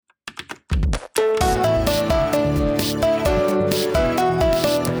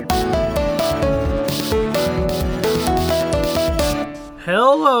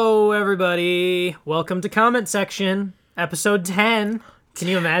Hello, everybody. Welcome to Comment Section, episode 10. Can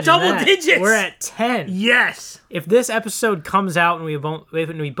you imagine Double digits! We're at 10. Yes! If this episode comes out and we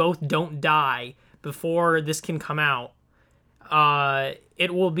both don't die before this can come out,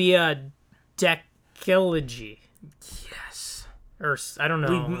 it will be a decilogy. Yes. Or, I don't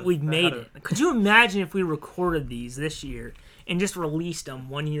know. We've made it. Could you imagine if we recorded these this year and just released them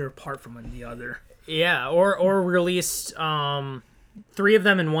 1 year apart from the other? Yeah, or released 3 of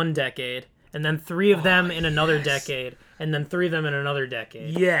them in one decade, and then 3 of them in another decade, and then 3 of them in another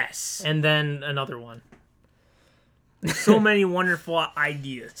decade. Yes. And then another one. So many wonderful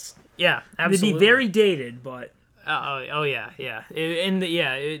ideas. Yeah, absolutely. They'd be very dated, but...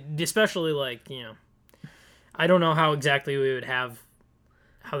 especially, like, you know, I don't know how exactly we would have...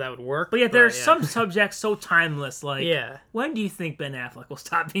 how that would work. But yet there's some subjects so timeless, like, when do you think Ben Affleck will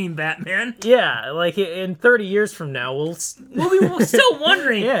stop being Batman? Yeah, like, in 30 years from now, we'll be still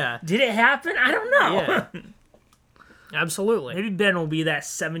wondering, yeah. Did it happen? I don't know. Yeah. Absolutely. Maybe Ben will be that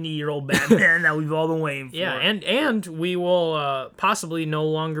 70-year-old Batman that we've all been waiting for. Yeah, and we will possibly no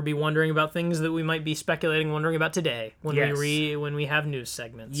longer be wondering about things that we might be wondering about today when we have news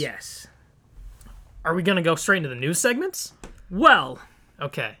segments. Yes. Are we going to go straight into the news segments? Well...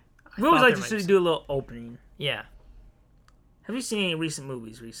 Okay. We always like to do a little opening. Yeah. Have you seen any recent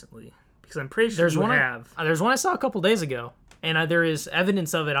movies recently? Because I'm pretty sure you have. There's one I saw a couple days ago, and there is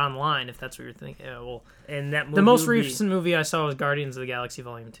evidence of it online, if that's what you're thinking. And that movie the most recent movie I saw was Guardians of the Galaxy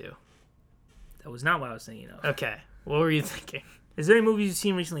Volume 2. That was not what I was thinking of. Okay. What were you thinking? Is there any movies you've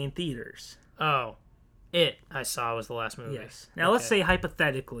seen recently in theaters? Oh. It, I saw, was the last movie. Yes. Now, let's say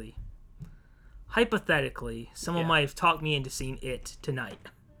hypothetically, someone might have talked me into seeing it tonight.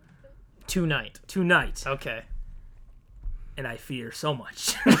 Tonight. Okay. And I fear so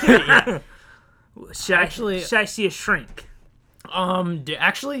much. Yeah. Should I see a shrink?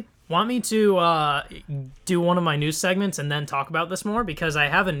 Actually, want me to do one of my news segments and then talk about this more? Because I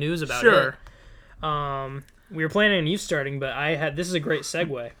have a news about it. Sure. We were planning on you starting, but this is a great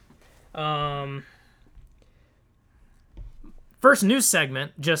segue. First news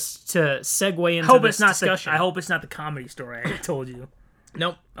segment, just to segue into this discussion. I hope it's not the Comedy Store I told you.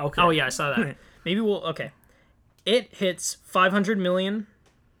 Nope. Okay. Oh, yeah, I saw that. Maybe okay. It hits $500 million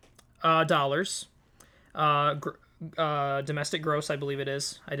domestic gross, I believe it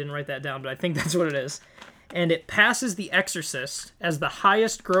is. I didn't write that down, but I think that's what it is. And it passes The Exorcist as the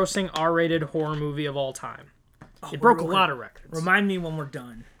highest grossing R-rated horror movie of all time. It broke a lot of records. Remind me when we're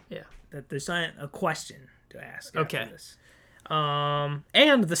done. Yeah. That there's a question to ask after this.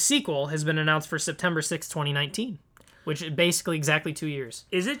 And the sequel has been announced for September 6, 2019, which is basically exactly 2 years.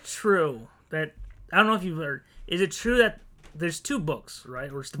 Is it true that, I don't know if you've heard, is it true that there's 2 books, right?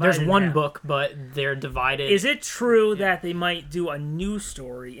 Or it's there's one book, but they're divided. Is it true that they might do a new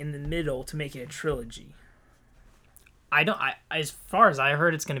story in the middle to make it a trilogy? As far as I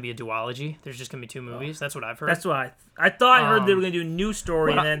heard, it's going to be a duology. There's just going to be 2 movies. That's what I've heard. That's what I thought. I heard they were going to do a new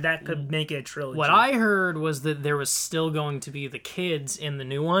story, and then that could make it a trilogy. What I heard was that there was still going to be the kids in the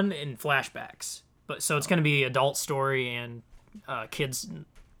new one in flashbacks. So it's going to be adult story and kids,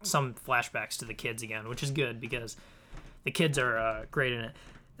 some flashbacks to the kids again, which is good because the kids are great in it.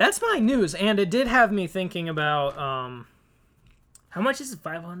 That's my news, and it did have me thinking about how much is it?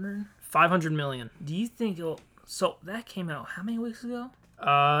 500? 500 million. Do you think it'll? So that came out how many weeks ago?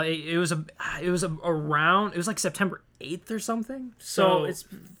 It was like September 8th or something. So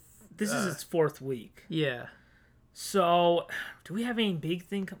this is its 4th week. Yeah. So do we have any big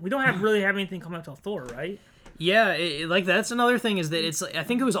thing? We don't really have anything coming out till Thor, right? Yeah, like that's another thing is that it's. I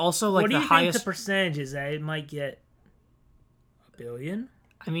think it was also like the highest. What do you think the percentage is that it might get $1 billion?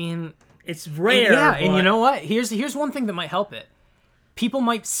 I mean, it's rare. And you know what? Here's one thing that might help it. People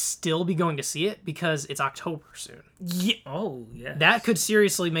might still be going to see it because it's October soon. Yeah. Oh, yeah. That could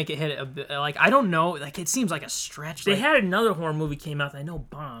seriously make it hit a bit. Like, I don't know. Like, it seems like a stretch. They had another horror movie came out that I know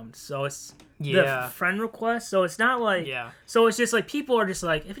bombed. So it's the friend request. So it's not like... Yeah. So it's just like people are just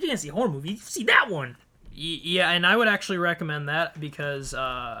like, if you didn't see a horror movie, you see that one. Yeah, and I would actually recommend that because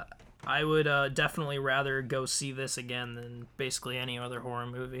I would definitely rather go see this again than basically any other horror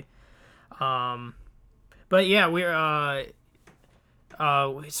movie. But yeah, we're...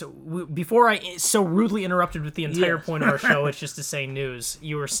 before I so rudely interrupted with the entire point of our show, it's just to say news.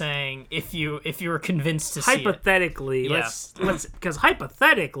 You were saying if you were convinced to see it. Hypothetically, let's because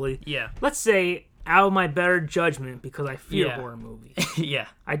hypothetically, let's say out of my better judgment because I fear horror movies. Yeah,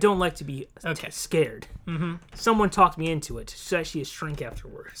 I don't like to be scared. Mm-hmm. Someone talked me into it. Should I see a shrink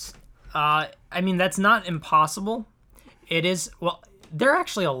afterwards? I mean that's not impossible. It is. Well, there are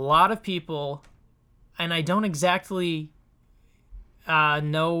actually a lot of people, and I don't exactly.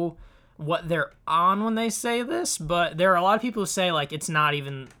 know what they're on when they say this, but there are a lot of people who say, like, it's not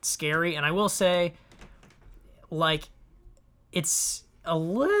even scary. And I will say, like, it's a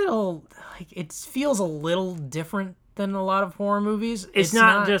little, like, it feels a little different than a lot of horror movies. It's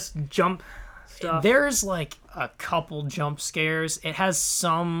not just jump stuff. There's, like, a couple jump scares. It has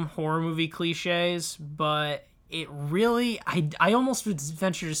some horror movie cliches, but it really, I almost would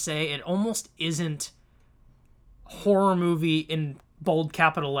venture to say it almost isn't horror movie in bold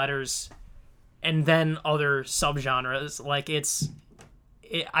capital letters and then other subgenres. Like,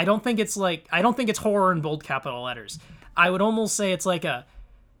 I don't think it's horror in bold capital letters. I would almost say it's like a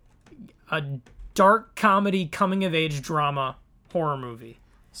dark comedy coming of age drama horror movie.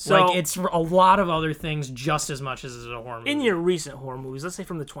 So, like, it's a lot of other things just as much as it's a horror movie. In your recent horror movies, let's say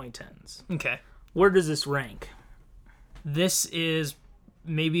from the 2010s. Okay. Where does this rank? This is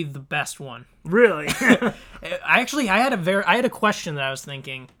maybe the best one. Really? I had a question that I was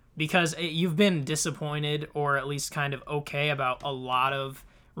thinking, because you've been disappointed or at least kind of okay about a lot of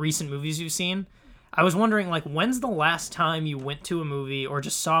recent movies you've seen. I was wondering, like, when's the last time you went to a movie or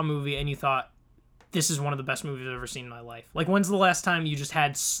just saw a movie and you thought, this is one of the best movies I've ever seen in my life? Like, when's the last time you just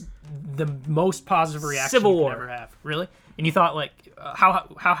had the most positive reaction Civil War. you could ever have? Really? And you thought, like, how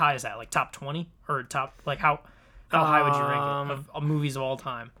high is that? Like, top 20? Or top, like, how high would you rank it of movies of all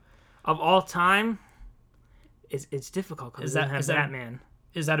time? Of all time, it's difficult because it has Batman.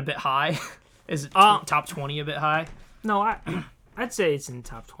 Is that a bit high? Is it top 20 a bit high? No, I'd say it's in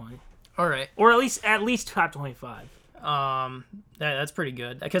top 20. All right, or at least top 25. That's pretty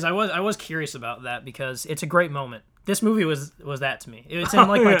good, because I was curious about that, because it's a great moment. This movie was that to me. It's in,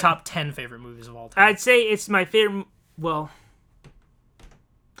 like, my top 10 favorite movies of all time. I'd say it's my favorite. Well,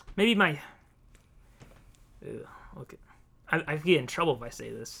 maybe my. Okay, I get in trouble if I say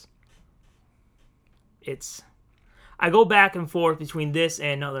this. I go back and forth between this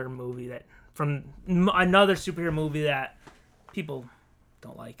and another movie from another superhero movie that people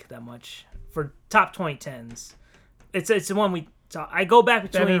don't like that much for top 2010s. It's the one I go back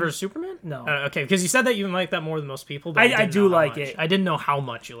between Batman vs Superman. No, okay, because you said that you like that more than most people. But I do like it. I didn't know how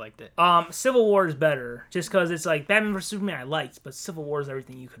much you liked it. Civil War is better, just because it's like Batman vs Superman I liked, but Civil War is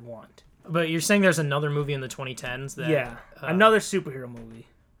everything you could want. But you're saying there's another movie in the 2010s that another superhero movie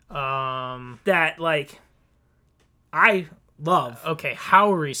that, like, I love. Okay,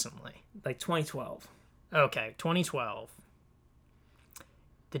 how recently? Like 2012. Okay, 2012.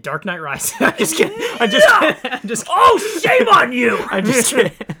 The Dark Knight Rises. I'm just kidding. I'm just kidding. Oh, shame on you! I'm just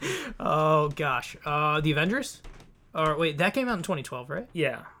kidding. Oh, gosh. The Avengers? Or wait, that came out in 2012, right?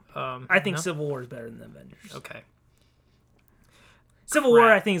 Yeah. I think Civil War is better than the Avengers. Okay. Civil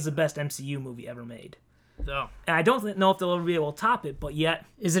War, I think, is the best MCU movie ever made. Oh. And I don't know if they'll ever be able to top it, but yet...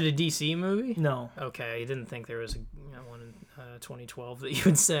 Is it a DC movie? No. Okay, I didn't think there was one in 2012 that you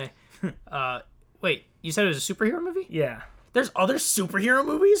would say. Wait, you said it was a superhero movie? Yeah. There's other superhero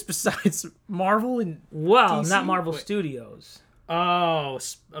movies besides Marvel and Well, DC? not Marvel Studios. Oh,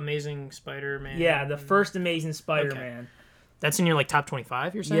 Amazing Spider-Man. Yeah, the first Amazing Spider-Man. Okay. That's in your, like, top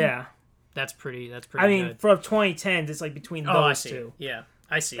 25, you're saying? Yeah. That's pretty I mean, good. for 2010s, it's like between those two. Yeah,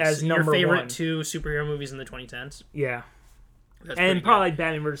 I see. As so number your favorite one. two superhero movies in the 2010s? Yeah. That's and probably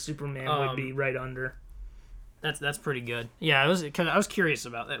Batman vs Superman would be right under. That's pretty good. Yeah, I was curious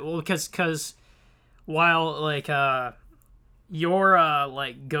about that. Well, because while, like, your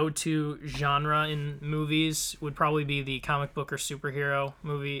like go-to genre in movies would probably be the comic book or superhero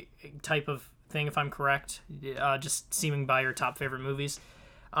movie type of thing, if I'm correct, just seeming by your top favorite movies.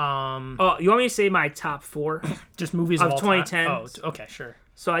 Oh, you want me to say my top 4? Just movies of all 2010? Oh, okay, sure.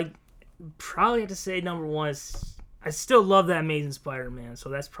 So I probably have to say number 1 is... I still love that Amazing Spider-Man, so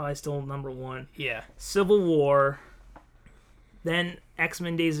that's probably still number 1. Yeah. Civil War. Then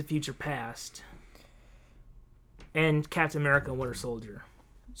X-Men Days of Future Past. And Captain America and Winter Soldier.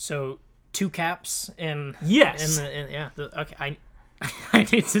 So 2 caps and... Yes! Okay, I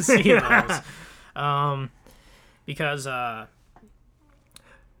need to see those. Because...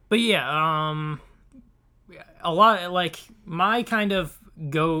 But yeah, a lot, like, my kind of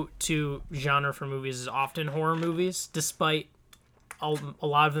go-to genre for movies is often horror movies, despite a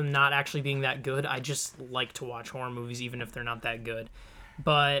lot of them not actually being that good. I just like to watch horror movies, even if they're not that good.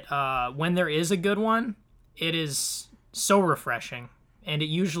 But when there is a good one, it is so refreshing, and it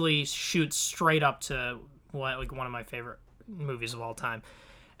usually shoots straight up to one of my favorite movies of all time.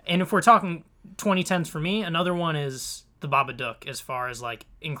 And if we're talking 2010s for me, another one is The Babadook, as far as, like,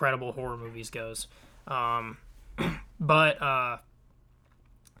 incredible horror movies goes. But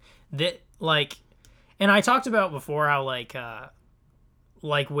that, like, and I talked about before how, like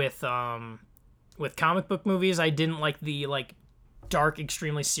with comic book movies, I didn't like the, like, dark,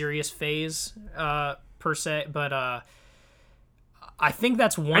 extremely serious phase per se, but I think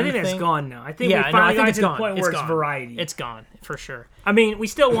that's one I think thing. that's gone now. I think Yeah, we finally I think got it's to the gone. point where it's gone. variety. It's gone for sure. I mean, we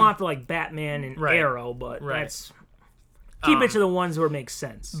still want the like Batman and Right. Arrow, but Right. that's keep it to the ones where it makes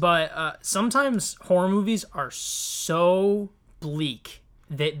sense. But sometimes horror movies are so bleak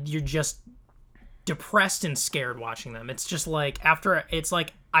that you're just depressed and scared watching them. It's just like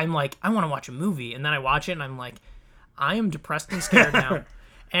I'm like, I want to watch a movie, and then I watch it and I'm like, I am depressed and scared now.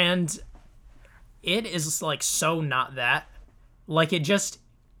 And it is like so not that. Like it's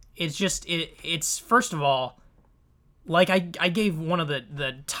first of all, like I gave one of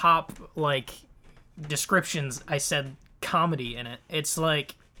the top like descriptions. I said comedy in it. It's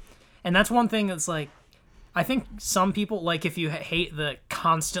like, and that's one thing that's like, I think some people, like, if you hate the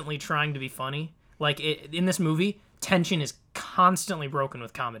constantly trying to be funny, like in this movie, tension is constantly broken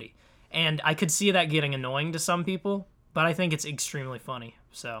with comedy, and I could see that getting annoying to some people, but I think it's extremely funny.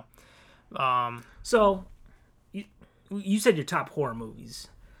 So So, you said your top horror movies.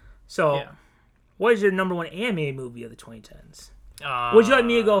 So, yeah. what is your number one anime movie of the 2010s? Would you like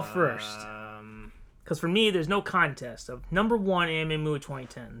me to go first? Because for me, there's no contest of number one anime movie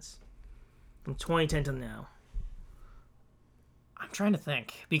 2010s from 2010 to now. I'm trying to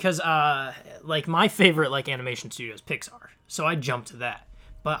think because like my favorite like animation studio is Pixar, so I jumped to that.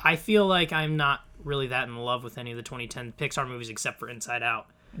 But I feel like I'm not really that in love with any of the 2010 Pixar movies except for Inside Out.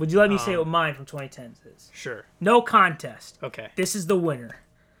 Would you let me say what mine from 2010s is? Sure. No contest. Okay. This is the winner.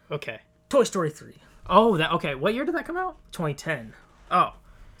 Okay. Toy Story 3, Oh, that okay. What year did that come out? 2010. Oh,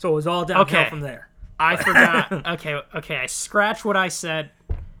 So it was all downhill Okay. from there. I forgot. Okay. I scratched what I said.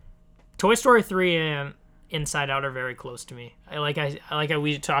 Toy Story 3 and Inside Out are very close to me. I like how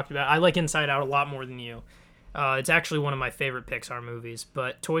we talked about. I like Inside Out a lot more than you. It's actually one of my favorite Pixar movies,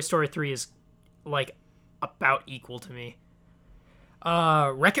 but Toy Story 3 is like about equal to me.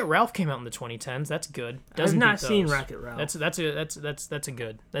 Wreck-It Ralph came out in the 2010s. That's good. I've not beat seen those. Wreck-It Ralph. That's a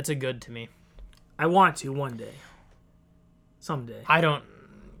good. That's a good to me. I want to one day. Someday. I don't.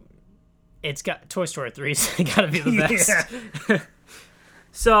 It's got Toy Story 3's got to be the best. Yeah.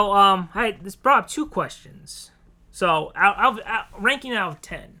 So, this brought up two questions. So, out ranking out of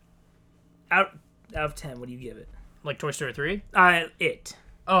 10. Out of 10, what do you give it? Like Toy Story 3? It.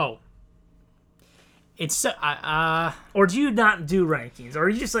 Oh. It's Or do you not do rankings? Or are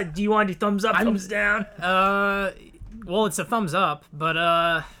you just like, do you want to do thumbs up, thumbs down? well, it's a thumbs up,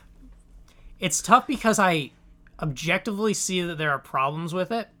 but it's tough because I objectively see that there are problems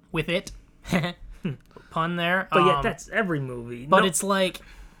with it. Pun there. But yet, that's every movie. But it's like,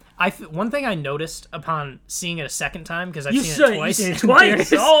 one thing I noticed upon seeing it a second time, because I've You seen said it twice. you seen it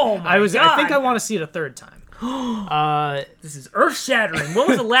twice? Oh my God. I think I want to see it a third time. This is earth-shattering. When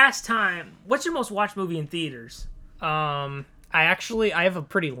was the last time? What's your most watched movie in theaters? I have a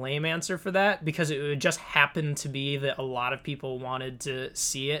pretty lame answer for that, because it just happened to be that a lot of people wanted to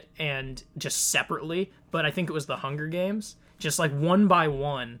see it, and just separately, but I think it was The Hunger Games. Just like one by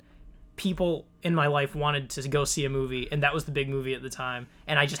one, people in my life wanted to go see a movie, and that was the big movie at the time,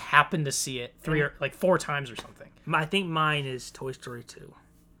 and I just happened to see it 4 times or something. I think mine is Toy Story 2.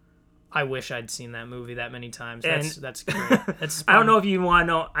 I wish I'd seen that movie that many times. And- That's great. That's I don't know if you want to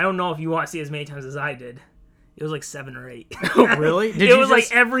know. I don't know if you want to see as many times as I did. It was like 7 or 8. Oh, really? It was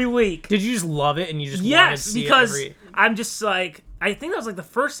like every week. Did you just love it and you just wanted to Yes, see because it every... I'm just like, I think that was like the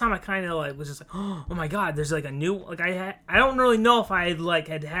first time I kind of like was just like, oh my God, there's like a new, like I don't really know if I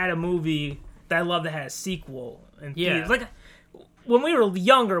had a movie that I loved that had a sequel. And Yeah. like when we were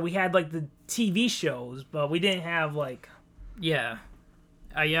younger, we had like the TV shows, but we didn't have like. Yeah.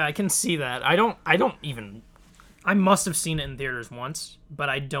 Yeah, I can see that. I don't even... I must have seen it in theaters once, but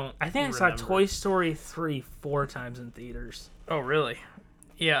I don't I think remember. I saw Toy Story 3 4 times in theaters. Oh, really?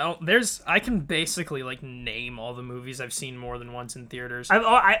 Yeah, I can basically like name all the movies I've seen more than once in theaters.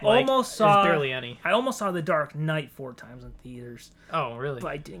 I almost saw. There's barely any. I almost saw The Dark Knight 4 times in theaters, Oh, really?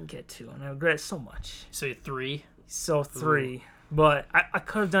 but I didn't get to, and I regret it so much. So 3? So 3, but I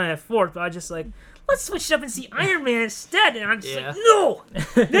could have done it at 4th, but I just like, let's switch it up and see Iron Man instead. And I'm just like, no,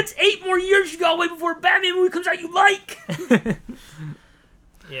 that's 8 more years you gotta wait before a Batman movie comes out you like.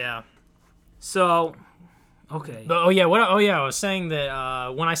 Yeah. So, okay. But I was saying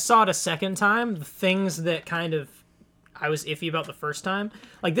that when I saw it a second time, the things that kind of I was iffy about the first time,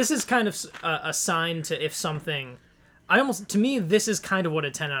 like this is kind of a sign to if something. To me, this is kind of what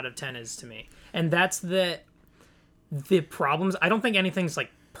a 10 out of 10 is to me, and that's that the problems. I don't think anything's like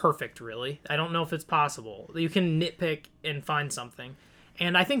perfect, really. I don't know if it's possible. You can nitpick and find something.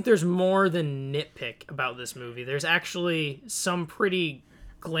 And I think there's more than nitpick about this movie. There's actually some pretty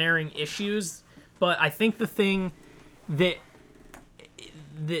glaring issues, but I think the thing that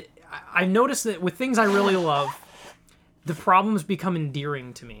I've noticed that with things I really love, the problems become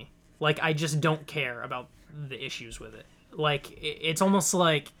endearing to me. Like, I just don't care about the issues with it. Like, it's almost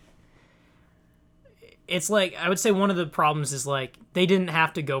like... It's like, I would say one of the problems is, like, they didn't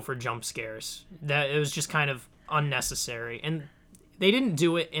have to go for jump scares. That it was just kind of unnecessary. And they didn't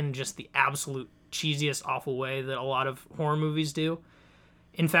do it in just the absolute cheesiest, awful way that a lot of horror movies do.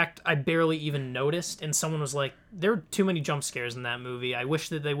 In fact, I barely even noticed, and someone was like, there were too many jump scares in that movie. I wish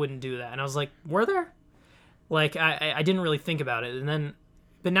that they wouldn't do that. And I was like, were there? Like, I didn't really think about it.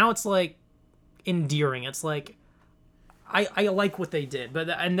 But now it's, like, endearing. It's like, I like what they did.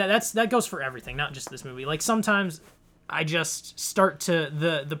 That goes for everything, not just this movie. Like, sometimes I just start to,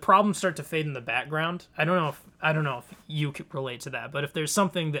 the problems start to fade in the background. I don't know if you could relate to that, but if there's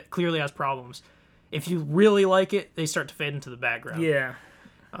something that clearly has problems, if you really like it, they start to fade into the background. Yeah.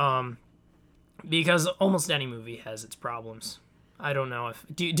 Because almost any movie has its problems. I don't know if...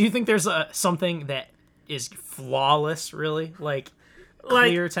 Do you think there's something that is flawless, really? Like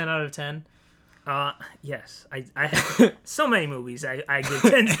clear 10 out of 10? Yes. I have so many movies I give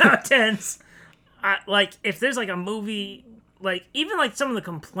 10s out of 10s. Like, if there's, like, a movie... Like, even, like, some of the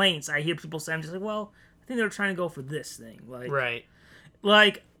complaints I hear people say, I'm just like, well, I think they were trying to go for this thing. Like, right.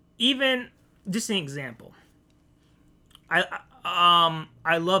 Like, even... Just an example.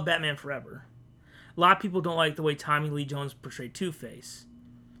 I love Batman Forever. A lot of people don't like the way Tommy Lee Jones portrayed Two-Face.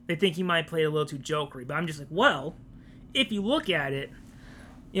 They think he might play a little too jokery, but I'm just like, well, if you look at it,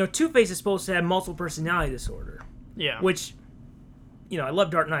 you know, Two-Face is supposed to have multiple personality disorder. Yeah. Which, you know, I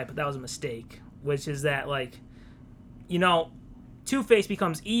love Dark Knight, but that was a mistake. Which is that, like, you know, Two-Face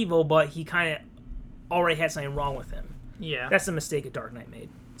becomes evil, but he kind of already had something wrong with him. Yeah. That's the mistake that Dark Knight made.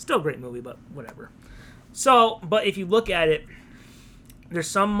 Still a great movie, but whatever. So, but if you look at it, there's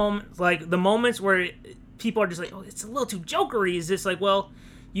some moments, like the moments where people are just like, oh, it's a little too jokery. Is just like, well,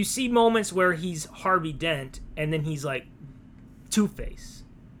 you see moments where he's Harvey Dent and then he's like Two-Face.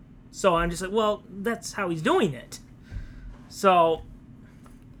 So I'm just like, well, that's how he's doing it. So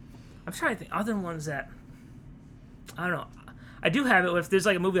I'm trying to think other ones that, I don't know. I do have it if there's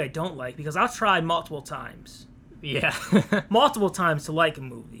like a movie I don't like, because I'll try multiple times. Yeah. Multiple times to like a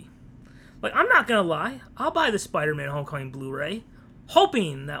movie. Like, I'm not gonna lie, I'll buy the Spider-Man Homecoming Blu-ray,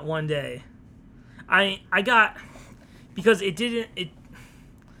 hoping that one day I got, because I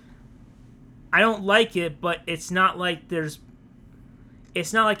don't like it, but it's not like it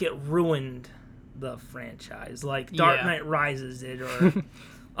ruined the franchise like Dark Knight Rises did, or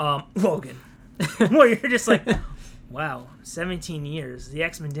Logan, where you're just like, wow, 17 years, the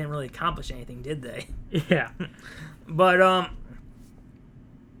X-Men didn't really accomplish anything, did they? Yeah. But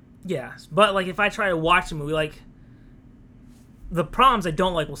yeah, but like if I try to watch a movie, like the problems I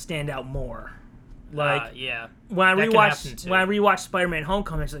don't like will stand out more. Like yeah, when I rewatch Spider-Man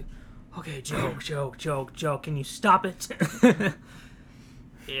Homecoming, it's like, okay, joke, can you stop it?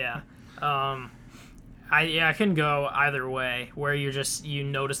 Yeah. I can go either way, where you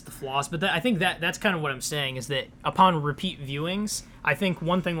notice the flaws, but I think that's kind of what I'm saying, is that upon repeat viewings, I think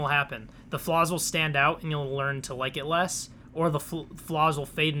one thing will happen: the flaws will stand out, and you'll learn to like it less. Or the flaws will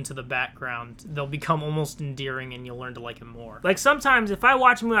fade into the background. They'll become almost endearing, and you'll learn to like it more. Like, sometimes if I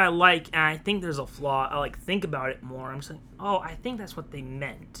watch a movie I like, and I think there's a flaw, I, like, think about it more. I'm just like, oh, I think that's what they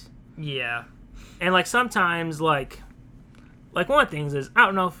meant. Yeah. And, like, sometimes, like one of the things is, I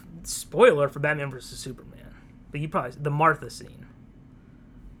don't know if, spoiler for Batman vs. Superman, but you probably, the Martha scene.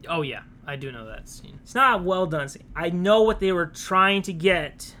 Oh, yeah. I do know that scene. It's not a well-done scene. I know what they were trying to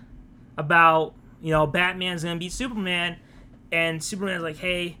get about, you know, Batman's gonna beat Superman. And Superman's like,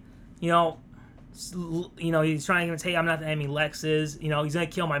 hey, he's trying to say, hey, I'm not the enemy Lex is. You know, he's going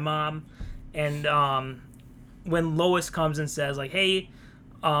to kill my mom. And when Lois comes and says, like, hey,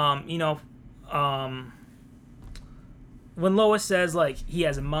 when Lois says, like, he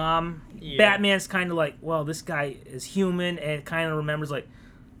has a mom, Batman's kind of like, well, this guy is human, and kind of remembers, like,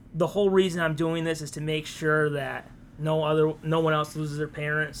 the whole reason I'm doing this is to make sure that no one else loses their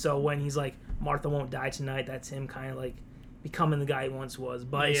parent. So when he's like, Martha won't die tonight, that's him kind of, like, becoming the guy he once was.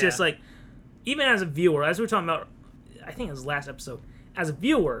 But it's just like, even as a viewer, as we were talking about, I think it was last episode, as a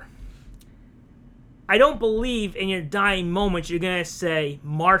viewer, I don't believe in your dying moments you're going to say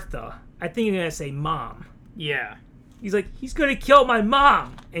Martha. I think you're going to say Mom. Yeah. He's like, he's going to kill my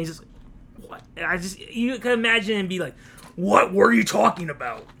mom. And he's just like, what? You can imagine him be like, what were you talking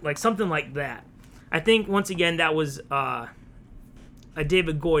about? Like, something like that. I think, once again, that was a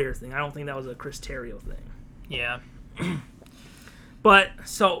David Goyer thing. I don't think that was a Chris Terrio thing. Yeah. But,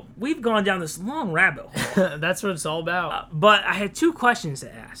 so, we've gone down this long rabbit hole. That's what it's all about. But I had two questions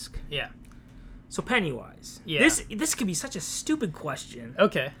to ask. Yeah. So Pennywise. Yeah. This could be such a stupid question.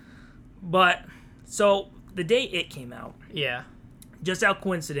 Okay. But, so, the day it came out, Yeah. just out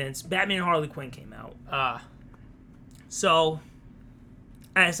coincidence, Batman and Harley Quinn came out. So,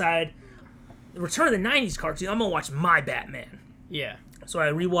 I decided, Return of the 90s cartoon, I'm going to watch my Batman. Yeah. So I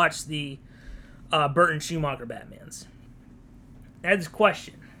rewatched the Burton Schumacher Batmans. I had this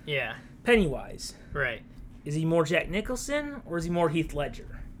question. Yeah. Pennywise. Right. Is he more Jack Nicholson or is he more Heath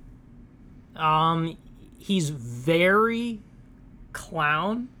Ledger? He's very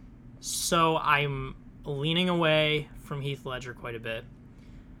clown, so I'm leaning away from Heath Ledger quite a bit.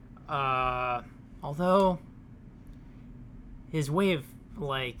 Although his way of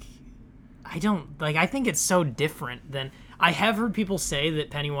I think it's so different than I have heard people say that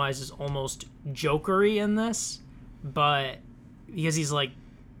Pennywise is almost Jokery in this, but because he's like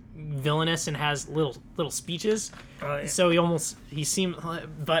villainous and has little speeches, so he seems,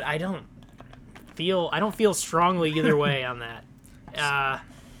 but I don't feel strongly either way on that.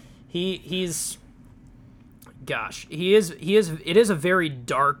 He's gosh, it is a very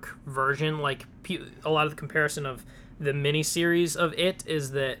dark version. Like a lot of the comparison of the miniseries of it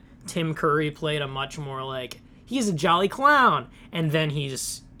is that Tim Curry played a much more like he's a jolly clown and then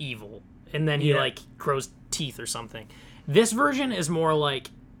he's evil and then he like grows teeth or something. This version is more like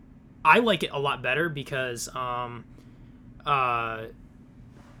I like it a lot better because I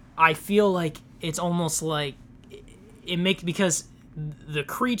feel like it's almost like because the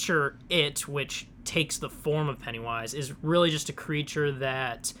creature which takes the form of Pennywise is really just a creature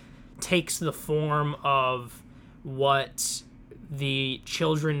that takes the form of what the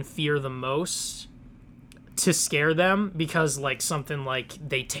children fear the most to scare them because like something like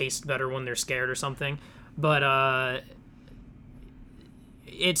they taste better when they're scared or something. But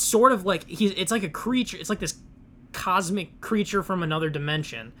it's sort of like it's like a creature. It's like this cosmic creature from another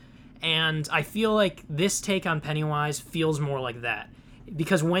dimension. And I feel like this take on Pennywise feels more like that.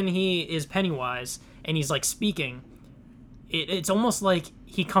 Because when he is Pennywise and he's like speaking, it's almost like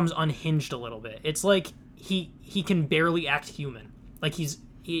he comes unhinged a little bit. It's like he can barely act human. Like he's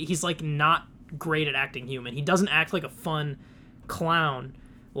like not great at acting human. He doesn't act like a fun clown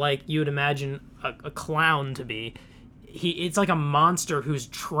like you would imagine a clown to be. It's like a monster who's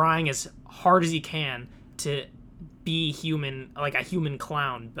trying as hard as he can to be human, like a human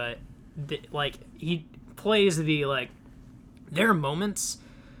clown, but like he plays the like there are moments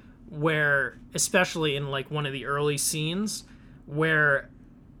where, especially in like one of the early scenes, where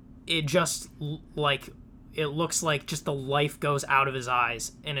it just like it looks like just the life goes out of his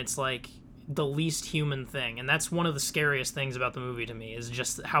eyes and it's like the least human thing. And that's one of the scariest things about the movie to me is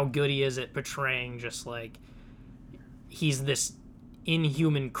just how good he is at portraying just like he's this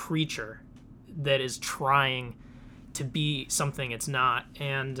inhuman creature that is trying to be something it's not.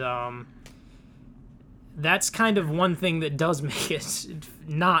 And that's kind of one thing that does make it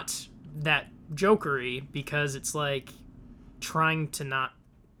not that jokery, because it's like trying to not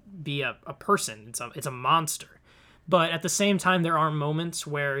be a person. It's a monster. But at the same time, there are moments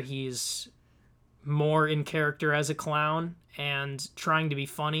where he's more in character as a clown and trying to be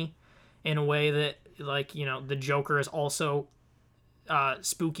funny in a way that, like, you know, the Joker is also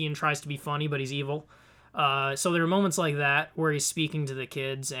spooky and tries to be funny, but he's evil. So there are moments like that where he's speaking to the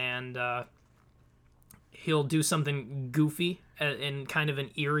kids and he'll do something goofy in kind of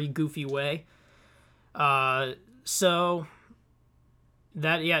an eerie, goofy way. So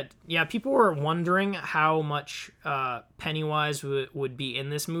that, yeah, people were wondering how much Pennywise would be in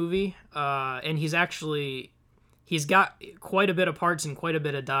this movie. And he's got quite a bit of parts and quite a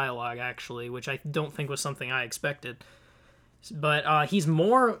bit of dialogue, actually, which I don't think was something I expected. But he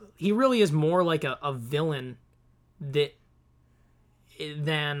really is more like a villain than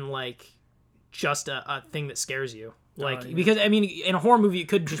like just a thing that scares you. Like, because I mean, in a horror movie, it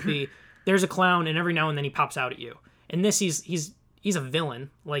could just be there's a clown and every now and then he pops out at you. In this, he's a villain.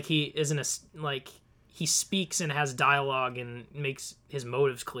 Like, he isn't he speaks and has dialogue and makes his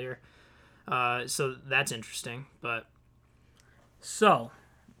motives clear. So that's interesting. But so,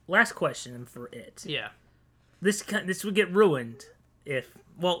 last question for it. Yeah. This would get ruined if...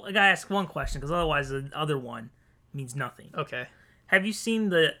 Well, I gotta ask one question, because otherwise the other one means nothing. Okay. Have you seen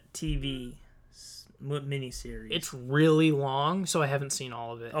the TV miniseries? It's really long, so I haven't seen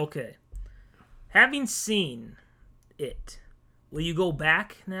all of it. Okay. Having seen it, will you go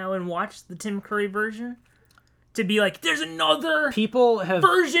back now and watch the Tim Curry version? To be like, there's another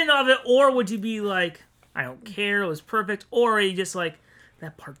version of it? Or would you be like, I don't care, it was perfect? Or are you just like,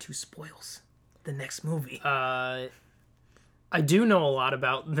 that part 2 spoils the next movie? I do know a lot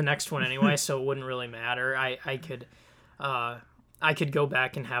about the next one anyway, so it wouldn't really matter. I could I could go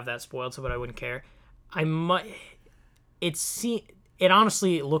back and have that spoiled, but I wouldn't care. I might. It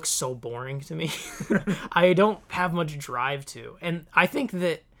honestly looks so boring to me. I don't have much drive to, and I think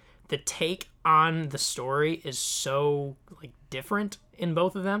that the take on the story is so like different in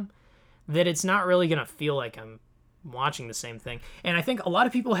both of them that it's not really gonna feel like I'm watching the same thing. And I think a lot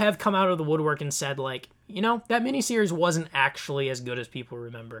of people have come out of the woodwork and said, like, that miniseries wasn't actually as good as people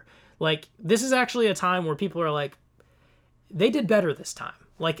remember. Like, this is actually a time where people are like, they did better this time.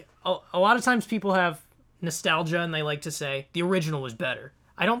 Like, a lot of times people have nostalgia and they like to say the original was better.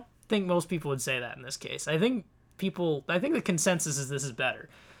 I don't think most people would say that in this case. I think the consensus is this is better.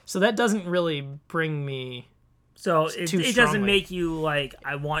 So that doesn't really bring me. So it doesn't make you like,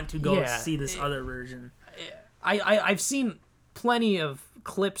 I want to go see this other version. I've seen plenty of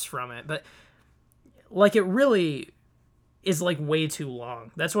clips from it, but like it really is like way too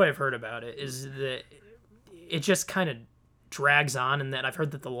long. That's what I've heard about it, is that it just kind of drags on, and that I've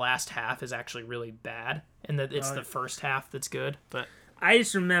heard that the last half is actually really bad, and that it's the first half that's good. But I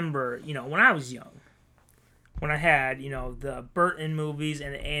just remember, when I was young, when I had, the Burton movies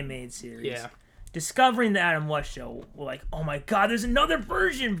and the animated series, discovering the Adam West show, like, oh my god, there's another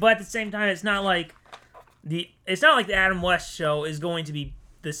version, but at the same time, it's not like the Adam West show is going to be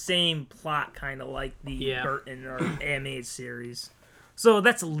the same plot, kind of like the Burton or animated series. So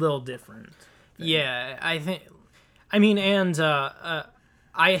that's a little different. Yeah, I've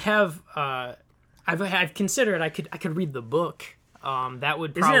considered I could read the book. That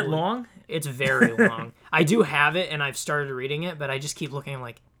would probably. Isn't it long? It's very long. I do have it, and I've started reading it, but I just keep looking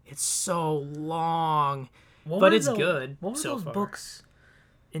like it's so long. But it's good. What were those books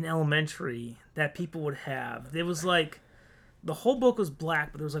in elementary that people would have? There was like, the whole book was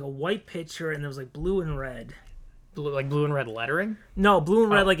black, but there was like a white picture, and there was like blue and red. Blue and red lettering? No, blue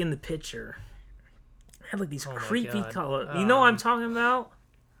and red like in the picture. It had like these creepy colors. You know what I'm talking about?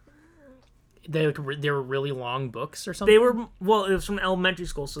 They were really long books or something? They were, well, it was from elementary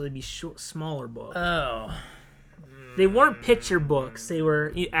school, so they'd be smaller books. Oh. They weren't picture books. They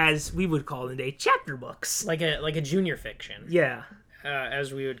were, as we would call them today, chapter books. Like a junior fiction. Yeah.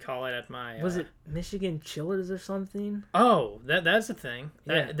 As we would call it at my... Was it Michigan Chillers or something? Oh, that's a thing.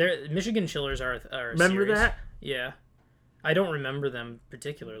 Yeah. Michigan Chillers are a remember series. that? Yeah. I don't remember them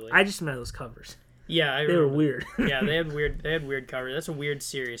particularly. I just remember those covers. Yeah, they were weird. Yeah, they had weird covers. That's a weird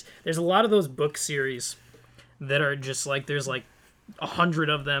series. There's a lot of those book series that are just like, there's like 100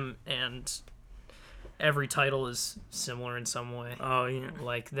 of them, and every title is similar in some way. Oh yeah.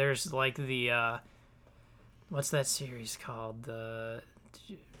 Like there's like the what's that series called?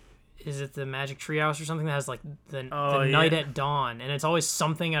 Is it the Magic Treehouse or something that has like the Night at Dawn, and it's always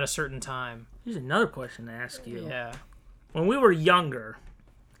something at a certain time. Here's another question to ask you. Yeah. When we were younger,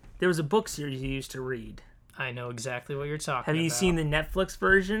 there was a book series you used to read. I know exactly what you're talking about. Have you seen the Netflix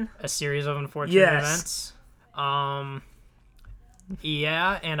version? A Series of Unfortunate Events?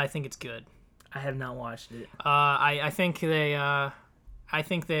 Yeah, and I think it's good. I have not watched it. I think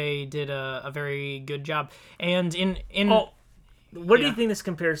they did a very good job. And what do you think this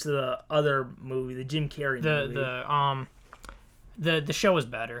compares to the other movie, the Jim Carrey movie? The show is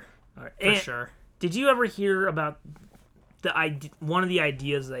better, for sure. Did you ever hear about one of the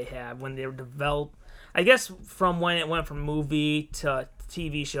ideas they had when they were developed? I guess from when it went from movie to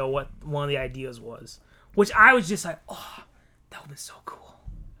TV show, what one of the ideas was, which I was just like, oh, that would be so cool.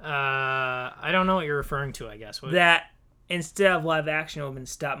 I don't know what you're referring to. I guess that instead of live action, it would have been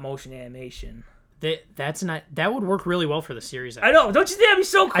stop motion animation. That would work really well for the series. Actually. I know, don't you think that'd be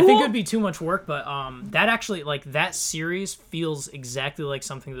so cool? I think it would be too much work, but that actually, like, that series feels exactly like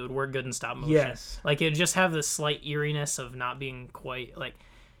something that would work good in stop motion. Yes, like it'd just have the slight eeriness of not being quite like.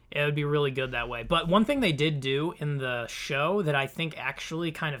 It would be really good that way. But one thing they did do in the show that I think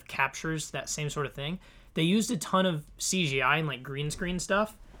actually kind of captures that same sort of thing, they used a ton of CGI and like green screen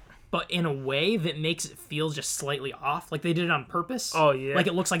stuff, but in a way that makes it feel just slightly off. Like they did it on purpose. Oh, yeah. Like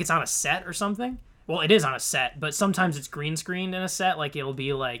it looks like it's on a set or something. Well, it is on a set, but sometimes it's green screened in a set. Like it'll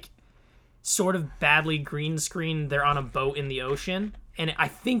be like sort of badly green screened. They're on a boat in the ocean. And I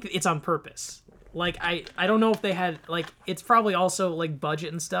think it's on purpose. Like, I don't know if they had, like, it's probably also, like,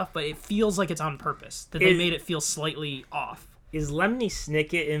 budget and stuff, but it feels like it's on purpose. That they made it feel slightly off. Is Lemony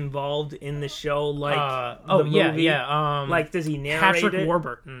Snicket involved in the show, like, the movie? Yeah. Like, does he narrate Patrick it?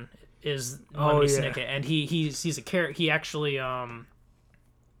 Warburton is Lemony Snicket, and he's a character. He actually,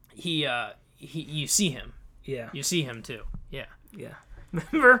 you see him. Yeah. You see him, too. Yeah. Yeah.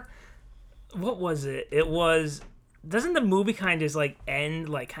 Remember, what was it? It was, doesn't the movie kind of just, like, end,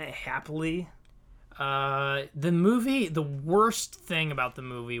 like, kind of happily? The worst thing about the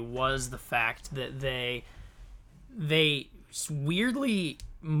movie was the fact that they weirdly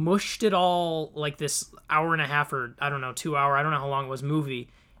mushed it all like this hour and a half or I don't know 2 hour, I don't know how long it was, movie,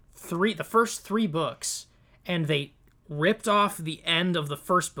 the first 3 books, and they ripped off the end of the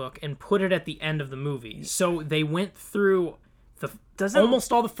first book and put it at the end of the movie. So they went through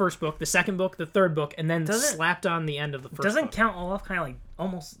almost all the first book, the second book, the third book, and then slapped on the end of the first doesn't book. Count Olaf kind of like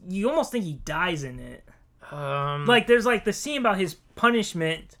you almost think he dies in it. Like there's like the scene about his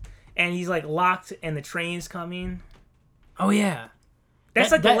punishment and he's like locked and the train's coming. Oh yeah. That's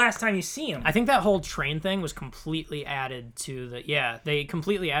the last time you see him. I think that whole train thing was completely added to they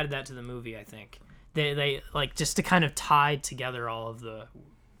completely added that to the movie, I think. They like just to kind of tie together all of the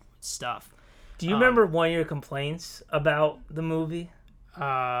stuff. Do you remember one of your complaints about the movie?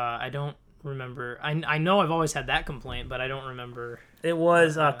 I don't remember. I know I've always had that complaint, but I don't remember. It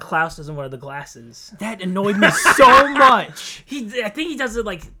was Klaus doesn't wear the glasses. That annoyed me so much. I think he does it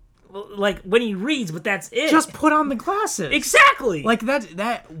like when he reads, but that's it. Just put on the glasses. Exactly. Like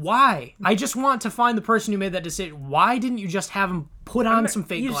why? I just want to find the person who made that decision. Why didn't you just have him put on some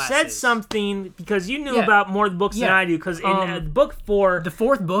fake glasses? You said something because you knew about more of the books than I do, because in book 4... The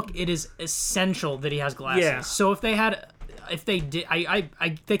 4th book, it is essential that he has glasses. Yeah. So if they did,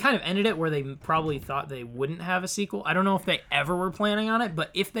 they kind of ended it where they probably thought they wouldn't have a sequel. I don't know if they ever were planning on it, but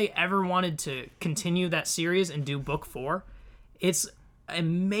if they ever wanted to continue that series and do book 4, it's a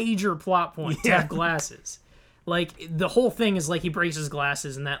major plot point to have glasses. Like the whole thing is like he breaks his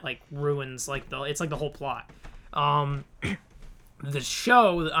glasses and that like ruins like it's like the whole plot. The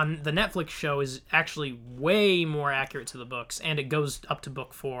show on the Netflix show is actually way more accurate to the books, and it goes up to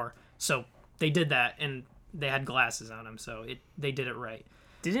book 4. So they did that, and they had glasses on them, so they did it right.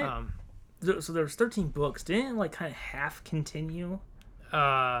 So there was 13 books. Didn't it like kind of half continue?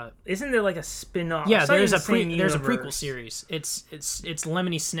 Isn't there like a spin-off? Yeah, there's a prequel series. It's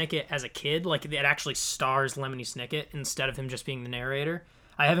Lemony Snicket as a kid. Like it actually stars Lemony Snicket instead of him just being the narrator.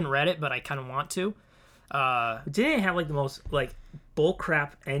 I haven't read it, but I kind of want to. Didn't it have like the most like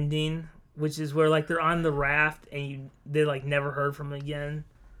bullcrap ending, which is where like they're on the raft and they like never heard from him again?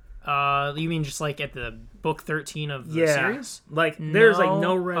 You mean just like at the book 13 of the series? Like there's like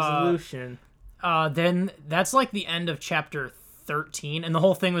no resolution. Then that's like the end of chapter 13, and the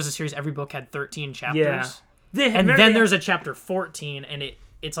whole thing was a series. Every book had 13 chapters. Yeah. And then there's a chapter 14, and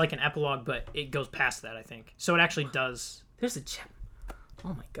it's like an epilogue, but it goes past that, I think. So it actually does. There's a chapter.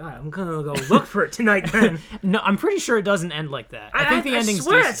 Oh my god, I'm gonna go look for it tonight, then. No, I'm pretty sure it doesn't end like that. I think the ending's I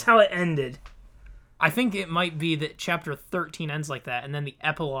swear decent. That's how it ended. I think it might be that chapter 13 ends like that, and then the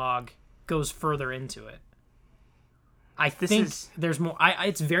epilogue goes further into it. I think there's more.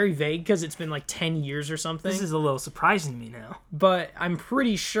 It's very vague because it's been like 10 years or something. This is a little surprising to me now. But I'm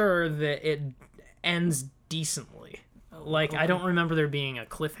pretty sure that it ends decently. Like, I don't remember there being a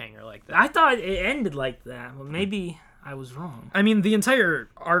cliffhanger like that. I thought it ended like that, but maybe I was wrong. I mean, the entire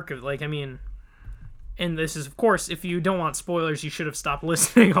arc of, and this is, of course, if you don't want spoilers, you should have stopped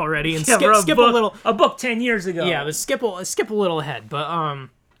listening already and skip a little. A book 10 years ago. Yeah, but skip a little ahead. But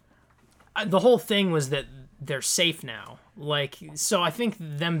the whole thing was that they're safe now. Like, so I think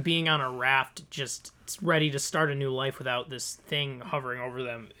them being on a raft just ready to start a new life without this thing hovering over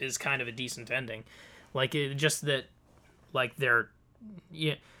them is kind of a decent ending. Like, just that, like, they're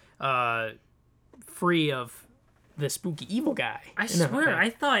free of the spooky evil guy. I swear,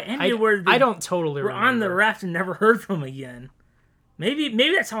 I thought it ended where I don't totally remember. On the raft and never heard from him again. Maybe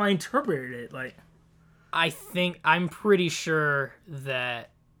that's how I interpreted it. Like, I'm pretty sure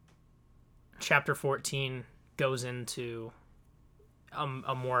that chapter 14 goes into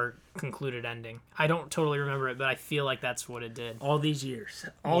a more concluded ending. I don't totally remember it, but I feel like that's what it did. All these years.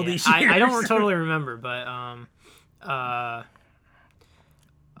 I don't totally remember, but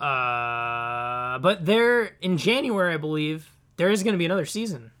there in January, I believe, there is going to be another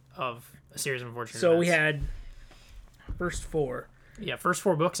season of A Series of Unfortunate Events. So we had first 4. Yeah, first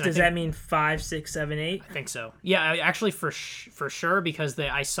 4 books. And Does that mean 5, 6, 7, 8? I think so. Yeah, actually for sure, because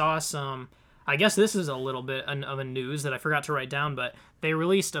I saw some. I guess this is a little bit of a news that I forgot to write down, but they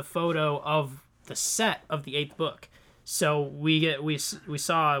released a photo of the set of the 8th book. So we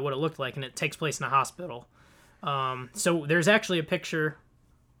saw what it looked like, and it takes place in a hospital. So there's actually a picture.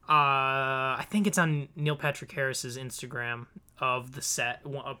 I think it's on Neil Patrick Harris's Instagram of the set,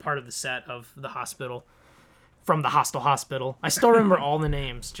 a part of the set of the hospital, from the Hostel Hospital. I still remember all the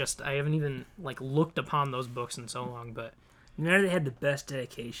names. Just I haven't even looked upon those books in so long, but. You know, they had the best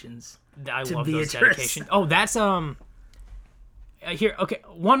dedications. I love those dedications. Oh, that's here. Okay,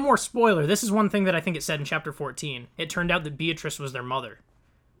 one more spoiler. This is one thing that I think it said in chapter 14. It turned out that Beatrice was their mother.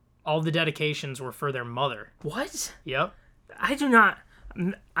 All the dedications were for their mother. What? Yep. I do not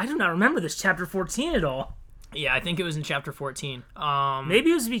remember this chapter 14 at all. Yeah, I think it was in chapter 14.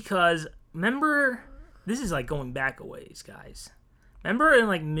 Maybe it was because, remember, this is like going back a ways, guys. Remember in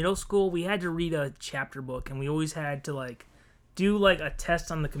like middle school, we had to read a chapter book, and we always had to like do like a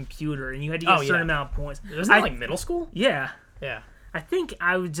test on the computer, and you had to get a certain amount of points. Wasn't that like middle school? Yeah. Yeah. I think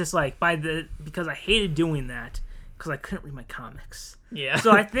I was just like, because I hated doing that, because I couldn't read my comics. Yeah.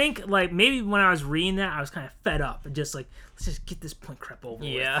 So I think like maybe when I was reading that, I was kind of fed up and just like, let's just get this point crap over with.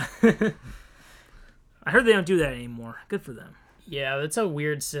 Yeah. I heard they don't do that anymore. Good for them. Yeah, that's a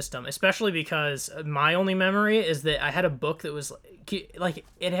weird system, especially because my only memory is that I had a book that was like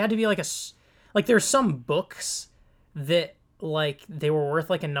it had to be like there's some books that like they were worth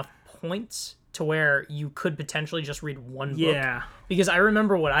like enough points to where you could potentially just read one book. Yeah. Because I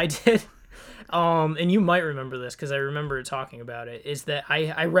remember what I did, and you might remember this because I remember talking about it, is that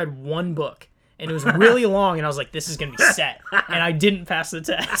I read one book. And it was really long, and I was like, this is going to be set. And I didn't pass the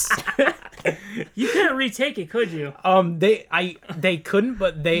test. You couldn't retake it, could you? They couldn't,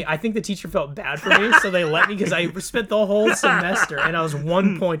 but I think the teacher felt bad for me, so they let me because I spent the whole semester, and I was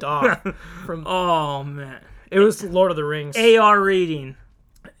 1 point off from... Oh, man. It was Lord of the Rings. AR reading.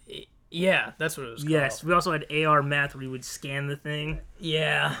 Yeah, that's what it was called. Yes, we also had AR math where you would scan the thing.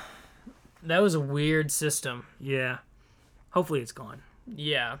 Yeah. That was a weird system. Yeah. Hopefully it's gone.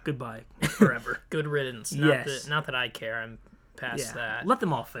 Yeah. Goodbye forever. Good riddance. Not that I care. I'm past that. Let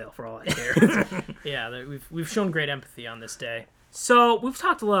them all fail for all I care. Yeah, we've shown great empathy on this day. So we've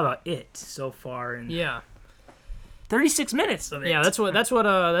talked a lot about it so far, and 36 minutes of it. Yeah, that's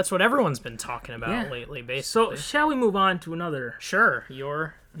what everyone's been talking about lately. Basically. So shall we move on to another? Sure.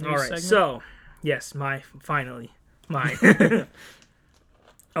 Your news all right. segment? So yes, mine.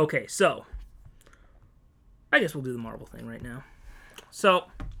 Okay, so I guess we'll do the Marvel thing right now. So,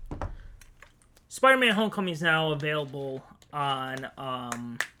 Spider-Man: Homecoming is now available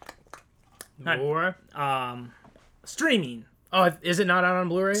on streaming. Oh, is it not out on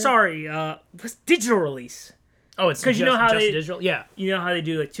Blu-ray? Sorry, what's digital release? Oh, it's because you know how they digital. Yeah, you know how they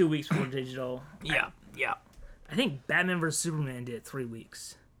do like 2 weeks before digital. Yeah. I think Batman vs Superman did 3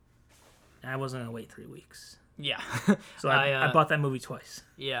 weeks, and I wasn't gonna wait 3 weeks. Yeah. So I bought that movie twice.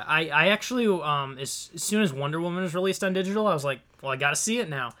 Yeah, I actually as soon as Wonder Woman was released on digital, I was like, well, I gotta see it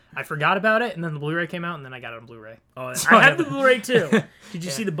now. I forgot about it, and then the Blu-ray came out, and then I got it on Blu-ray. Oh, I have the Blu-ray too. Did you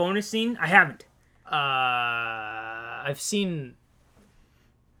see the bonus scene? I haven't. I've seen.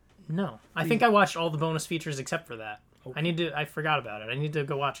 No, I think I watched all the bonus features except for that. Okay. I forgot about it. I need to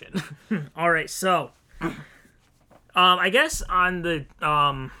go watch it. All right, so I guess on the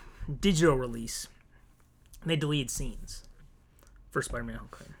digital release, they deleted scenes for Spider-Man: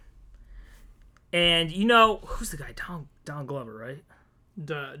 Homecoming. And you know who's the guy? Don Glover, right?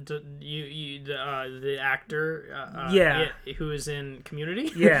 The actor, who is in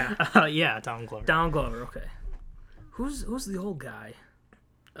Community. Yeah, yeah, Don Glover. Don Glover. Okay, who's the old guy?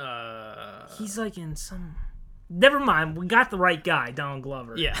 He's like in some. Never mind. We got the right guy, Don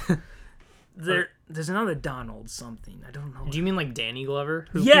Glover. Yeah. There's another Donald something. I don't know. Do you mean like Danny Glover?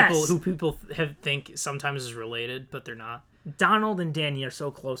 Yes. Who people think sometimes is related, but they're not. Donald and Danny are so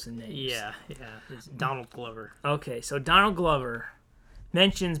close in names. Yeah. It's Donald Glover. Okay, so Donald Glover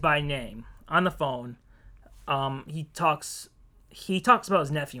mentions by name on the phone. He talks about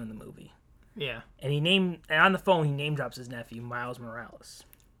his nephew in the movie. Yeah. And on the phone he name drops his nephew, Miles Morales.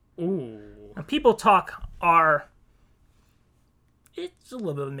 Ooh. And people it's a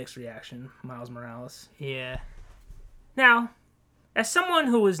little bit of a mixed reaction, Miles Morales. Yeah. Now, as someone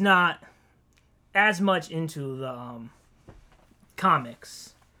who is not as much into the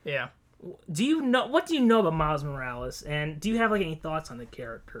comics, yeah, what do you know about Miles Morales, and do you have like any thoughts on the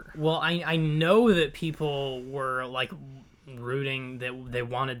character? Well, I know that people were like rooting that they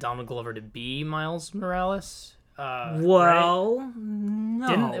wanted Donald Glover to be Miles Morales. Right? No,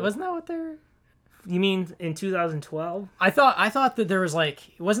 wasn't that what they're? You mean in 2012? I thought that there was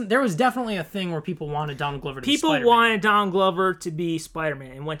there was definitely a thing where people wanted Donald Glover to be Spider-Man. People wanted Donald Glover to be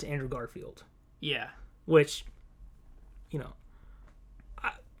Spider-Man and went to Andrew Garfield. Yeah. Which,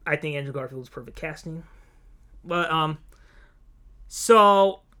 I think Andrew Garfield was perfect casting. But,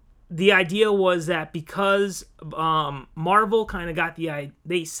 so the idea was that because Marvel kind of got the idea,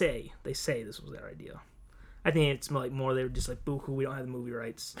 they say this was their idea. I think it's like more they were just like, boo-hoo, we don't have the movie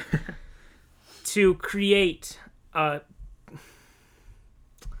rights. To create a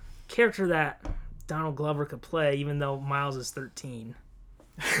character that Donald Glover could play, even though Miles is 13.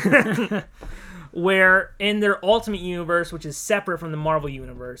 Where in their Ultimate Universe, which is separate from the Marvel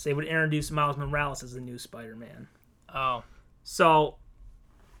Universe, they would introduce Miles Morales as the new Spider-Man. Oh. So,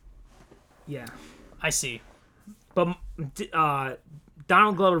 yeah. I see. But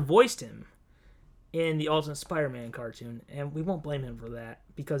Donald Glover voiced him in the Ultimate Spider-Man cartoon, and we won't blame him for that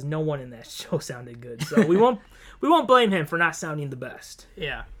because no one in that show sounded good. So we won't blame him for not sounding the best.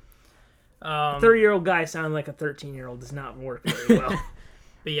 Yeah. A 30-year-old guy sounding like a 13-year-old does not work very well.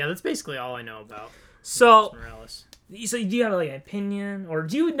 But yeah, that's basically all I know about So, Morales. So do you have like an opinion, or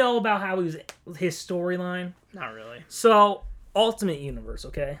do you know about how his storyline? Not really. So, Ultimate Universe,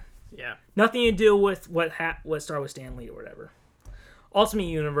 okay? Yeah. Nothing to do with what started with Stan Lee or whatever. Ultimate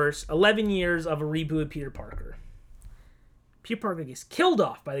Universe, 11 years of a rebooted Peter Parker. Peter Parker gets killed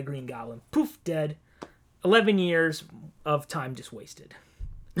off by the Green Goblin. Poof, dead. 11 years of time just wasted.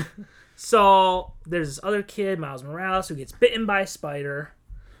 So, there's this other kid, Miles Morales, who gets bitten by a spider.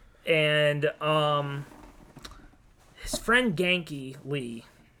 And, his friend Genki Lee,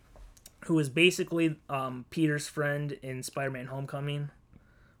 who is basically Peter's friend in Spider-Man Homecoming,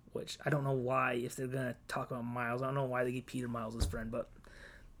 which I don't know why, if they're going to talk about Miles, I don't know why they give Peter Miles his friend, but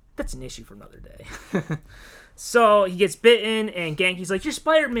that's an issue for another day. So he gets bitten, and Genki's like, "You're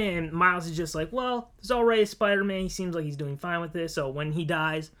Spider-Man." Miles is just like, "Well, there's already a Spider-Man. He seems like he's doing fine with this." So when he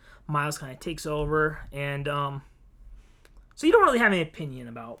dies, Miles kind of takes over, and so you don't really have any opinion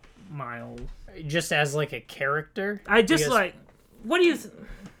about Miles. Just as like a character? I just like, what do you...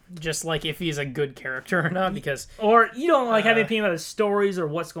 Just like if he's a good character or not, because... Or you don't like have any opinion about his stories or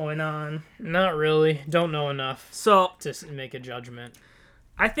what's going on? Not really. Don't know enough so to make a judgment.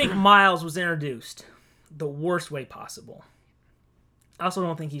 I think Miles was introduced the worst way possible. I also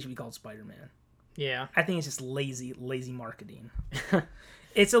don't think he should be called Spider-Man. Yeah. I think it's just lazy marketing.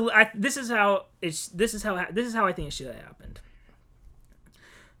 This is how I think it should have happened.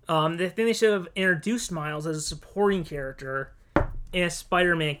 They think they should have introduced Miles as a supporting character in a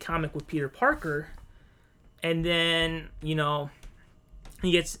Spider-Man comic with Peter Parker, and then, you know,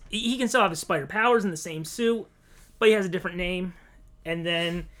 he can still have his spider powers in the same suit, but he has a different name, and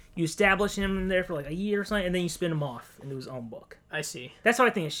then you establish him in there for like a year or something, and then you spin him off into his own book. I see. That's how I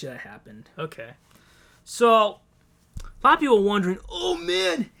think it should have happened. Okay. So, a lot of people are wondering, oh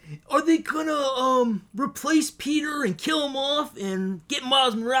man, are they gonna replace Peter and kill him off and get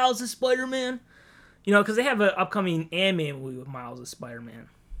Miles Morales as Spider-Man? You know, because they have an upcoming anime movie with Miles as Spider-Man.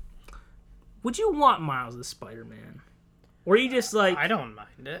 Would you want Miles as Spider-Man? Or are you just like... I don't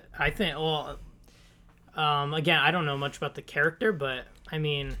mind it. I think, well, again, I don't know much about the character, but, I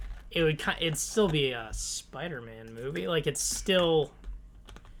mean, it'd still be a Spider-Man movie. Like, it's still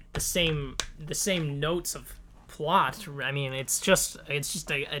the same notes of plot. I mean, it's just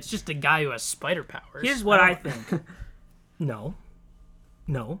a guy who has spider powers. Here's what I think. No.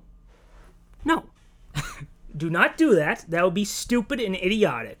 Do not do that. That would be stupid and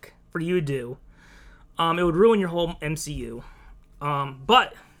idiotic for you to do. It would ruin your whole MCU.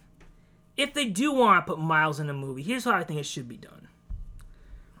 But if they do want to put Miles in a movie, here's how I think it should be done.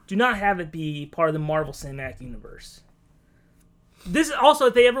 Do not have it be part of the Marvel Cinematic Universe. This is also,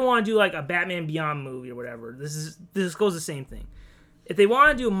 if they ever want to do like a Batman Beyond movie or whatever, this goes the same thing. If they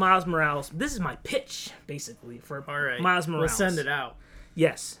want to do Miles Morales, this is my pitch basically for All right. Miles Morales. We'll send it out.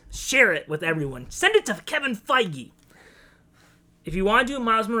 Yes, share it with everyone. Send it to Kevin Feige. If you want to do a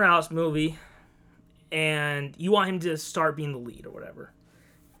Miles Morales movie, and you want him to start being the lead or whatever,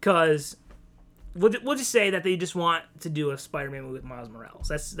 because we'll just say that they just want to do a Spider-Man movie with Miles Morales.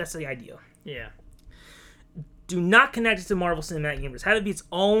 That's the idea. Yeah. Do not connect it to Marvel Cinematic Universe. Have it be its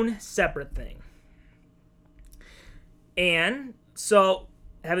own separate thing. And so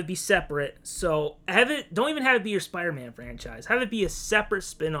have it be separate. So don't even have it be your Spider-Man franchise. Have it be a separate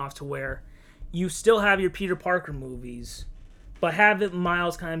spin-off to where you still have your Peter Parker movies, but have it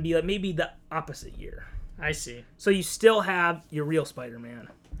Miles kind of be like maybe the opposite year. I see. So you still have your real Spider-Man.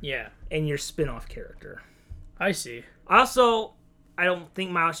 Yeah. And your spin-off character. I see. Also, I don't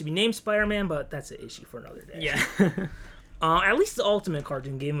think Miles should be named Spider-Man, but that's an issue for another day. Yeah. At least the Ultimate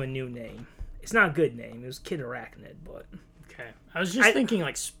cartoon gave him a new name. It's not a good name. It was Kid Arachnid, but... Okay. I was just thinking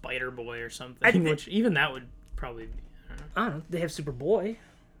like Spider-Boy or something, which even that would probably be... I don't know. They have Superboy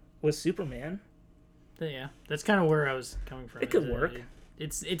with Superman. Yeah. That's kind of where I was coming from. It could work.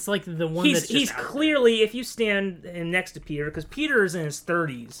 It's like the one he's clearly, if you stand him next to Peter, because Peter is in his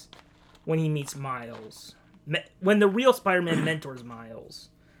 30s when he meets Miles. When the real Spider-Man mentors Miles.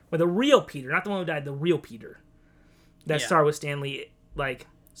 When the real Peter, not the one who died, the real Peter. That started with Stan Lee. Like,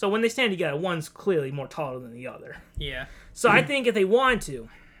 so when they stand together, one's clearly more taller than the other. Yeah. So I think if they wanted to,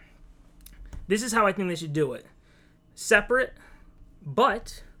 this is how I think they should do it. Separate,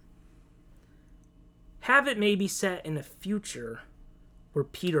 but have it maybe set in the future where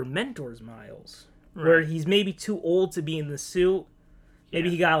Peter mentors Miles. Right. Where he's maybe too old to be in the suit, Maybe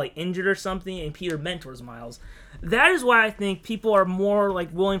he got like injured or something, and Peter mentors Miles. That is why I think people are more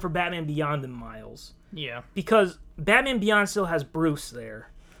like willing for Batman Beyond than Miles. Yeah. Because Batman Beyond still has Bruce there,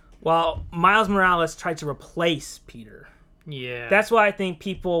 while Miles Morales tried to replace Peter. Yeah. That's why I think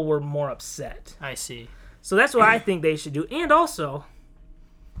people were more upset. I see. So that's what I think they should do. And also,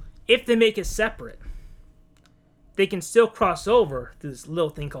 if they make it separate, they can still cross over to this little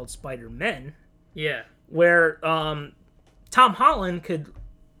thing called Spider-Men. Yeah. Where Tom Holland could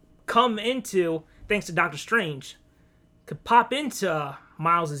come into, thanks to Doctor Strange, could pop into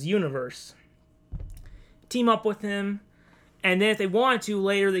Miles' universe, team up with him, and then if they wanted to,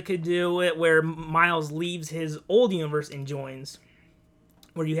 later they could do it where Miles leaves his old universe and joins,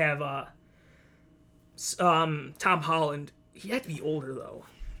 where you have Tom Holland. He had to be older, though.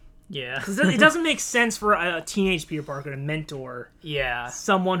 Yeah. Because it doesn't make sense for a teenage Peter Parker to mentor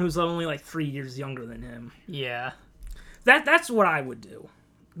someone who's only like 3 years younger than him. Yeah. That's what I would do.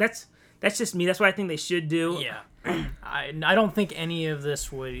 That's just me. That's what I think they should do. Yeah. I don't think any of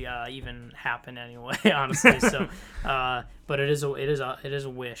this would even happen anyway, honestly. So, but it is a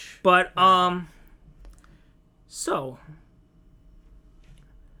wish. But so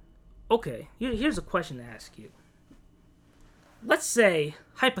okay, here's a question to ask you. Let's say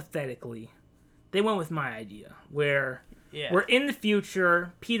hypothetically, they went with my idea where we're in the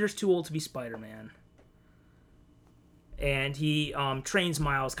future. Peter's too old to be Spider-Man, and he trains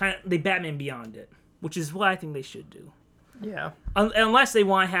Miles. They Batman Beyond it. Which is what I think they should do. Yeah. Unless they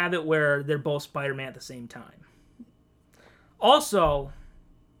want to have it where they're both Spider-Man at the same time. Also,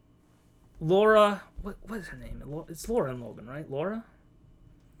 Laura... What is her name? It's Laura and Logan, right? Laura?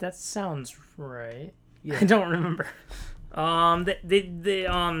 That sounds right. Yeah. I don't remember. They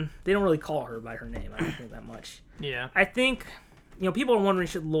don't really call her by her name. I don't think that much. Yeah. I think, people are wondering,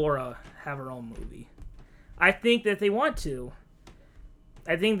 should Laura have her own movie? I think that if they want to...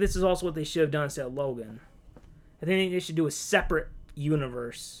 I think this is also what they should have done instead of Logan. I think they should do a separate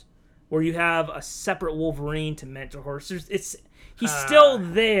universe where you have a separate Wolverine to mentor her. So he's still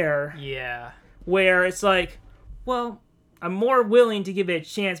there. Yeah. Where it's like, well, I'm more willing to give it a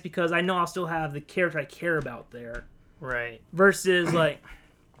chance because I know I'll still have the character I care about there. Right. Versus like,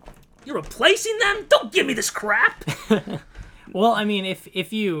 you're replacing them? Don't give me this crap. Well, I mean,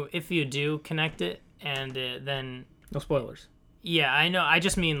 if you do connect it and then no spoilers. Yeah, I know. I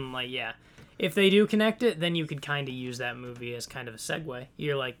just mean, like, if they do connect it, then you could kind of use that movie as kind of a segue.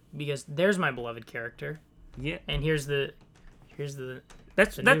 You're like, because there's my beloved character. Yeah. And here's the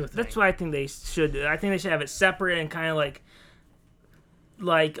That's what I think they should do. I think they should have it separate and kind of like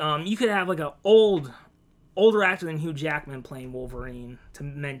you could have like a older actor than Hugh Jackman playing Wolverine to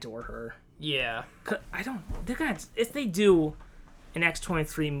mentor her. Yeah. If they do an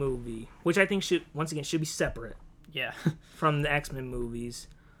X-23 movie, which I think should be separate. Yeah. From the X-Men movies.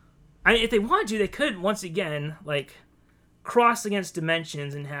 I mean, if they want to, they could, once again, like, cross against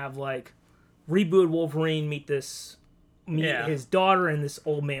dimensions and have, like, rebooted Wolverine meet his daughter and this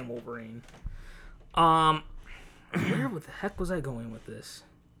old man Wolverine. Where the heck was I going with this?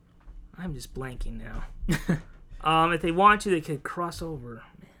 I'm just blanking now. If they want to, they could cross over.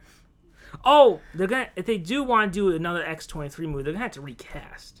 Oh, if they do want to do another X-23 movie, they're going to have to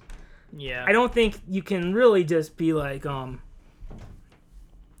recast. Yeah. I don't think you can really just be like,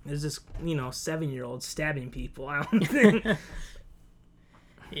 there's this, 7-year-old stabbing people. I don't think.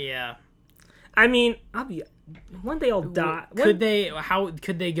 Yeah. I mean, one day I'll die. Could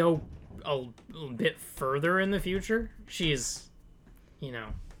they go a bit further in the future? She's,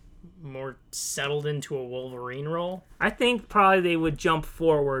 more settled into a Wolverine role. I think probably they would jump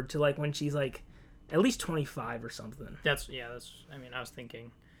forward to like when she's like at least 25 or something. I was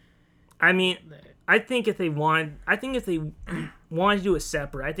thinking. I mean, I think if they wanted to do it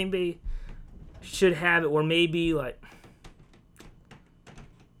separate, I think they should have it where maybe like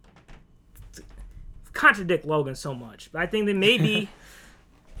contradict Logan so much, but I think that maybe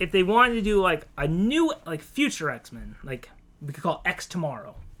if they wanted to do like a new like future X-Men, like we could call X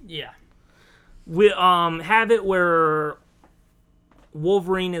Tomorrow. Yeah. We have it where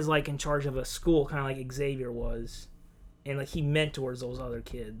Wolverine is like in charge of a school, kind of like Xavier was, and like he mentors those other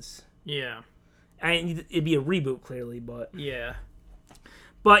kids. Yeah. And it'd be a reboot, clearly, but... Yeah.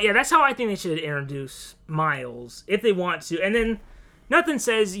 But, yeah, that's how I think they should introduce Miles, if they want to. And then, nothing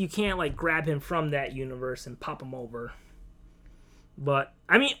says you can't, like, grab him from that universe and pop him over. But,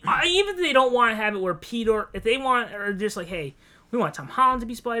 I mean, even if they don't want to have it where Peter... If they want... Or just like, hey, we want Tom Holland to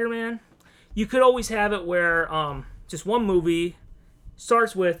be Spider-Man. You could always have it where just one movie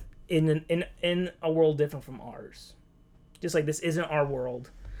starts with in a world different from ours. Just like, this isn't our world.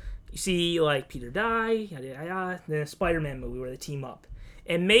 You see, like, Peter die, yada, yada, yada, then a Spider-Man movie where they team up.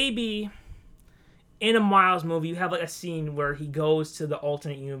 And maybe in a Miles movie, you have like a scene where he goes to the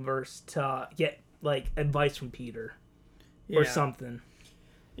alternate universe to get like advice from Peter or something.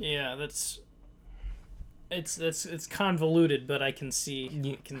 Yeah, it's convoluted, but I can see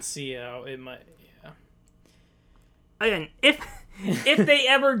how it might. Yeah. Again, if they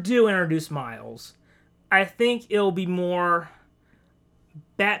ever do introduce Miles, I think it'll be more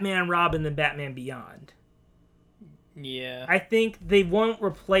Batman Robin than Batman Beyond. Yeah. I think they won't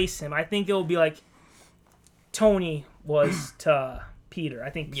replace him. I think it'll be like Tony was to Peter. I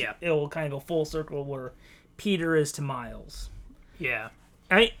think it'll kind of go full circle where Peter is to Miles. Yeah.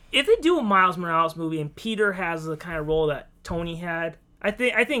 If they do a Miles Morales movie and Peter has the kind of role that Tony had, I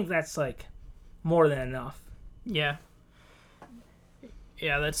think that's like more than enough. Yeah.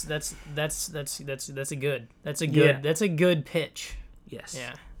 Yeah, that's a good pitch. Yes.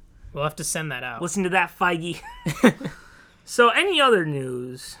 Yeah. We'll have to send that out. Listen to that, Feige. So, any other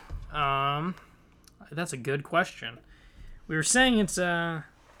news? That's a good question. We were saying it's a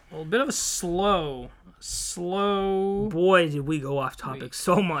bit of a slow. Boy, did we go off topic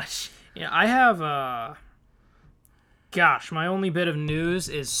so much. Yeah, I have gosh, my only bit of news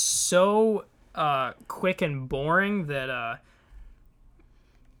is so quick and boring that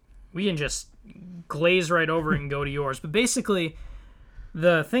we can just glaze right over it and go to yours. But basically,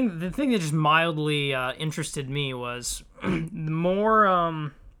 the thing that just mildly interested me was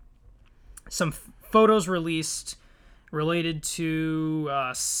more some photos released related to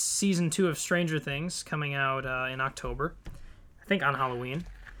season 2 of Stranger Things coming out in October, I think on Halloween.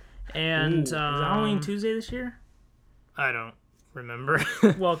 And is Halloween Tuesday this year? I don't remember.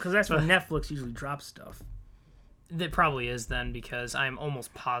 Well, because that's when Netflix usually drops stuff. It probably is then, because I'm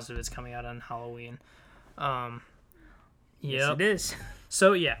almost positive it's coming out on Halloween. Yes, it is.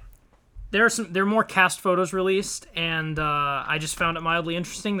 So yeah, there are more cast photos released, and I just found it mildly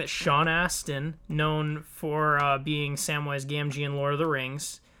interesting that Sean Astin, known for being Samwise Gamgee in Lord of the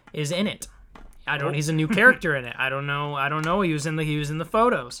Rings, is in it. He's a new character in it. I don't know. He was in the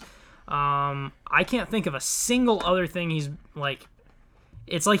photos. I can't think of a single other thing he's like.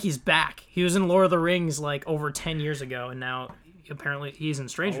 It's like he's back. He was in Lord of the Rings like over 10 years ago, and now apparently he's in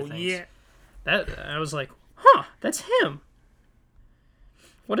Stranger Things. Yeah. That I was like, huh, that's him.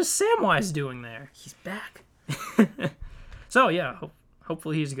 What is Samwise doing there? He's back. So yeah,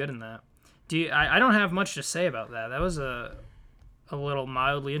 hopefully he's good in that. I don't have much to say about that. That was a little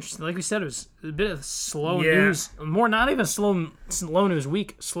mildly interesting. Like we said, it was a bit of slow news. More, not even slow news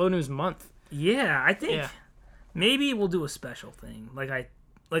week, slow news month. Yeah, I think maybe we'll do a special thing. Like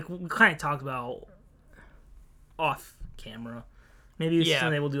we kind of talked about off camera. Maybe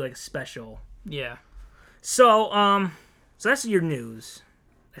Sunday we'll do like a special. Yeah. So so that's your news.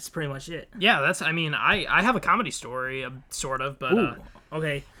 That's pretty much it. Yeah, I have a comedy story, sort of, but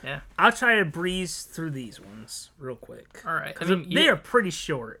okay. Yeah. I'll try to breeze through these ones real quick. All right. They are pretty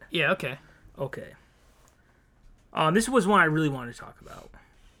short. Yeah, okay. Okay. This was one I really wanted to talk about.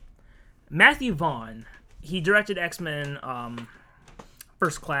 Matthew Vaughn, he directed X-Men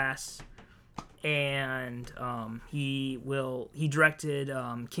First Class, and he directed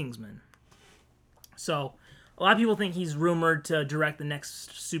Kingsman. So a lot of people think he's rumored to direct the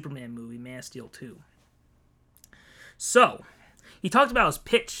next Superman movie, Man of Steel 2. So he talked about his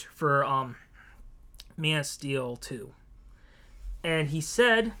pitch for Man of Steel 2, and he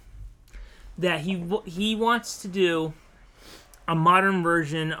said that he wants to do a modern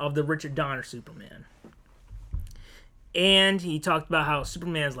version of the Richard Donner Superman. And he talked about how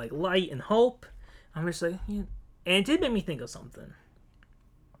Superman is like light and hope. I'm just like, and it did make me think of something.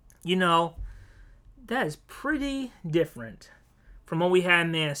 That is pretty different from what we had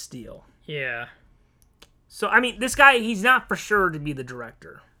in Man of Steel. Yeah. So, this guy, he's not for sure to be the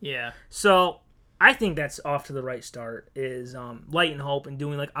director. Yeah. So, I think that's off to the right start, is light and hope and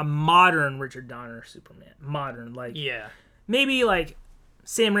doing, like, a modern Richard Donner Superman. Modern, like... Yeah. Maybe, like,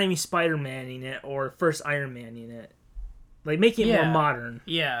 Sam Raimi Spider-Man-ing it, or first Iron Man-ing it. Like, making it more modern.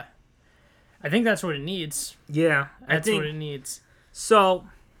 Yeah. I think that's what it needs. Yeah. That's what it needs. So,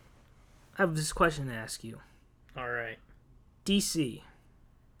 I have this question to ask you. All right. DC.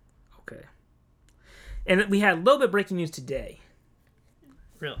 Okay. And we had a little bit of breaking news today.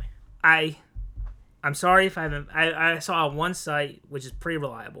 Really? I'm sorry if I haven't... I saw on one site, which is pretty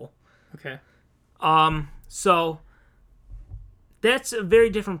reliable. Okay. So... That's a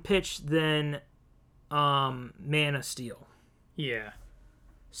very different pitch than Man of Steel. Yeah.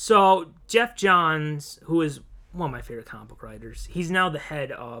 So, Jeff Johns, who is one of my favorite comic book writers, he's now the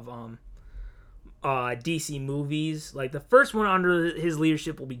head of DC movies. Like, the first one under his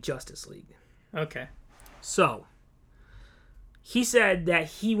leadership will be Justice League. Okay. So, he said that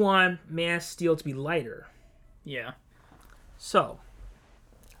he wanted Man of Steel to be lighter. Yeah. So,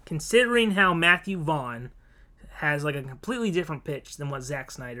 considering how Matthew Vaughn has like a completely different pitch than what Zack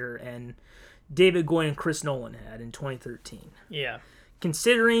Snyder and David Goyer and Chris Nolan had in 2013. Yeah.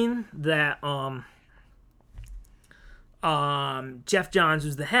 Considering that Jeff Johns,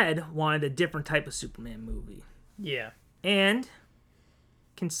 who's the head, wanted a different type of Superman movie. Yeah. And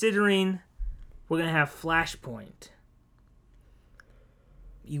considering we're going to have Flashpoint,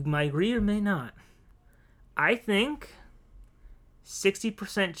 you might agree or may not. I think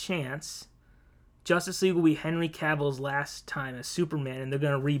 60% chance Justice League will be Henry Cavill's last time as Superman, and they're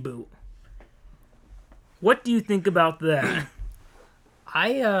going to reboot. What do you think about that?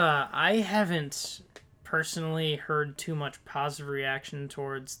 I haven't personally heard too much positive reaction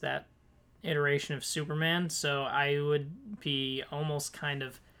towards that iteration of Superman, so I would be almost kind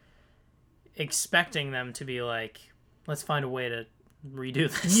of expecting them to be like, let's find a way to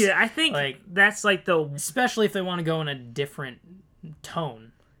redo this. Yeah, I think like that's like the... Especially if they want to go in a different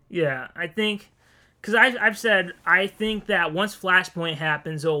tone. Yeah, I think... Because I've said, I think that once Flashpoint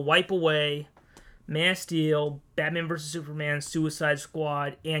happens, it'll wipe away Man of Steel, Batman vs. Superman, Suicide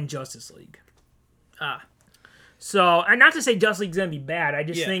Squad, and Justice League. So, and not to say Justice League's going to be bad, I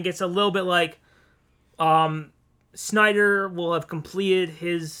just think it's a little bit like Snyder will have completed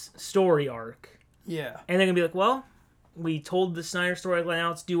his story arc. Yeah. And they're going to be like, well, we told the Snyder story, now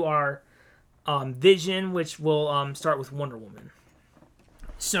let's do our Vision, which will start with Wonder Woman.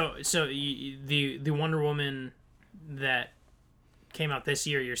 So the Wonder Woman that came out this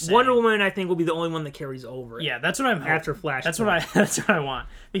year, you're saying Wonder Woman, I think, will be the only one that carries over. Yeah, that's what I'm hoping. After Flash. That's what I want,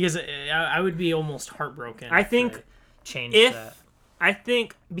 because I would be almost heartbroken. I think change that. I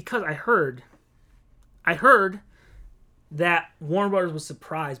think because I heard that Warner Brothers was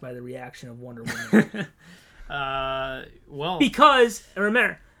surprised by the reaction of Wonder Woman. Well, because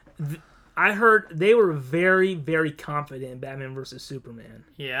remember, I heard they were very, very confident in Batman vs. Superman.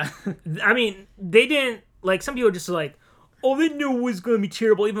 Yeah. I mean, they didn't, like, some people just like, oh, they knew it was going to be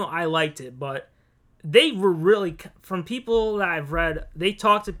terrible, even though I liked it. But they were really, from people that I've read, they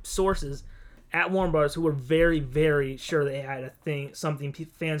talked to sources at Warner Brothers who were very, very sure they had something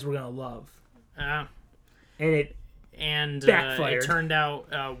fans were going to love. And it backfired. It turned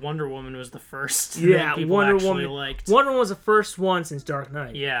out Wonder Woman was the first. Yeah, that people Wonder actually Woman liked. Wonder Woman was the first one since Dark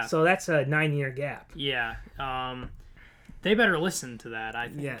Knight. Yeah, so that's a 9-year gap. Yeah, they better listen to that. I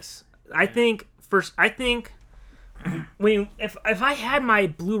think. Yes, I think when if I had my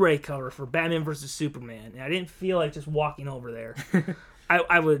Blu-ray cover for Batman vs. Superman and I didn't feel like just walking over there,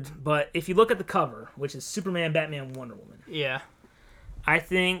 I would. But if you look at the cover, which is Superman, Batman, Wonder Woman, yeah, I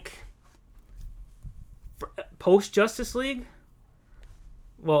think post Justice League,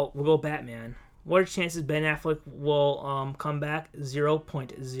 well, we'll go Batman. What are chances Ben Affleck will come back?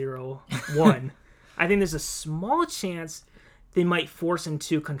 0.01. I think there's a small chance they might force him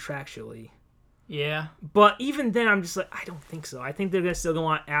to contractually. Yeah. But even then, I'm just like, I don't think so. I think they're still going to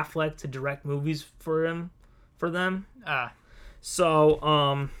want Affleck to direct movies for them.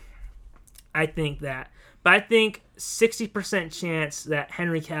 So, I think that. But I think 60% chance that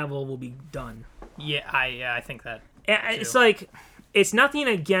Henry Cavill will be done. Yeah, I think that. It's like, it's nothing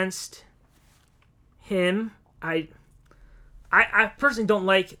against him. I personally don't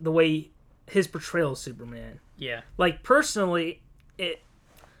like the way his portrayal of Superman. Yeah. Like, personally,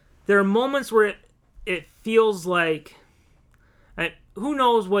 there are moments where it feels like, who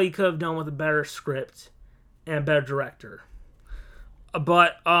knows what he could have done with a better script and a better director.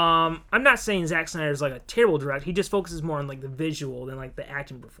 But I'm not saying Zack Snyder is like a terrible director. He just focuses more on like the visual than like the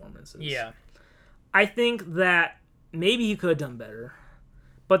acting performances. Yeah. I think that maybe he could have done better.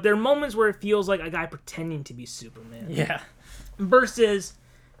 But there are moments where it feels like a guy pretending to be Superman. Yeah. Versus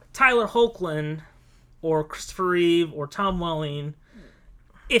Tyler Hoechlin or Christopher Reeve or Tom Welling.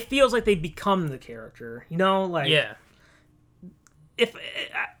 It feels like they become the character. You know? Like, yeah. If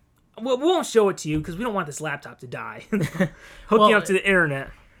we won't show it to you because we don't want this laptop to die. Hooking up to the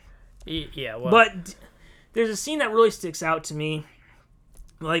internet. Yeah, well. But there's a scene that really sticks out to me.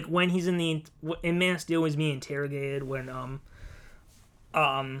 Like when he's in Man of Steel, when he's being interrogated,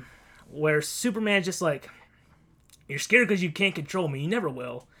 where Superman's just like, "You're scared because you can't control me. You never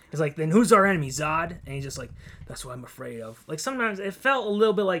will." It's like, then who's our enemy, Zod? And he's just like, "That's what I'm afraid of." Like sometimes it felt a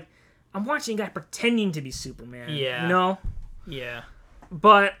little bit like I'm watching a guy pretending to be Superman. Yeah. You know? Yeah.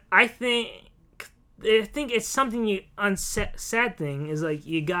 But I think it's something sad thing is like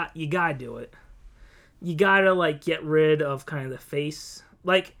you gotta do it. You gotta like get rid of kind of the face.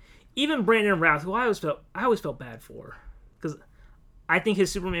 Like, even Brandon Routh, who I always felt bad for. Because I think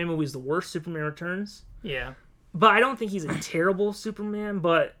his Superman movie is the worst Superman Returns. Yeah. but I don't think he's a terrible Superman.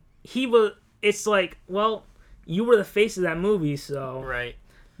 But he was. It's like, well, you were the face of that movie, so Right.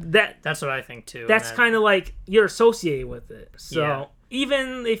 that's what I think too. That's kind of like you're associated with it. So Yeah.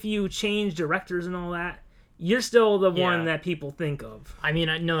 even if you change directors and all that, you're still the one that people think of. I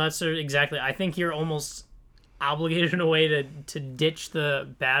mean, no, that's exactly. I think you're almost obligated in a way to ditch the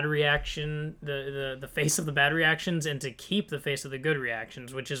bad reaction, the face of the bad reactions, and to keep the face of the good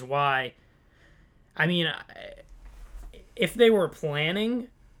reactions, which is why. I mean, if they were planning,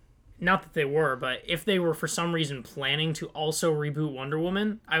 not that they were, but if they were for some reason planning to also reboot Wonder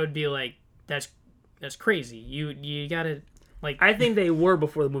Woman, I would be like, that's crazy. You gotta. Like, I think they were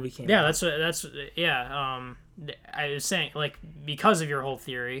before the movie came out. That's I was saying, like, because of your whole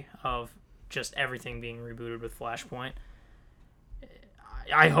theory of just everything being rebooted with Flashpoint,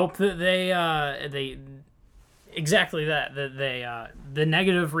 I hope that they exactly that they the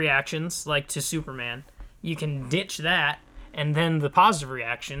negative reactions, like to Superman, you can ditch that, and then the positive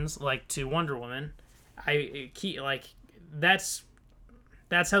reactions, like to Wonder Woman,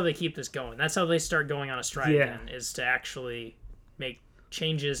 that's how they keep this going. That's how they start going on a stride again, is to actually make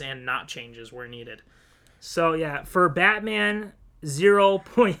changes and not changes where needed. So, yeah, for Batman,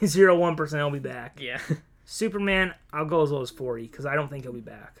 0.01% he'll be back. Yeah. Superman, I'll go as low as 40, because I don't think he'll be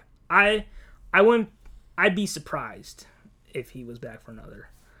back. I'd be surprised if he was back for another.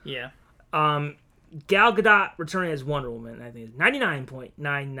 Yeah. Gal Gadot returning as Wonder Woman, I think, is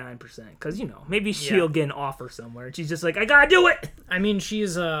 99.99%. Because, maybe she'll get an offer somewhere. And she's just like, I gotta do it! I mean,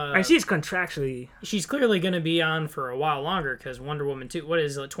 she's contractually... She's clearly going to be on for a while longer, because Wonder Woman 2... What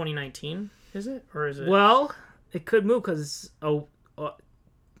is it, 2019? Is it? Or is it... Well, it could move, because it's a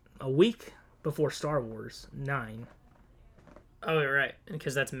week before Star Wars 9. Oh, right.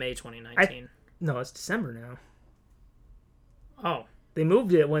 Because that's May 2019. No, it's December now. Oh. They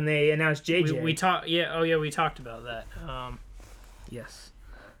moved it when they announced JJ. We talked. Yeah. Oh, yeah. We talked about that. Yes.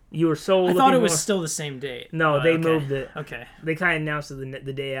 You were so. I thought it was still the same date. No, they moved it. Okay. They kind of announced it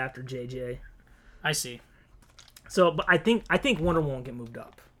the day after JJ. I see. So, but I think Wonder Woman will get moved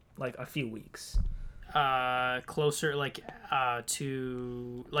up like a few weeks. Closer,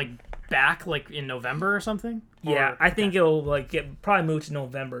 to back in November or something. Yeah, I think it'll get probably moved to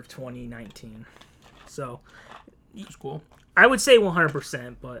November of 2019. So. That's cool. I would say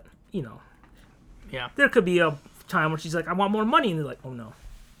 100%, but, Yeah. There could be a time where she's like, I want more money, and they're like, oh, no.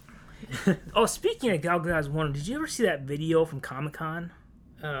 Oh, speaking of Gal Gadot's Wonder, did you ever see that video from Comic-Con?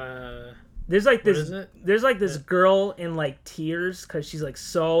 There's this, what is it? There's this girl in tears because she's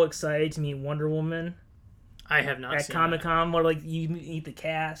so excited to meet Wonder Woman. I have not seen at Comic-Con, where you meet the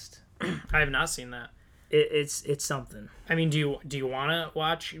cast. I have not seen that. It's something. I mean, do you want to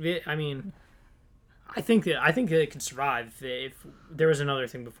watch it? I mean, I think that it could survive if there was another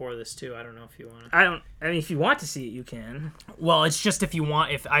thing before this too. I don't know if you want to. I mean, if you want to see it, you can. Well, it's just if you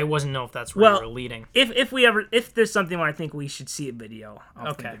want. If I wasn't know if that's where you were leading. If there's something where I think we should see a video,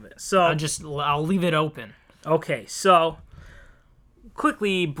 I'll think of it. So I'll leave it open. Okay, so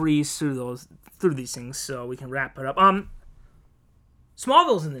quickly breeze through these things so we can wrap it up.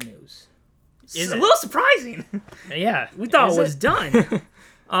 Smallville's in the news. It's a little surprising. Yeah, we thought it was done.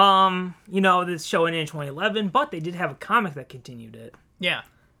 This show ended in 2011, but they did have a comic that continued it. Yeah.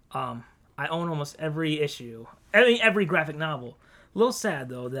 I own almost every issue. I mean, every graphic novel. A little sad,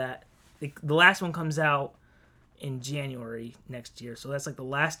 though, that the last one comes out in January next year, so that's the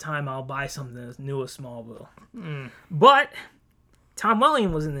last time I'll buy something that's new of Smallville. But Tom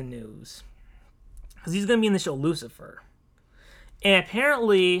Welling was in the news, because he's going to be in the show Lucifer. And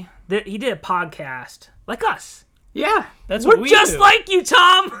apparently, he did a podcast, like us. Yeah, that's We're what we just do. like you,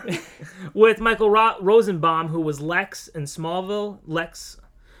 Tom! With Michael Rosenbaum, who was Lex in Smallville.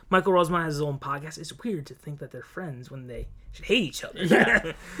 Michael Rosenbaum has his own podcast. It's weird to think that they're friends when they should hate each other.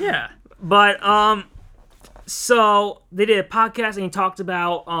 Yeah, yeah. But, so they did a podcast, and he talked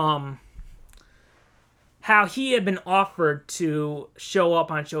about how he had been offered to show up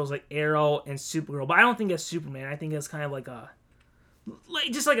on shows like Arrow and Supergirl. But I don't think it's Superman. I think it's kind of like a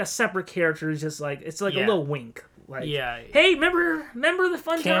separate character. It's just it's a little wink. Hey, remember the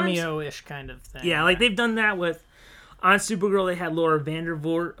fun times? Cameo-ish kind of thing. Yeah, they've done that with... On Supergirl, they had Laura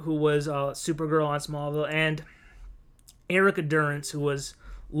Vandervoort, who was Supergirl on Smallville, and Erica Durance, who was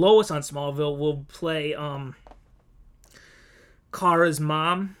Lois on Smallville, will play Kara's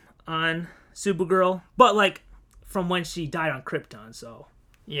mom on Supergirl. But, from when she died on Krypton, so...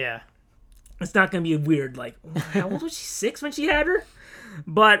 Yeah. It's not going to be weird, how old was she? 6 when she had her?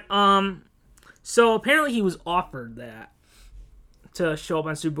 But, so apparently he was offered that to show up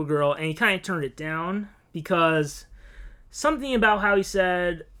on Supergirl, and he kind of turned it down because something about how he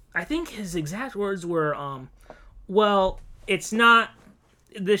said, I think his exact words were, Well, it's not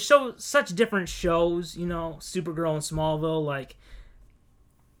the show. Such different shows, Supergirl and Smallville. Like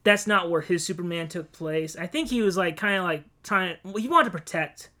that's not where his Superman took place. I think he was like kind of like trying. Well, he wanted to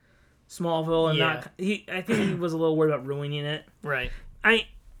protect Smallville and not. I think he was a little worried about ruining it. Right.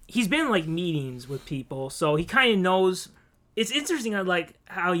 He's been in like meetings with people, so he kind of knows. It's interesting, like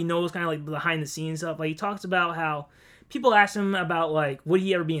how he knows kind of like behind the scenes stuff. Like he talks about how people ask him about like would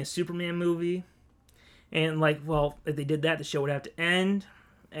he ever be in a Superman movie, and like well if they did that the show would have to end,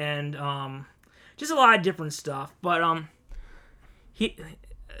 and just a lot of different stuff. But I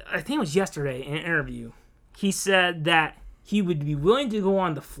think it was yesterday in an interview, he said that he would be willing to go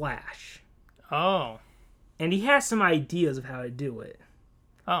on The Flash. Oh. And he has some ideas of how to do it.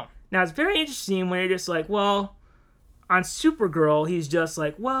 Oh. Now, it's very interesting when you're just like, well, on Supergirl, he's just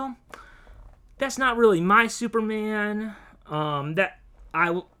like, well, that's not really my Superman.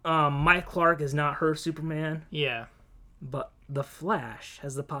 Mike Clark is not her Superman. Yeah. But The Flash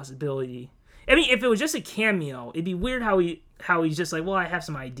has the possibility. I mean, if it was just a cameo, it'd be weird how he's just like, well, I have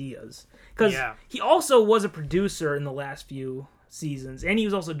some ideas. Because he also was a producer in the last few seasons, and he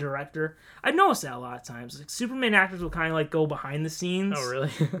was also a director. I've noticed that a lot of times. Like, Superman actors will kind of like go behind the scenes. Oh, really?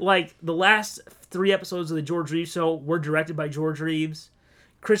 Like the last 3 episodes of the George Reeves show were directed by George Reeves.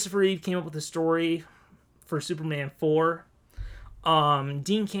 Christopher Reeve came up with the story for Superman 4.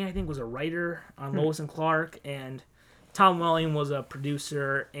 Dean Cain, I think, was a writer on Lois and Clark, and Tom Welling was a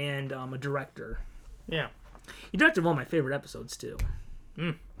producer and a director. Yeah. He directed one of my favorite episodes, too.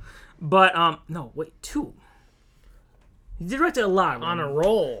 But, no, wait, 2. He directed a lot of them. On a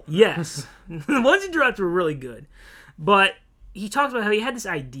roll. Yes. The ones he directed were really good. But he talked about how he had this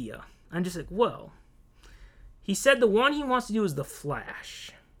idea. I'm just like, whoa. He said the one he wants to do is The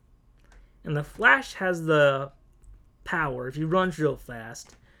Flash. And The Flash has the power, if he runs real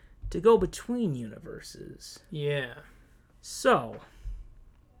fast, to go between universes. Yeah. So,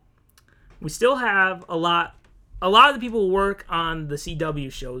 we still have a lot of the people who work on the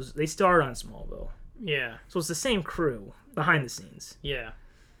CW shows, they start on Smallville. Yeah. So it's the same crew behind the scenes. Yeah.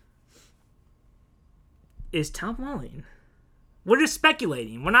 Is Tom Welling? We're just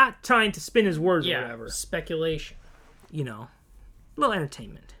speculating. We're not trying to spin his words or whatever. Speculation. A little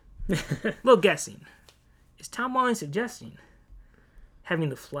entertainment. A little guessing. Is Tom Welling suggesting having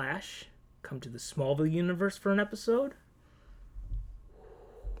the Flash come to the Smallville universe for an episode?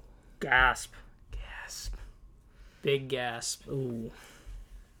 Gasp. Gasp. Big gasp. Ooh.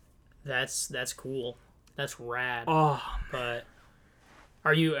 That's cool. That's rad. Oh, but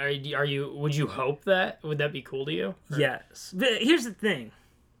are you would you hope that? Would that be cool to you? Or? yes. But here's the thing.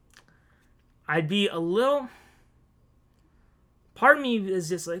 I'd be a little... Part of me is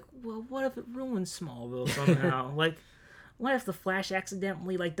just like, well, what if it ruins Smallville somehow? Like, what if the Flash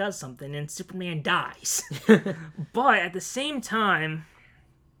accidentally does something and Superman dies? But at the same time,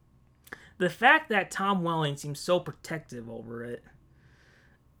 the fact that Tom Welling seems so protective over it,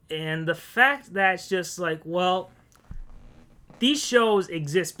 and the fact that it's just like, well, these shows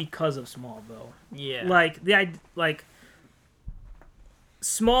exist because of Smallville. Yeah.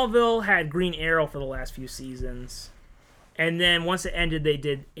 Smallville had Green Arrow for the last few seasons. And then once it ended, they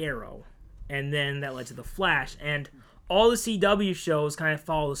did Arrow. And then that led to The Flash. And all the CW shows kind of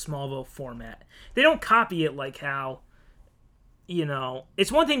follow the Smallville format. They don't copy it like how,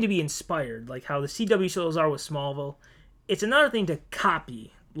 it's one thing to be inspired, like how the CW shows are with Smallville. It's another thing to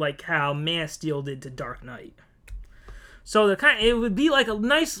copy, like how Man of Steel did to Dark Knight. So it would be like it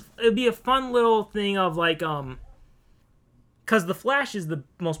would be a fun little thing of because The Flash is the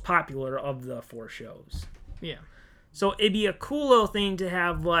most popular of the 4 shows. Yeah. So it'd be a cool little thing to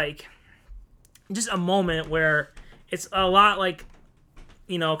have just a moment where it's a lot kind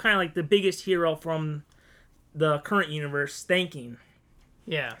of like the biggest hero from the current universe thanking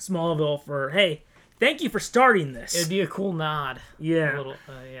Smallville for, hey, thank you for starting this. It'd be a cool nod. Yeah. A little,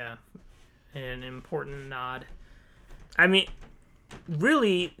 an important nod. I mean,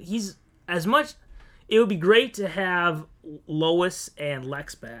 really, it would be great to have Lois and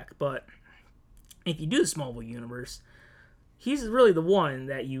Lex back, but if you do the Smallville universe, he's really the one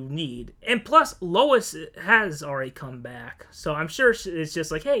that you need. And plus, Lois has already come back, so I'm sure it's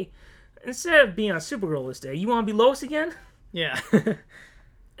just like, hey, instead of being on Supergirl this day, you want to be Lois again? Yeah.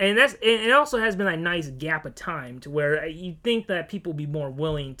 And it also has been a nice gap of time to where you think that people would be more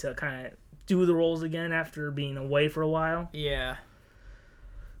willing to kind of do the roles again after being away for a while. Yeah.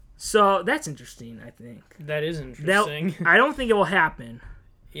 So that's interesting, I think. That is interesting. I don't think it will happen.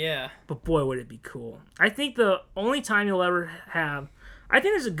 Yeah. But boy, would it be cool. I think the only time you'll ever have... I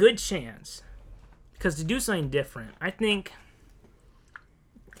think there's a good chance. Because to do something different, I think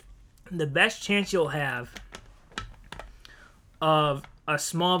the best chance you'll have of a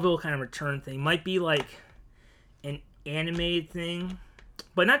Smallville kind of return thing. Might be like an animated thing,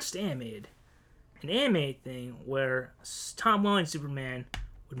 but not just animated. An animated thing where Tom Welling Superman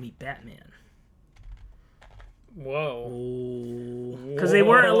would meet Batman. Whoa. Because they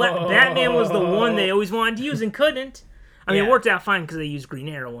weren't Batman was the one they always wanted to use and couldn't. I mean, it worked out fine because they used Green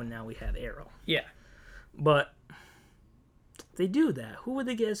Arrow and now we have Arrow. Yeah. But if they do that, who would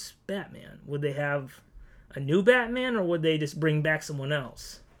they get as Batman? Would they have a new Batman or would they just bring back someone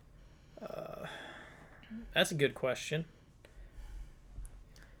else? That's a good question.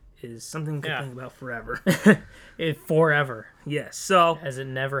 Is something we can think about forever. Forever. Yes. So as it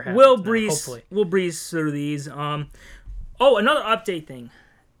never happens. We'll breeze through these. Another update thing.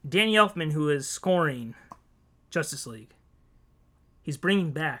 Danny Elfman, who is scoring Justice League, he's bringing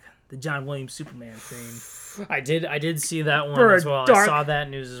back the John Williams Superman theme. I did see that one as well. I saw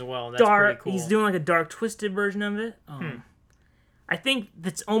that news as well. That's pretty cool. He's doing like a dark, twisted version of it. I think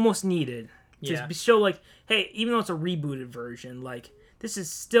that's almost needed to show like, hey, even though it's a rebooted version, like this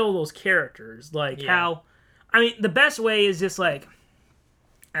is still those characters. Like how, I mean, the best way is just like,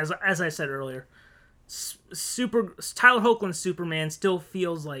 as I said earlier, Tyler Hoechlin's Superman still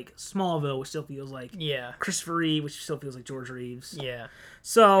feels like Smallville, which still feels like Christopher Reeve, which still feels like George Reeves. Yeah.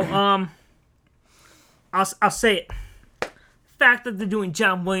 So I'll say it. The fact that they're doing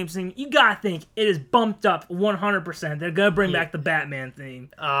John Williams thing, you gotta think it is bumped up 100%. They're gonna bring back the Batman theme.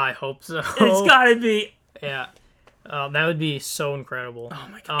 I hope so. It's gotta be. Yeah. That would be so incredible. Oh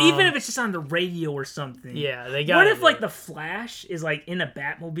my god! Even if it's just on the radio or something. Yeah, they got. What if like the Flash is like in a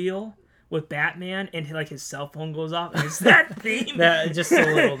Batmobile with Batman and like his cell phone goes off and it's that theme? That just a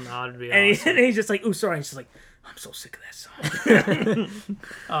little nod would be awesome. And he's just like, "Ooh, sorry." And she's like, "I'm so sick of that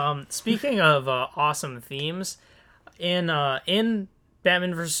song." Speaking of awesome themes, in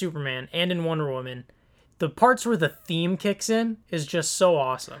Batman vs Superman and in Wonder Woman, the parts where the theme kicks in is just so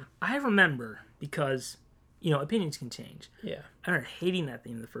awesome. I remember because. Opinions can change. Yeah. I started hating that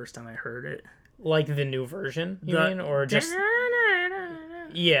theme the first time I heard it. Like the new version, you mean? Or just...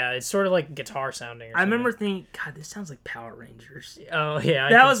 Yeah, it's sort of like guitar sounding or something. I remember thinking, God, this sounds like Power Rangers. Oh, yeah.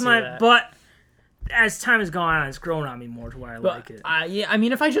 That was my... But as time has gone on, it's grown on me more to where I like it. Yeah, I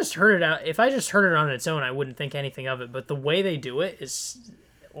mean, if I just heard it on its own, I wouldn't think anything of it. But the way they do it is...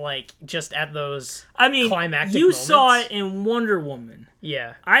 like just at those climactic you moments. Saw it in Wonder Woman.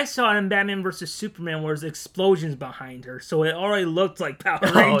 Yeah. I saw it in Batman vs Superman where there's explosions behind her, so it already looked like Power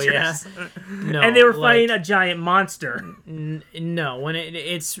Rangers. Oh, yeah. No, and they were fighting a giant monster. No, when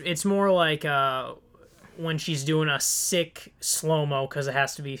it's more like when she's doing a sick slow-mo, because it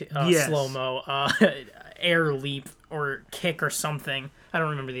has to be slow-mo, air leap or kick or something. I don't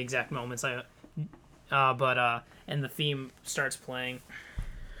remember the exact moments. But and the theme starts playing.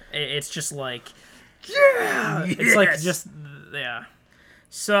 It's just like, it's like just,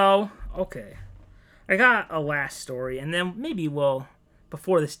 So, okay. I got a last story, and then maybe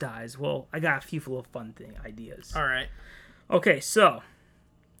before this dies, I got a few little fun ideas. All right. Okay, so,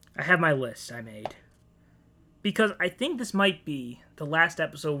 I have my list I made. Because I think this might be the last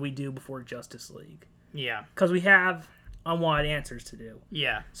episode we do before Justice League. Yeah. Because we have unwanted answers to do.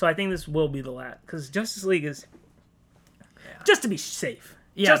 Yeah. So I think this will be the last. Because Justice League is, just to be safe.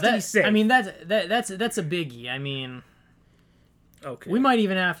 Yeah, to be safe. I mean, that's a biggie. I mean, okay. We might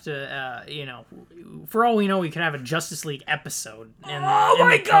even have to, for all we know, we could have a Justice League episode. Oh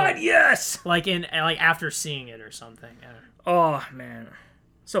my God, yes! Like after seeing it or something. Oh man,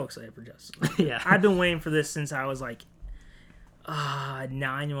 so excited for Justice League. Yeah, I've been waiting for this since I was like 9.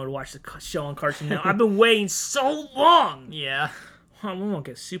 You want to watch the show on Cartoon Network. I've been waiting so long. Yeah, we won't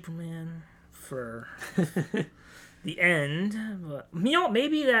get Superman for. The end, but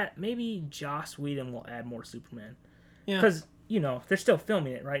maybe Joss Whedon will add more Superman. Yeah, because they're still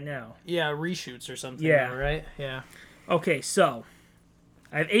filming it right now. Yeah, reshoots or something. Yeah, though, right. Yeah. Okay, so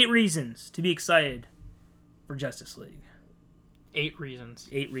I have 8 reasons to be excited for Justice League. 8 reasons.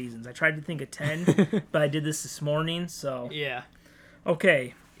 8 reasons. I tried to think of 10, but I did this morning. So yeah.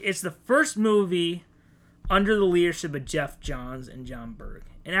 Okay, it's the first movie under the leadership of Jeff Johns and John Berg,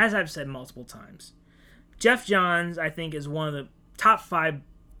 and as I've said multiple times. Jeff Johns, I think, is one of the top 5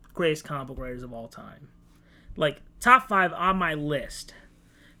 greatest comic book writers of all time. Like, top 5 on my list.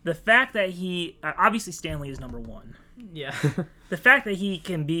 The fact that he... obviously, Stan Lee is number 1. Yeah. The fact that he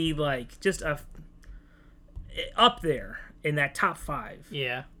can be, like, just up there in that top 5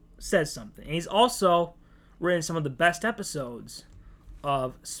 says something. And he's also written some of the best episodes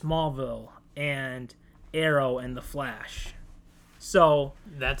of Smallville and Arrow and The Flash. So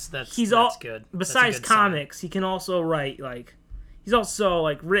that's good. Besides good comics, he can also write he's also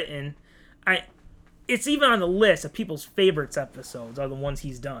written. it's even on the list of people's favorites episodes are the ones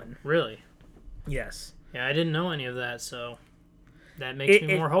he's done. Really? Yes. Yeah, I didn't know any of that, so that makes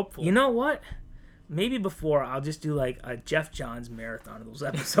me more hopeful. You know what? Maybe before I'll just do like a Jeff Johns marathon of those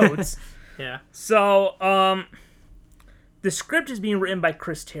episodes. Yeah. So, the script is being written by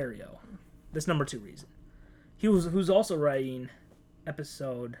Chris Terrio. That's number 2 reason. Who's also writing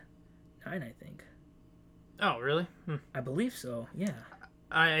episode 9, I think. Oh, really? I believe so. Yeah.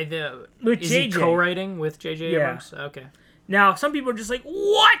 With is JJ. He co-writing with J.J. Abrams? Okay. Now, some people are just like,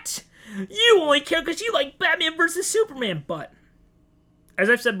 what? You only care because you like Batman versus Superman. But, as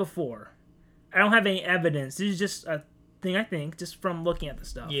I've said before, I don't have any evidence. This is just a thing I think, just from looking at the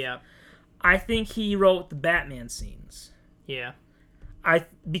stuff. Yeah. I think he wrote the Batman scenes. Yeah.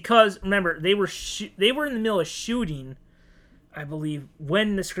 Because, remember, they were in the middle of shooting, I believe,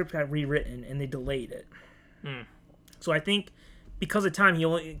 when the script got rewritten, and they delayed it. So I think because of time, he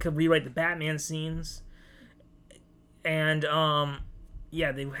only could rewrite the Batman scenes. And,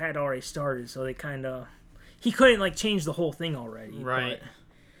 they had already started, so they kind of... He couldn't, like, change the whole thing already. Right.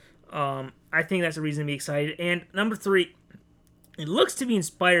 But, I think that's a reason to be excited. And number 3, it looks to be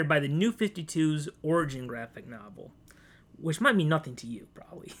inspired by the New 52's origin graphic novel. Which might mean nothing to you,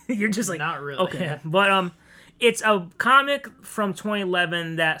 probably. You're just like... Not really. Okay. But, it's a comic from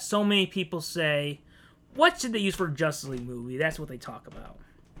 2011 that so many people say... What should they use for a Justice League movie? That's what they talk about.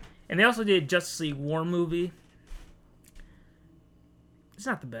 And they also did a Justice League War movie. It's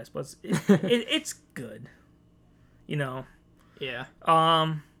not the best, but it's good. You know? Yeah.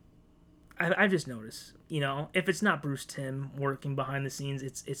 I've just noticed, if it's not Bruce Timm working behind the scenes,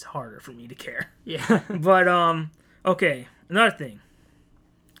 it's harder for me to care. Yeah. But, okay, another thing.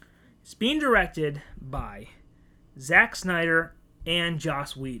 It's being directed by Zack Snyder and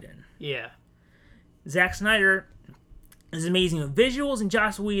Joss Whedon. Yeah. Zack Snyder is amazing with visuals, and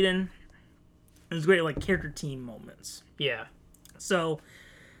Joss Whedon is great at, like, character team moments. Yeah. So,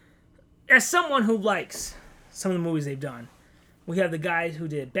 as someone who likes some of the movies they've done, we have the guys who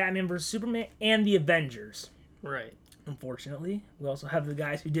did Batman vs. Superman and The Avengers. Right. Unfortunately, we also have the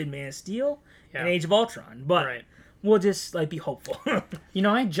guys who did Man of Steel and Age of Ultron. But we'll just, like, be hopeful.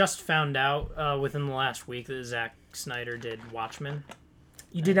 I just found out within the last week that Zack Snyder did Watchmen.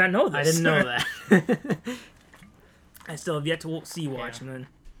 You did not know this. I didn't know that. I still have yet to see Watchmen.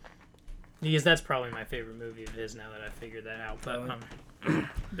 Because that's probably my favorite movie of his now that I figured that out. But,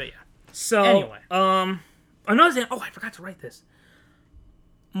 but yeah. So, anyway. Another thing. Oh, I forgot to write this.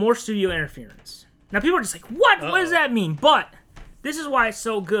 More studio interference. Now, people are just like, what? Uh-oh. What does that mean? But this is why it's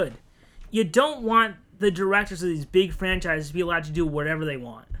so good. You don't want the directors of these big franchises to be allowed to do whatever they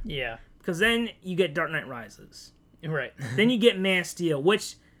want. Yeah. Because then you get Dark Knight Rises. Right. Then you get Man of Steel,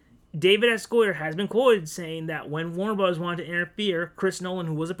 which David S. Goyer has been quoted saying that when Warner Bros. Wanted to interfere, Chris Nolan,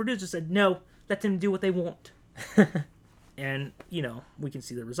 who was a producer, said, no, let them do what they want. And, we can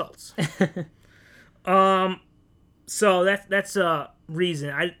see the results. So that's a reason.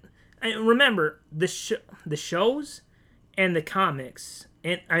 I remember the shows and the comics,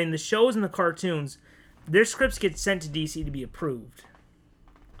 and the shows and the cartoons, their scripts get sent to DC to be approved.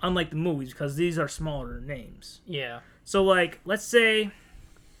 Unlike the movies, because these are smaller names. Yeah. So, like, let's say,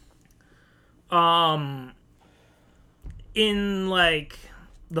 in, like,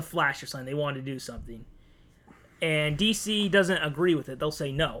 The Flash or something, they want to do something, and DC doesn't agree with it. They'll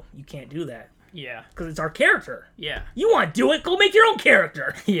say, no, you can't do that. Yeah. Because it's our character. Yeah. You want to do it, go make your own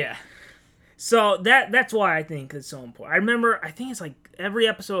character. Yeah. So, that's why I think it's so important. I remember, I think it's, like, every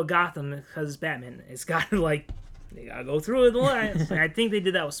episode of Gotham, because it's Batman, it's got to, like... They gotta go through the lines. And I think they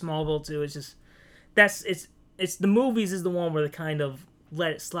did that with Smallville too. It's just it's the movies is the one where they kind of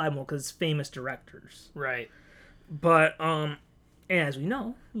let it slide more because it's famous directors. Right. But and as we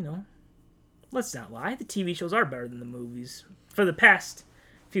know, let's not lie, the TV shows are better than the movies for the past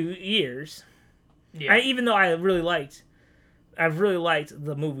few years. Yeah. Even though I've really liked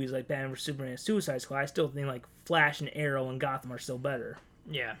the movies like Batman vs Superman and Suicide Squad, I still think like Flash and Arrow and Gotham are still better.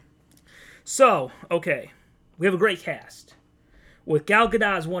 Yeah. So, okay. We have a great cast with Gal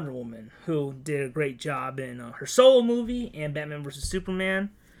Gadot as Wonder Woman, who did a great job in her solo movie and Batman vs. Superman.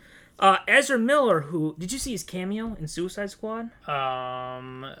 Ezra Miller, who... Did you see his cameo in Suicide Squad?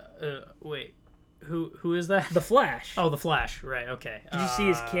 Wait. Who is that? The Flash. Oh, The Flash. Right, okay. Did you see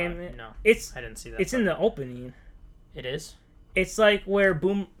his cameo? No, I didn't see that. It's in the opening. It is? It's like where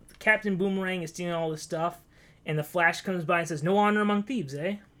Captain Boomerang is stealing all this stuff, and the Flash comes by and says, no honor among thieves,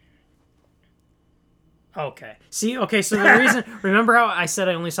 eh? Okay. So the reason... Remember how I said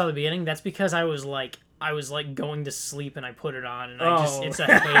I only saw the beginning? That's because I was, like, I was like going to sleep and I put it on and it's a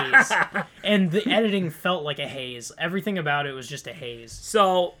haze. And the editing felt like a haze. Everything about it was just a haze.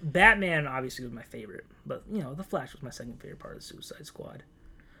 So Batman obviously was my favorite, but The Flash was my second favorite part of the Suicide Squad.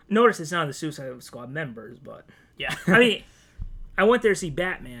 Notice it's not the Suicide Squad members, but yeah. I mean, I went there to see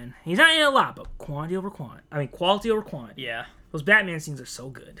Batman. He's not in a lot, but quality over quantity. Yeah. Those Batman scenes are so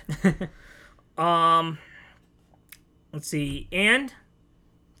good. Let's see, and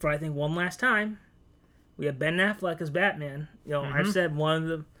for I think one last time, we have Ben Affleck as Batman. I've said one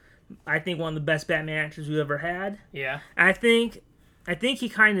of the best Batman actors we've ever had. Yeah. I think he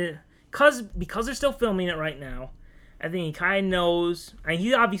kind of, because they're still filming it right now, I think he kind of knows, and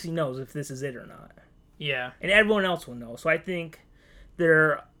he obviously knows if this is it or not. Yeah. And everyone else will know. So I think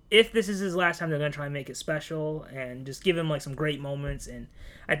if this is his last time, they're going to try and make it special and just give him like some great moments. And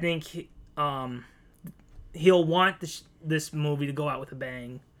I think he'll want this movie to go out with a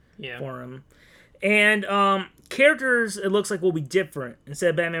bang for him. And characters, it looks like, will be different.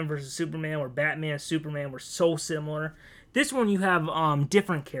 Instead of Batman versus Superman, where Batman and Superman were so similar, this one you have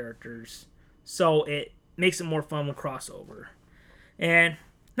different characters. So it makes it more fun with crossover. And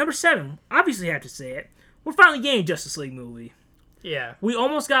number 7, obviously I have to say it, we're finally getting a Justice League movie. Yeah. We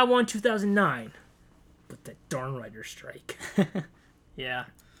almost got one in 2009, but that darn writer's strike. Yeah.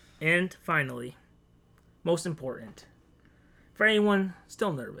 And finally, most important, for anyone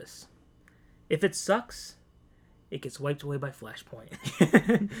still nervous, if it sucks, it gets wiped away by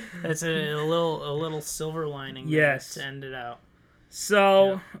Flashpoint. That's a little silver lining. Yes. To end it out.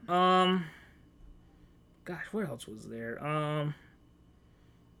 So, gosh, what else was there?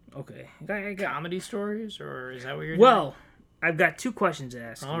 Okay. I got comedy stories, or is that what you're doing? Well, I've got 2 questions to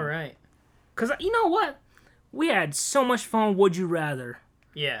ask you. All right. Because you know what? We had so much fun. Would you rather?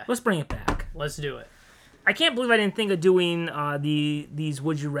 Yeah. Let's bring it back. Let's do it. I can't believe I didn't think of doing these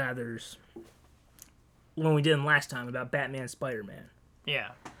Would You Rathers when we did them last time about Batman and Spider-Man. Yeah.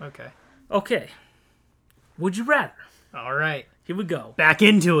 Okay. Okay. Would you rather? All right. Here we go. Back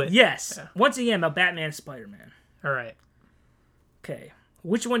into it. Yes. Yeah. Once again, about Batman and Spider-Man. All right. Okay.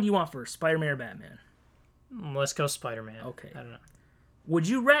 Which one do you want first, Spider-Man or Batman? Let's go Spider-Man. Okay. I don't know. Would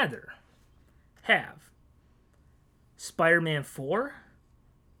you rather have Spider-Man 4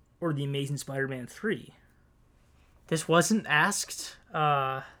 or The Amazing Spider-Man 3? This wasn't asked.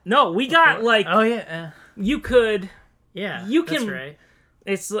 No, we got like. Oh yeah. You could. Yeah. You can.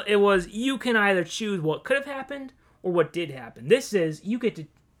 That's right. It was. You can either choose what could have happened or what did happen. This is you get to.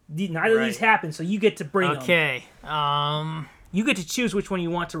 Neither of these happened, so you get to bring them. Okay. You get to choose which one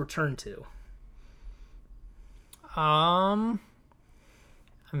you want to return to. I'm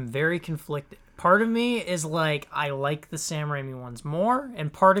very conflicted. Part of me is like, I like the Sam Raimi ones more,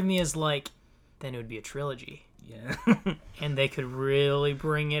 and part of me is like, then it would be a trilogy. Yeah. And they could really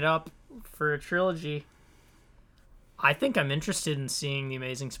bring it up for a trilogy. I think I'm interested in seeing The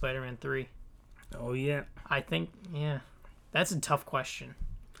Amazing Spider-Man 3. Oh, yeah. I think, yeah. That's a tough question.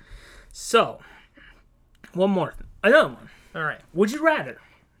 So, another one. All right. Would you rather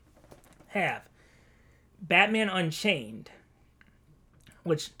have Batman Unchained,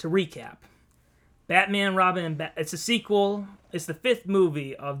 which, to recap, Batman, Robin, and it's a sequel. It's the 5th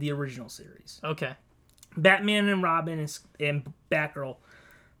movie of the original series. Okay. Batman and Robin and Batgirl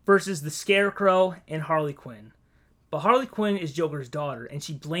versus the Scarecrow and Harley Quinn. But Harley Quinn is Joker's daughter, and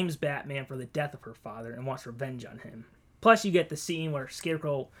she blames Batman for the death of her father and wants revenge on him. Plus, you get the scene where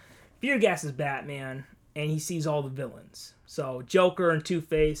Scarecrow fear gasses Batman, and he sees all the villains. So Joker and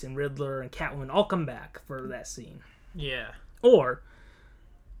Two-Face and Riddler and Catwoman all come back for that scene. Yeah. Or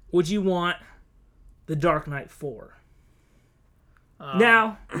would you want The Dark Knight 4?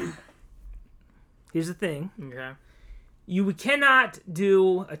 Now, here's the thing. Okay. You cannot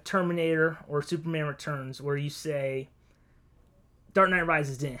do a Terminator or Superman Returns where you say Dark Knight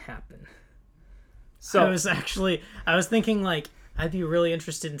Rises didn't happen. So I was thinking like I'd be really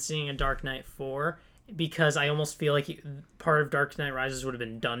interested in seeing a Dark Knight 4 because I almost feel like part of Dark Knight Rises would have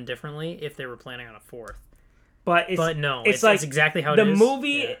been done differently if they were planning on a 4th. But no, it's like exactly how it is.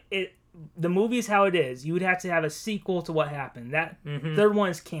 The movie is how it is. You would have to have a sequel to what happened. That third one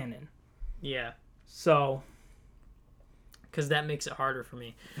is canon. Yeah. So, because that makes it harder for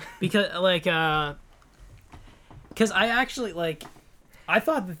me, because I actually I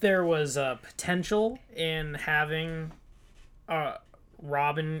thought that there was potential in having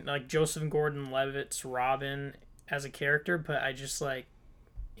Robin, like Joseph Gordon-Levitt's Robin as a character, but I just it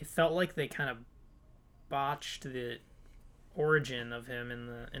felt like they kind of botched the origin of him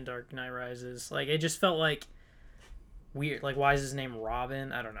in Dark Knight Rises. Like it just felt like weird. Like why is his name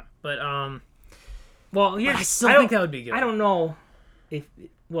Robin? I don't know. But well, I still think that would be good. I don't know if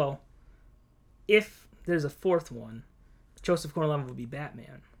there's a fourth one. Joseph Gordon-Levitt would be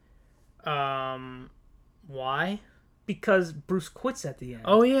Batman. Why? Because Bruce quits at the end.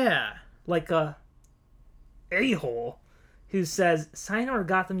 Oh, yeah. Like a a-hole who says, sign or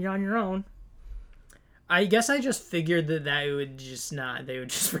Gotham, you're on your own. I guess I just figured that they would just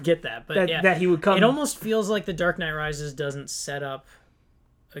forget that. But that he would come. It almost feels like The Dark Knight Rises doesn't set up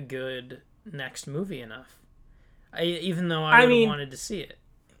a good next movie enough. Even though I would have wanted to see it.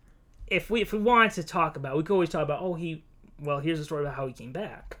 If we wanted to talk about, we could always talk about, here's a story about how he came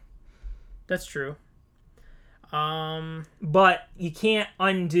back. That's true. But you can't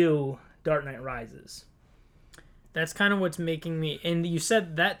undo Dark Knight Rises. That's kind of what's making me... And you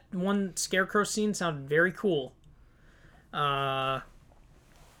said that one Scarecrow scene sounded very cool. But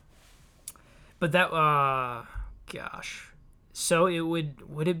that... gosh. So it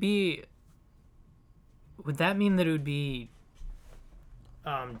would it be... Would that mean that it would be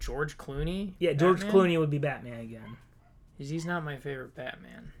George Clooney? Yeah, George Clooney would be Batman again. He's not my favorite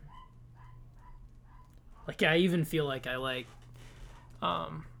Batman. Like, I even feel like I like...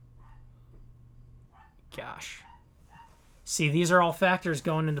 Gosh. See, these are all factors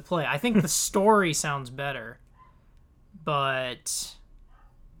going into play. I think the story sounds better. But...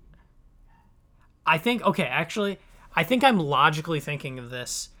 I think I'm logically thinking of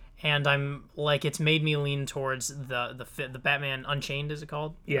this, and I'm like, it's made me lean towards the Batman Unchained, is it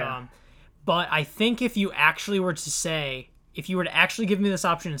called? Yeah. But I think if you were to actually give me this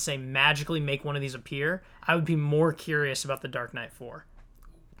option and say magically make one of these appear, I would be more curious about the Dark Knight 4.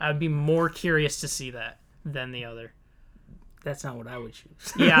 I would be more curious to see that than the other. That's not what I would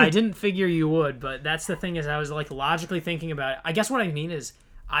choose. Yeah, I didn't figure you would, but that's the thing is I was like logically thinking about it. I guess what I mean is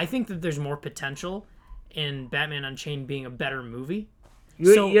I think that there's more potential in Batman Unchained being a better movie.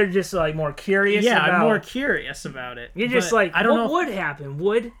 You're just like more curious. Yeah, I'm more curious about it. You're just like, I don't know what would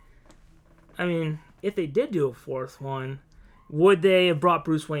happen. If they did do a fourth one, would they have brought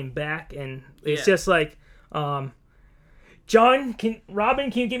Bruce Wayne back? And it's just like, Robin,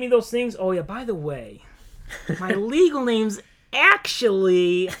 can you get me those things? Oh yeah, by the way, my legal name's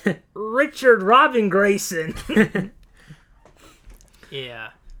actually Richard Robin Grayson. Yeah.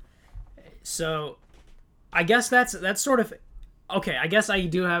 So, I guess that's sort of... Okay, I guess I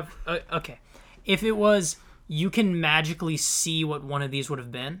do have... okay. If it was, you can magically see what one of these would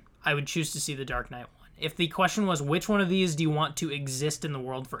have been, I would choose to see the Dark Knight one. If the question was, which one of these do you want to exist in the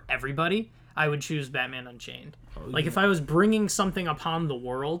world for everybody, I would choose Batman Unchained. Oh, yeah. Like, if I was bringing something upon the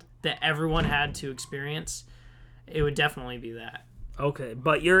world that everyone had to experience, it would definitely be that. Okay,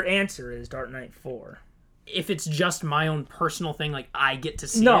 but your answer is Dark Knight 4. If it's just my own personal thing, like I get to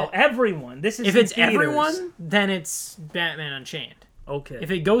see it. No, everyone. This is if it's theaters. Everyone, then it's Batman Unchained. Okay. If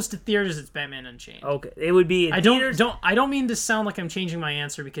it goes to theaters, it's Batman Unchained. Okay. It would be theaters. I don't mean to sound like I'm changing my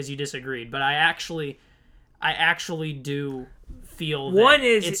answer because you disagreed, but I actually do feel that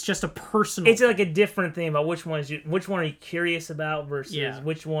it's just a personal. It's like a different thing about which one are you curious about versus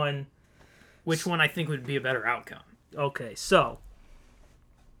which one I think would be a better outcome. Okay, so.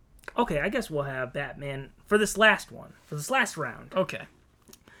 Okay, I guess we'll have Batman for this last round. Okay.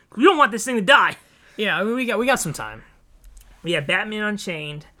 We don't want this thing to die. Yeah, I mean, we got some time. We have Batman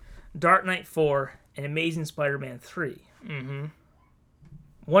Unchained, Dark Knight 4, and Amazing Spider-Man 3. Mm-hmm.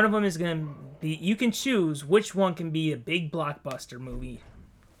 One of them is going to be... You can choose which one can be a big blockbuster movie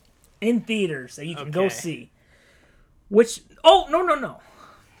in theaters that you can go see. Which... Oh, no.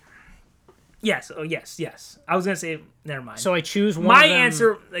 Yes. Oh, yes. I was going to say... Never mind. So I choose one My of them...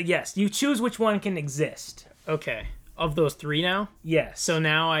 answer... Yes. You choose which one can exist. Okay. Of those three now? Yes. So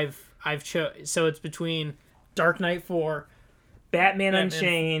now I've chosen... So it's between Dark Knight 4... Batman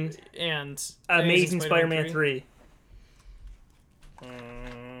Unchained... And... Amazing Spider-Man 3.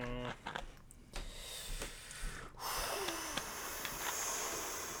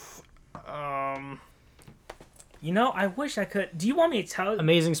 I wish I could... Do you want me to tell you?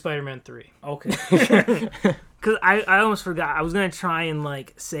 Amazing Spider-Man 3. Okay. Because I almost forgot. I was going to try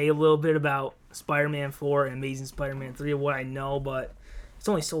and say a little bit about Spider-Man 4 and Amazing Spider-Man 3 of what I know, but it's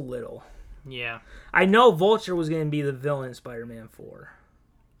only so little. Yeah. I know Vulture was going to be the villain in Spider-Man 4.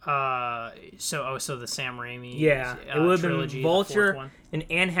 So the Sam Raimi it would have been Vulture, and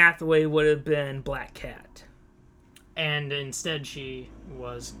Anne Hathaway would have been Black Cat. And instead she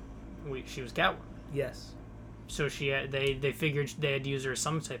was Catwoman. Yes. So they figured they had to use her as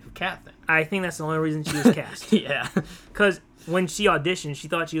some type of cat thing. I think that's the only reason she was cast. Yeah. Because when she auditioned, she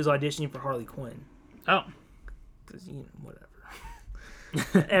thought she was auditioning for Harley Quinn. Oh. Because, whatever.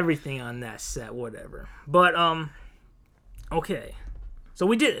 Everything on that set, whatever. But, okay. So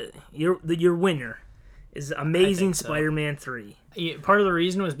we did it. Your winner is Amazing so. Spider-Man 3. Part of the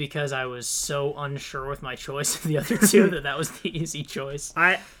reason was because I was so unsure with my choice of the other two that was the easy choice.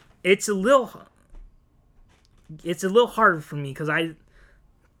 It's a little hard for me because I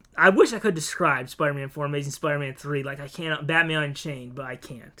wish I could describe Spider-Man 4, Amazing Spider-Man 3 like I can Batman Unchained, but I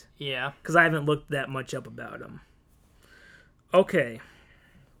can't. Yeah. Because I haven't looked that much up about him. Okay,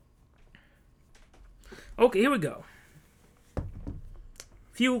 here we go.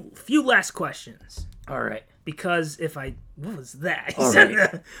 Few last questions. All right. Because what was that? All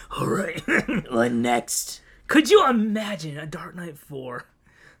right. All right. What next? Could you imagine a Dark Knight 4?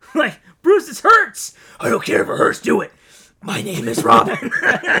 Like, Bruce, this hurts. I don't care if it hurts. Do it. My name is Robin.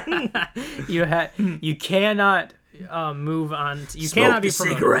 You cannot move on. You Smoke cannot be the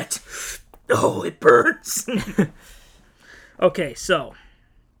promoted. cigarette. Oh, it burns. Okay, so.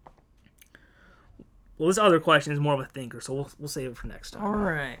 Well, this other question is more of a thinker, so we'll save it for next time. All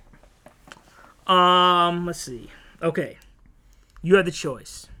right. Let's see. Okay. You have the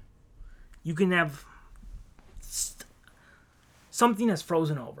choice. You can have something that's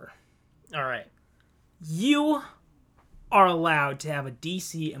frozen over. All right. You are allowed to have a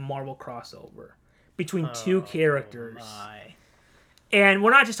DC and Marvel crossover between two characters. My. And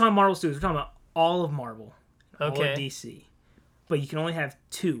we're not just talking Marvel Studios. We're talking about all of Marvel. All of DC. But you can only have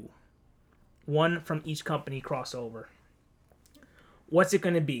two. One from each company crossover. What's it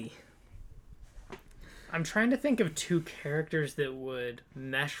going to be? I'm trying to think of two characters that would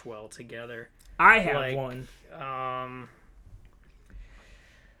mesh well together. I have one.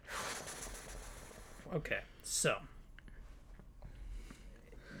 Okay, so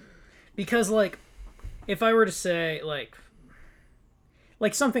because if I were to say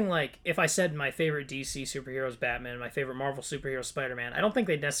something like if I said my favorite DC superhero is Batman, my favorite Marvel superhero is Spider-Man, I don't think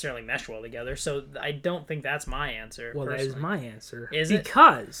they'd necessarily mesh well together. So I don't think that's my answer. Well, personally. that is my answer. Is it?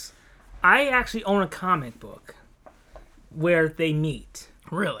 Because I actually own a comic book where they meet.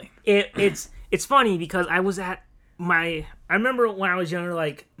 Really? It's funny because I remember when I was younger,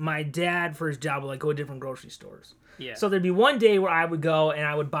 like my dad for his job would go to different grocery stores. Yeah. So there'd be one day where I would go and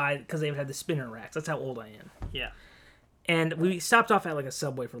I would buy because they would have the spinner racks. That's how old I am. Yeah. And we stopped off at a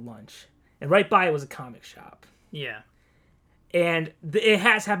Subway for lunch, and right by it was a comic shop. Yeah. And it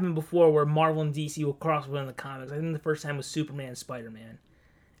has happened before where Marvel and DC will cross over in the comics. I think the first time was Superman and Spider-Man.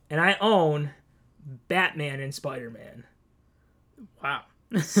 And I own Batman and Spider-Man. Wow.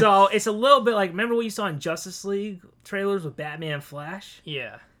 So it's a little bit like, remember what you saw in Justice League trailers with Batman and Flash?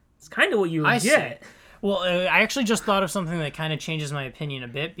 Yeah. It's kind of what you would get. See. Well, I actually just thought of something that kind of changes my opinion a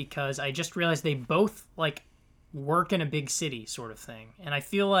bit because I just realized they both work in a big city sort of thing. And I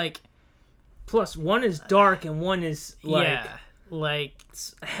feel like... Plus, one is dark and one is more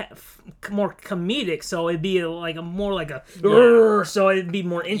comedic, so it'd be so it'd be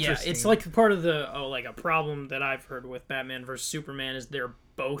more interesting. Yeah, it's like part of the a problem that I've heard with Batman versus Superman is they're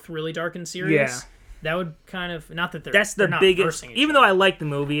both really dark and serious. Yeah. That would kind of not that they're not biggest. Even though I like the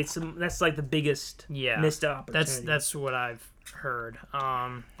movie, that's the biggest missed opportunity. That's what I've heard.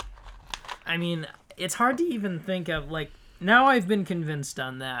 I mean, it's hard to even think of now I've been convinced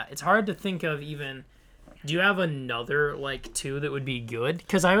on that. It's hard to think of even. Do you have another two that would be good?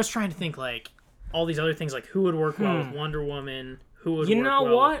 Because I was trying to think all these other things who would work well with Wonder Woman. Who would you work know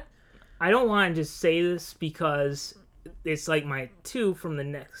well what? With... I don't want to just say this because it's my two from the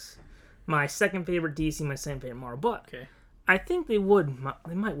next. My second favorite DC, my second favorite Marvel. But okay. I think they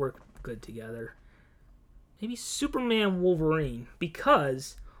might work good together. Maybe Superman Wolverine,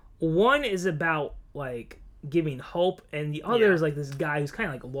 because one is about giving hope, and the other is this guy who's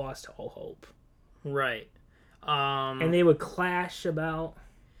kind of lost all hope. Right. And they would clash about.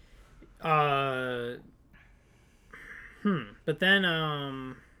 But then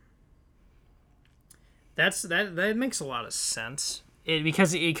that makes a lot of sense.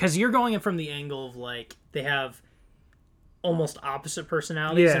 Because you're going in from the angle of they have almost opposite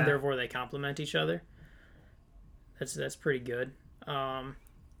personalities and therefore they complement each other. That's pretty good.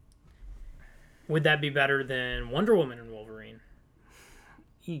 Would that be better than Wonder Woman and Wolverine?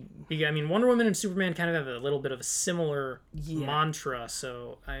 I mean, Wonder Woman and Superman kind of have a little bit of a similar mantra,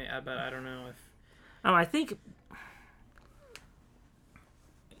 so but I don't know if. I think.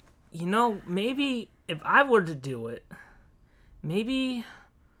 Maybe if I were to do it, maybe.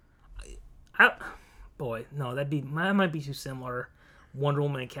 That might be too similar. Wonder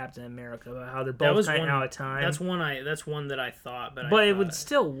Woman and Captain America, how they're both kind of out of time. That's one that I thought, but it would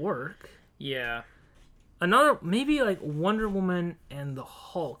still work. Yeah. Another, maybe Wonder Woman and the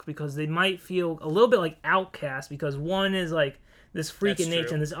Hulk, because they might feel a little bit outcast, because one is this freak in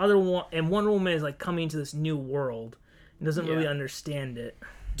nature, and this other one, and Wonder Woman is coming to this new world and doesn't really understand it.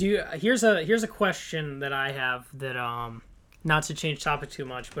 Here's a question that I have that not to change topic too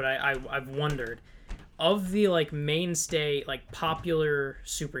much, but I've wondered, of the like mainstay like popular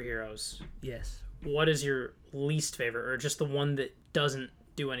superheroes, Yes. what is your least favorite, or just the one that doesn't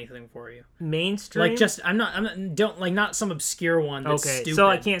do anything for you? Mainstream. Like, just I'm not don't like not some obscure one that's Okay, stupid. so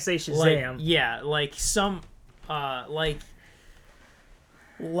I can't say Shazam. Like, yeah, like some like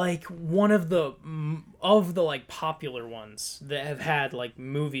one of the like popular ones that have had like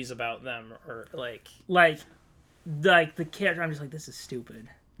movies about them, or like the character. I'm just like, this is stupid.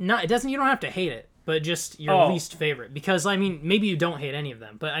 no, it doesn't. You don't have to hate it, but just your least favorite. Because I mean, maybe you don't hate any of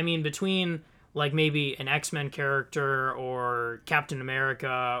them, but I mean, between like maybe an X-Men character or Captain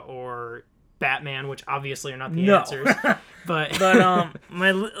America or Batman, which obviously are not the answers, but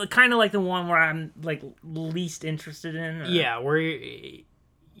my kind of like the one where I'm like least interested in. Yeah, where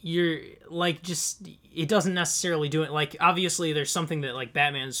you're like, just it doesn't necessarily do it. Like, obviously there's something that like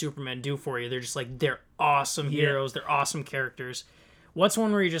Batman and Superman do for you. They're just like, they're awesome heroes. They're awesome characters. What's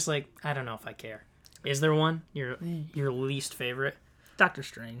one where you're just like, I don't know if I care? Is there one your least favorite? Doctor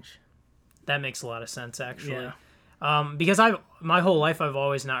Strange. That makes a lot of sense, actually. Yeah. Because my whole life I've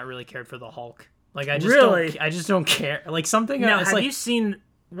always not really cared for the Hulk. Like, I just don't care. Like, something. Now, what have you seen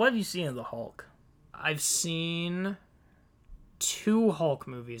of the Hulk? I've seen 2 Hulk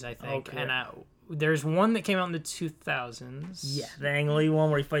movies, I think, Okay. and there's one that came out in the 2000s. Yeah, the Ang Lee one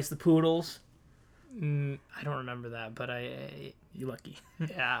where he fights the poodles. I don't remember that, but You lucky.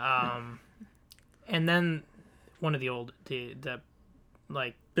 yeah. And then one of the old the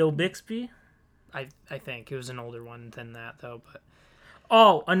like Bill Bixby. I think it was an older one than that though, but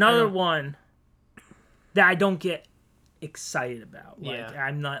Another one that I don't get excited about. Like, Yeah.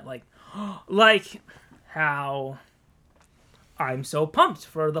 I'm not like like how I'm so pumped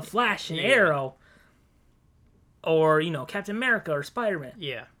for the Flash and Arrow, or Captain America or Spider-Man.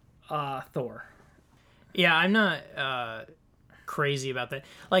 yeah. Thor. Yeah, I'm not crazy about that.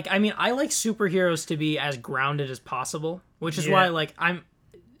 Like, I mean, I like superheroes to be as grounded as possible, which is why like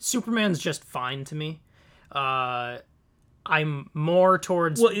Superman's just fine to me. I'm more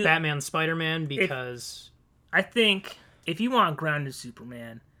towards Batman, Spider-Man, because I think if you want grounded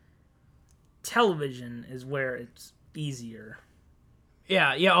Superman, television is where it's easier.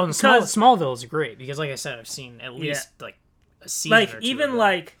 yeah. Oh, and Smallville is great because, like I said, I've seen at least like a season. Like, or two even of it.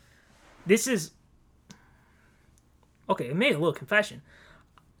 like this is okay. I made a little confession.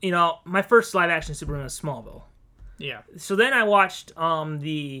 My first live action Superman was Smallville. Yeah. So then I watched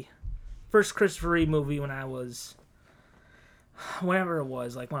the first Christopher Reeve movie when I was whenever it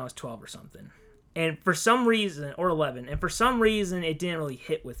was, like when I was 12 or something. And for some reason, or 11, and for some reason it didn't really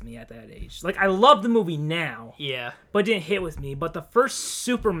hit with me at that age. Like, I love the movie now, Yeah. but it didn't hit with me. But the first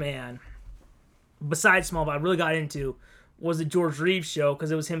Superman, besides Smallville, I really got into was the George Reeves show,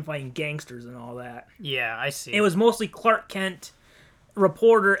 because it was him fighting gangsters and all that. Yeah, I see. It was mostly Clark Kent,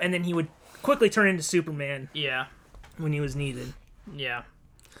 reporter, and then he would quickly turn into Superman Yeah. when he was needed. Yeah.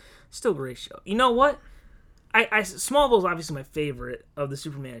 Still a great show. You know what? Smallville is obviously my favorite of the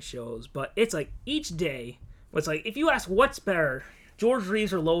Superman shows, but it's like each day, it's like if you ask what's better, George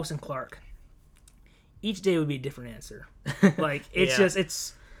Reeves or Lois and Clark, each day would be a different answer. Like, it's just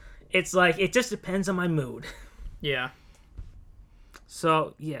it's like it just depends on my mood. Yeah.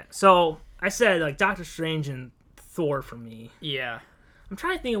 So yeah, so I said like Doctor Strange and Thor for me. Yeah. I'm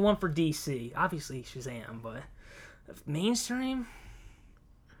trying to think of one for DC. Obviously Shazam, but mainstream.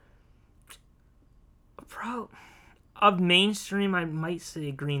 Of mainstream, I might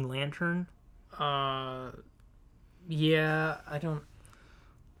say Green Lantern. Yeah, I don't.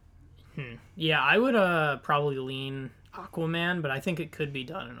 Yeah, I would probably lean Aquaman, but I think it could be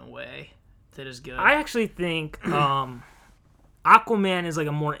done in a way that is good. I actually think Aquaman is like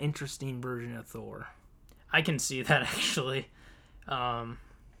a more interesting version of Thor. I can see that, actually.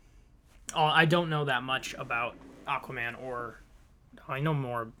 I don't know that much about Aquaman, or I know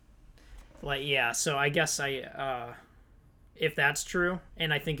more. Like, yeah, so I guess if that's true,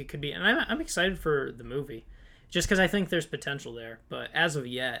 and I think it could be, and I'm excited for the movie, just because I think there's potential there. But as of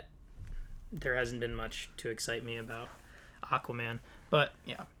yet, there hasn't been much to excite me about Aquaman. But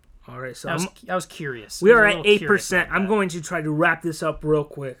yeah, all right. So I was curious. We are at 8%. I'm going to try to wrap this up real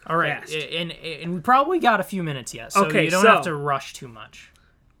quick. All right, fast. and we probably got a few minutes yet, so okay, you don't have to rush too much.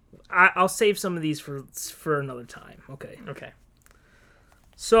 I'll save some of these for another time. Okay. Okay.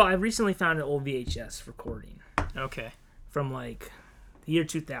 So I recently found an old VHS recording. Okay. From like the year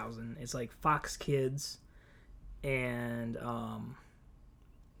 2000. It's like Fox Kids and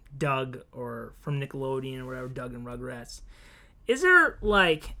Doug, or from Nickelodeon or whatever, Doug and Rugrats. Is there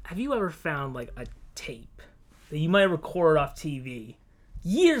like, have you ever found like a tape that you might record off TV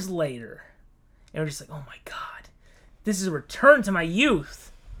years later, and we're just like, oh my god, this is a return to my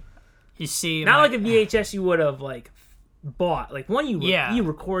youth. You see, not like a VHS you would have like bought, like one you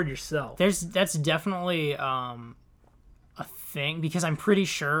record yourself. That's definitely a thing, because I'm pretty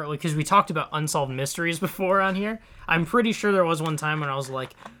sure, because we talked about unsolved mysteries before on here. I'm pretty sure there was one time when I was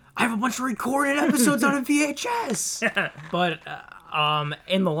like, I have a bunch of recorded episodes on a VHS. But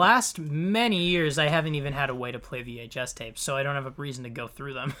in the last many years, I haven't even had a way to play VHS tapes, so I don't have a reason to go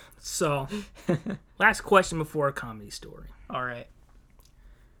through them. So, last question before a comedy story. All right.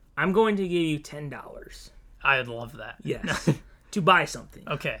 I'm going to give you $10. I'd love that. Yes. To buy something.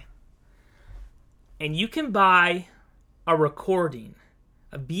 Okay. And you can buy a recording,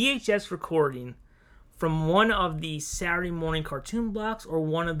 a VHS recording from one of the Saturday morning cartoon blocks or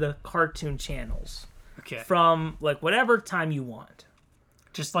one of the cartoon channels. Okay. From like whatever time you want.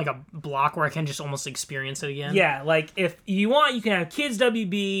 Just like a block where I can just almost experience it again? Yeah, like if you want, you can have Kids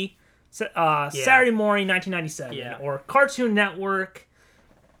WB, Saturday morning 1997, or Cartoon Network,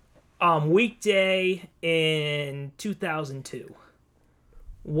 weekday in 2002.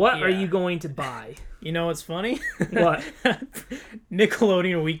 What are you going to buy? You know what's funny? What?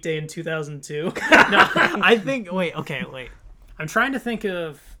 Nickelodeon weekday in 2002. No, I think... Wait. I'm trying to think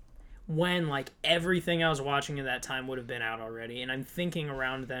of when, like, everything I was watching at that time would have been out already, and I'm thinking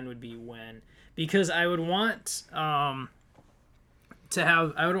around then would be when. Because I would want to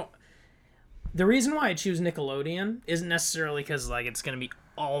have... The reason why I choose Nickelodeon isn't necessarily because, like, it's going to be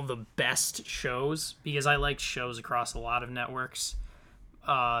all the best shows, because I like shows across a lot of networks.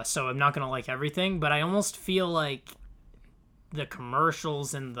 So I'm not going to like everything, but I almost feel like the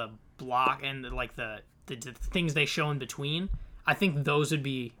commercials and the block and like the things they show in between, I think those would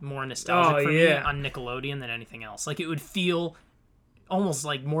be more nostalgic for me on Nickelodeon than anything else. Like, it would feel almost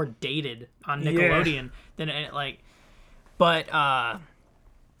like more dated on Nickelodeon than it, like, but I'd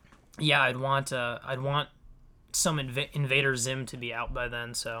want some Invader Zim to be out by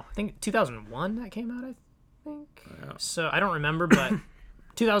then. So I think 2001 that came out, I think. Yeah. So I don't remember, but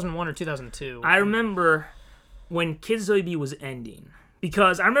 2001 or 2002. I remember when Kids WB was ending,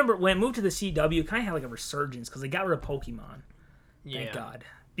 because I remember when it moved to the CW, it kind of had like a resurgence because they got rid of Pokemon. Thank God.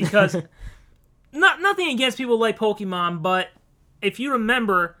 Because nothing against people who like Pokemon, but if you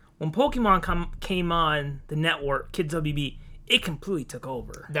remember when Pokemon came on the network, Kids WB, it completely took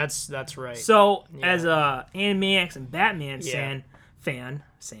over. That's right. So as a Animaniacs and Batman fan,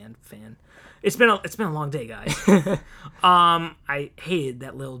 it's been a long day, guys. I hated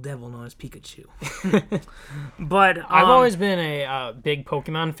that little devil known as Pikachu. But I've always been a big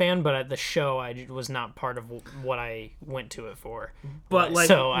Pokemon fan, but at the show I was not part of what I went to it for. But like,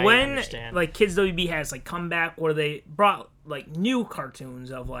 so when like Kids WB has like comeback where they brought like new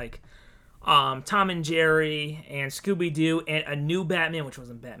cartoons of like Tom and Jerry and Scooby-Doo and a new Batman, which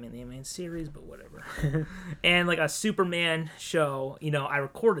wasn't Batman the Animated Series, but whatever. And like a Superman show, I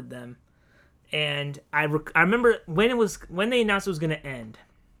recorded them. And I remember when they announced it was going to end,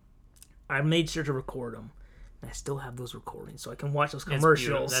 I made sure to record them. And I still have those recordings, so I can watch those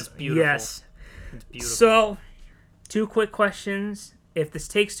commercials. That's beautiful. Yes. That's beautiful. So, 2 quick questions. If this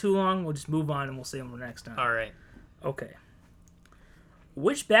takes too long, we'll just move on and we'll save them for next time. All right. Okay.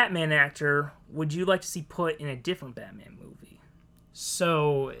 Which Batman actor would you like to see put in a different Batman movie?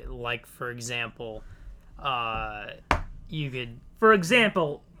 So, like, for example, you could... For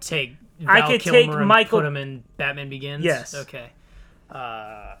example... take I could take Michael... put him in Batman Begins? Yes. Okay.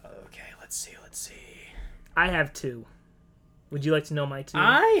 Okay, let's see. I have 2. Would you like to know my 2?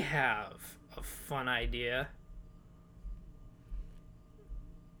 I have a fun idea.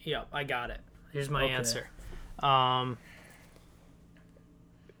 Yep, I got it. Here's my answer. Ben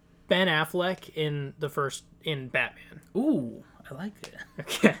Affleck in Batman. Ooh, I like it.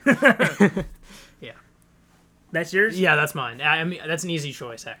 Okay. Yeah. That's yours? Yeah, that's mine. I mean, that's an easy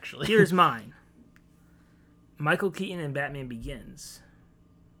choice, actually. Here's mine. Michael Keaton in Batman Begins.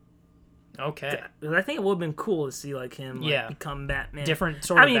 Okay. I think it would have been cool to see like him become Batman. Different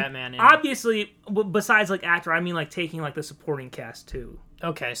sort of Batman. Obviously, besides like actor, I mean like taking like the supporting cast too.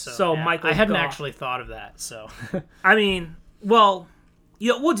 Okay, so Michael. I hadn't actually thought of that. So. I mean, well,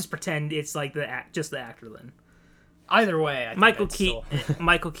 we'll just pretend it's like just the actor then. Either way, I think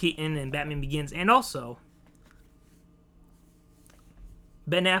Michael Keaton in Batman Begins, and also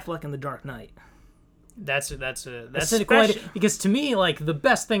Ben Affleck in The Dark Knight. That's a quite, because to me, like, the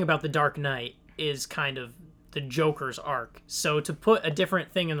best thing about The Dark Knight is kind of the Joker's arc. So to put a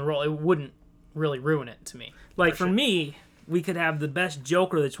different thing in the role, it wouldn't really ruin it to me. Like for me, we could have the best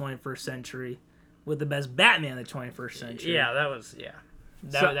Joker of the 21st century with the best Batman of the 21st century. Yeah,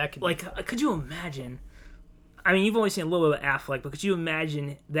 that could like, could you imagine I mean, you've only seen a little bit of Affleck, but could you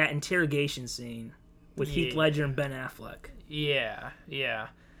imagine that interrogation scene with Heath Ledger and Ben Affleck? Yeah, yeah.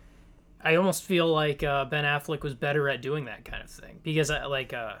 I almost feel like Ben Affleck was better at doing that kind of thing because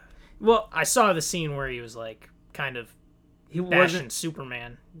I saw the scene where he was like kind of bashing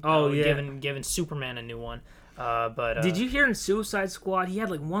Superman. Oh yeah, giving Superman a new one. But did you hear in Suicide Squad he had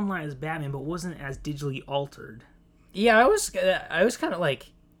like one line as Batman, but wasn't as digitally altered? Yeah, I was kind of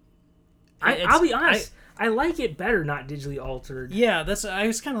like. I'll be honest. I like it better not digitally altered. Yeah, I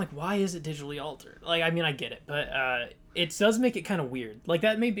was kind of like, why is it digitally altered? Like, I mean, I get it, but it does make it kind of weird. Like,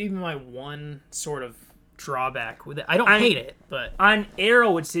 that may be my one sort of drawback with it. I don't hate it, but on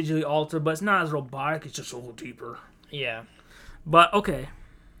Arrow it's digitally altered, but it's not as robotic. It's just a little deeper. Yeah. But okay,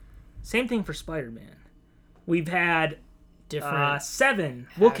 same thing for Spider-Man. We've had different 7.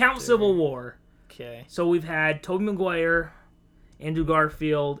 We'll count Civil War. Okay. So we've had Tobey Maguire, Andrew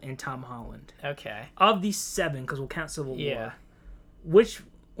Garfield, and Tom Holland. Okay. Of these 7, because we'll count Civil Yeah. War,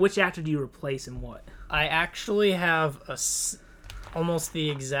 which actor do you replace and what? I actually have almost the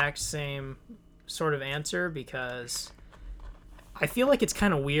exact same sort of answer because I feel like it's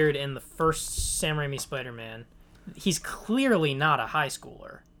kind of weird in the first Sam Raimi Spider-Man. He's clearly not a high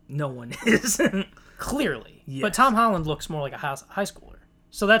schooler. No one is. Clearly. Yes. But Tom Holland looks more like a high schooler.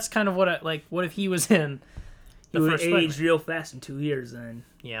 So that's kind of what if he was in the first Spider-Man? He would age real fast in 2 years then.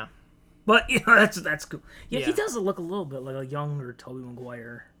 Yeah. But, that's cool. Yeah, he does look a little bit like a younger Tobey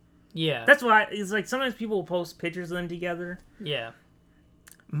Maguire. Yeah. That's why it's like sometimes people will post pictures of them together. Yeah.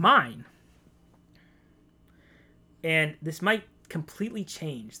 Mine. And this might completely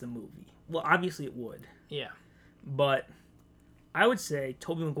change the movie. Well, obviously it would. Yeah. But I would say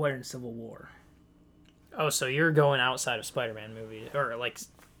Tobey Maguire in Civil War. Oh, so you're going outside of Spider-Man movies or like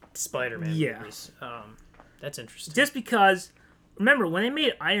Spider-Man movies. That's interesting. Just because remember when they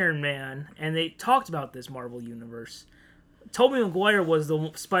made Iron Man and they talked about this Marvel universe, Tobey Maguire was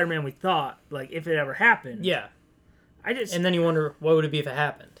the Spider-Man we thought, like if it ever happened. Yeah. And then you wonder what would it be if it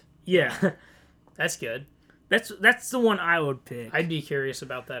happened. Yeah. That's good. That's the one I would pick. I'd be curious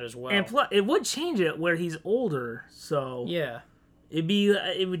about that as well. And plus, it would change it where he's older, so yeah, it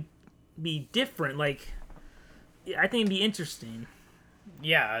would be different. Like, I think it'd be interesting.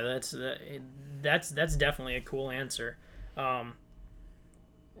 Yeah, that's definitely a cool answer.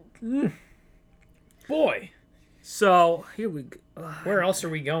 Boy. So here we go. Where else are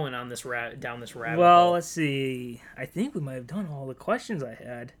we going on this down this rabbit hole? Well, let's see. I think we might have done all the questions I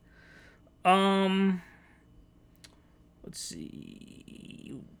had. Let's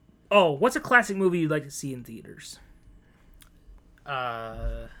see. Oh, what's a classic movie you'd like to see in theaters?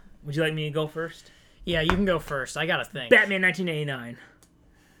 Would you like me to go first? Yeah, you can go first. I gotta think. Batman 1989.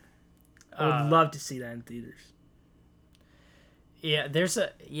 I would love to see that in theaters. Yeah,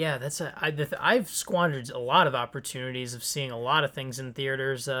 I've squandered a lot of opportunities of seeing a lot of things in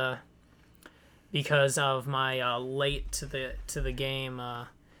theaters because of my late to the game.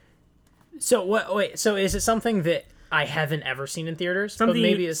 So what? Wait, so is it something that I haven't ever seen in theaters? Something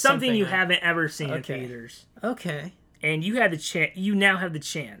maybe it's something you haven't ever seen in theaters. Okay. And you had the chance. You now have the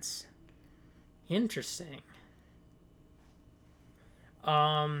chance. Interesting.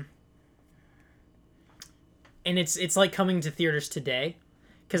 And it's like coming to theaters today,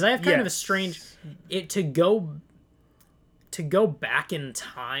 because I have kind of a strange to go back in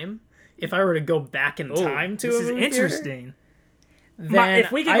time. If I were to go back in time to this is interesting.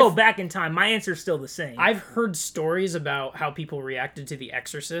 If we could go back in time, my answer is still the same. I've heard stories about how people reacted to The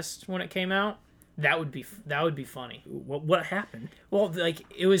Exorcist when it came out. That would be funny. What happened? Well, like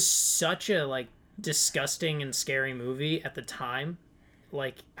it was such a disgusting and scary movie at the time.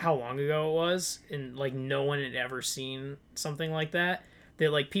 Like how long ago it was, and like no one had ever seen something like that.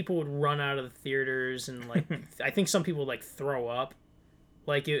 That like people would run out of the theaters and like I think some people would throw up.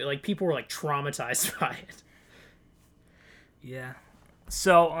 Like people were traumatized by it. Yeah.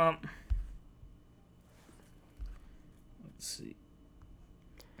 So let's see.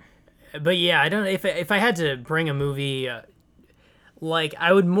 But yeah, I don't. If I had to bring a movie,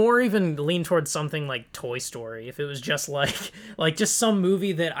 I would more even lean towards something like Toy Story. If it was just just some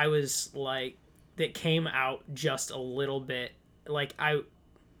movie that I was that came out just a little bit.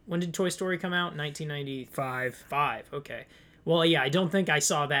 When did Toy Story come out? 1995. Okay. Well, yeah, I don't think I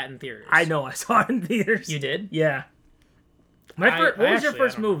saw that in theaters. I know I saw it in theaters. You did? Yeah. What was your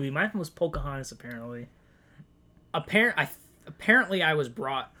first movie? Mine was Pocahontas, apparently. Apparently, I was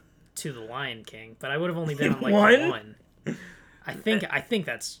brought to The Lion King, but I would have only been on one. I think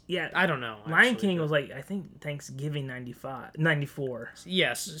that's I don't know. Lion King was I think Thanksgiving 94.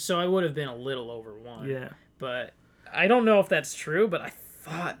 Yes, so I would have been a little over one. Yeah, but I don't know if that's true. But I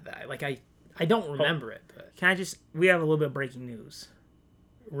thought that I don't remember it, but We have a little bit of breaking news.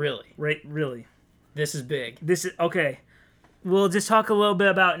 really, Really. this is big. This is okay. We'll just talk a little bit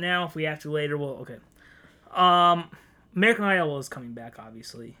about it now. If we have to later, okay. American Idol is coming back,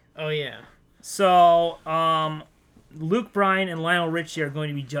 obviously. Oh yeah. So, Luke Bryan and Lionel Richie are going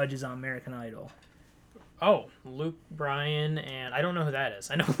to be judges on American Idol. Oh, Luke Bryan and I don't know who that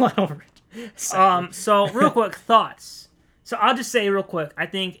is. I know Lionel Richie. So real quick thoughts. So I'll just say real quick. I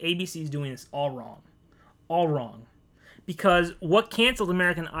think ABC is doing this all wrong, because what canceled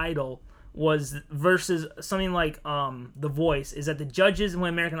American Idol was versus something like The Voice is that the judges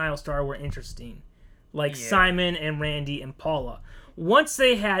when American Idol started were interesting, like Simon and Randy and Paula. Once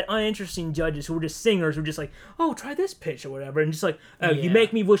they had uninteresting judges who were just singers, who were just like, oh, try this pitch or whatever, and just like, oh, you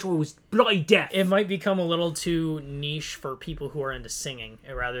make me wish I was bloody deaf. It might become a little too niche for people who are into singing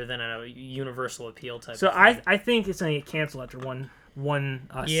rather than a universal appeal type. So of thing. I think it's gonna get canceled after one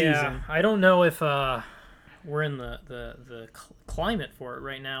season. I don't know if we're in the climate for it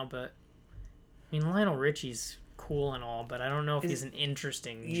right now, but I mean Lionel Richie's cool and all, but I don't know if he's an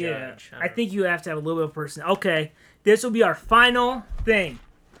interesting judge. I think you have to have a little bit of person. Okay, this will be our final thing.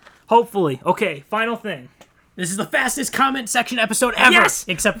 Hopefully. Okay, final thing. This is the fastest comment section episode ever! Yes!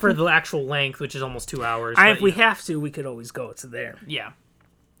 Except for the actual length, which is almost 2 hours. If we have to, we could always go to there. Yeah.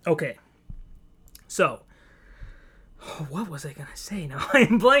 Okay. So, what was I going to say now?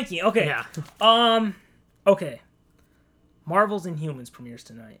 I'm blanking. Okay. Yeah. Okay. Marvel's Inhumans premieres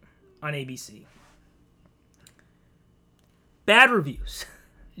tonight on ABC. Bad reviews.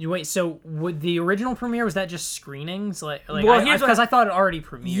 Wait, so would the original premiere, was that just screenings? Well, because I thought it already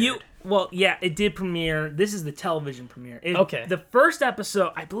premiered. It did premiere. This is the television premiere. Okay. The first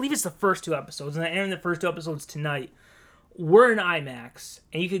episode, I believe it's the first 2 episodes, and I airing the first 2 episodes tonight, were in IMAX,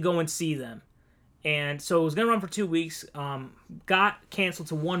 and you could go and see them. And so it was going to run for 2 weeks, got canceled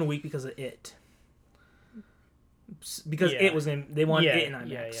to 1 week because of it. Because it was they wanted it in IMAX.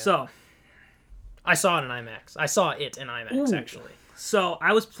 Yeah. So I saw it in IMAX. I saw it in IMAX, actually. So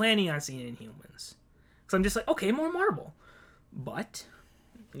I was planning on seeing Inhumans. So I'm just like, okay, more Marvel. But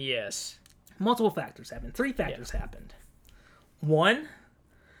yes, multiple factors happened. 3 factors happened. 1,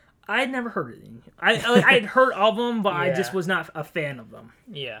 I had never heard of them. I had heard of them, but I just was not a fan of them.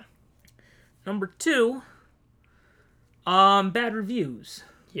 Yeah. Number 2, bad reviews.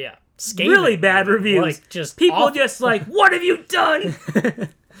 Yeah. Really bad reviews. Like, just people awful. Just like, what have you done to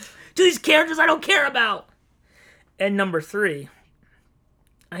these characters I don't care about? And number 3,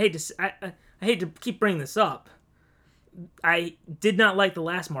 I hate to keep bringing this up. I did not like the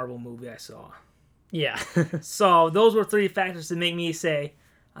last Marvel movie I saw. Yeah. So those were 3 factors to make me say,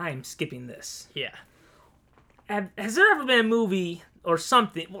 I'm skipping this. Yeah. Has there ever been a movie or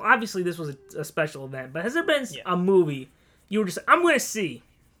something? Well, obviously this was a special event, but has there been a movie you were just like, I'm going to see,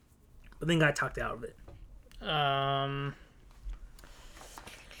 but then got talked out of it?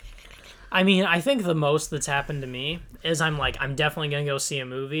 I mean, I think the most that's happened to me is I'm definitely going to go see a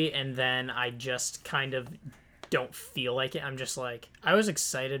movie, and then I just kind of don't feel like it. I'm just like, I was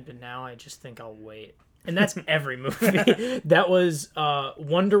excited, but now I just think I'll wait. And that's every movie. That was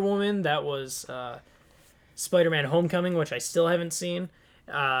Wonder Woman. That was Spider-Man Homecoming, which I still haven't seen.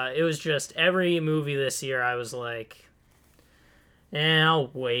 It was just every movie this year I was like, I'll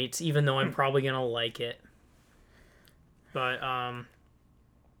wait, even though I'm probably going to like it. But,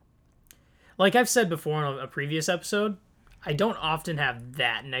 like I've said before in a previous episode, I don't often have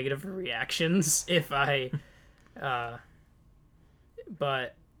that negative reactions if I,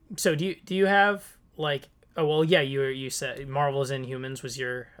 but, so do you have, like, oh, well, yeah, you said Marvel's Inhumans was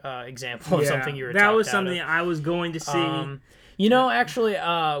your example of something you were talking about. That was something I was going to see. Actually,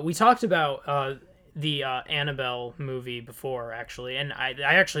 we talked about the Annabelle movie before, actually, and I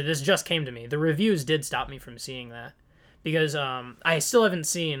actually, this just came to me. The reviews did stop me from seeing that, because I still haven't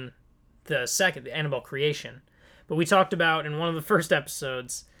seen the Annabelle Creation, but we talked about in one of the first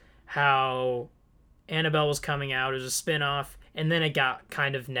episodes how Annabelle was coming out as a spin-off, and then it got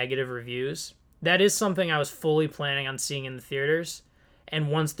kind of negative reviews. That is something I was fully planning on seeing in the theaters,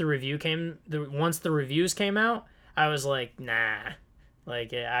 and once the reviews came out, I was like, nah,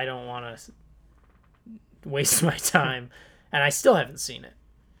 like, I don't want to waste my time, and I still haven't seen it.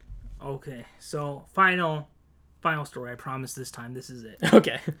 Okay, so final story. I promise this time this is it.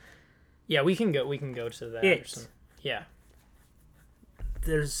 Okay. Yeah, we can go to that. Yeah.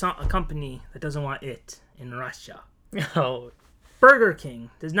 There's a company that doesn't want it in Russia. Oh. Burger King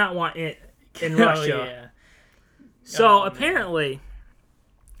does not want it in Russia. Yeah. So apparently,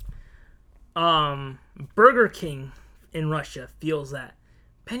 Burger King in Russia feels that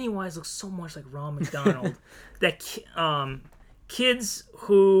Pennywise looks so much like Ronald McDonald that kids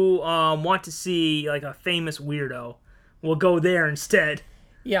who want to see like a famous weirdo will go there instead.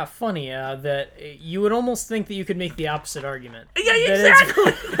 Yeah, funny that you would almost think that you could make the opposite argument. Yeah,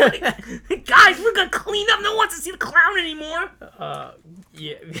 exactly. Guys, we're gonna clean up. No one wants to see the clown anymore.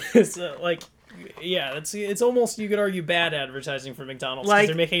 Yeah, so, yeah, it's almost, you could argue, bad advertising for McDonald's because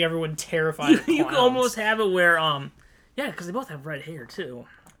they're making everyone terrified of clowns. You can almost have it where, yeah, because they both have red hair too.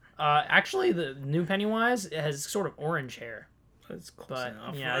 Actually, the new Pennywise has sort of orange hair. That's close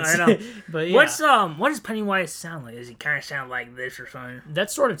enough. Yeah, I know. But yeah. What does Pennywise sound like? Does he kind of sound like this or something?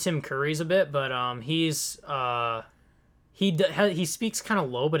 That's sort of Tim Curry's a bit, but he's he speaks kind of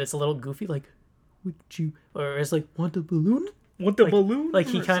low, but it's a little goofy, like, would you, or it's like, want a balloon? Want the balloon? Like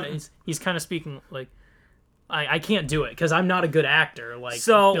he's kind of speaking like, I can't do it because I'm not a good actor like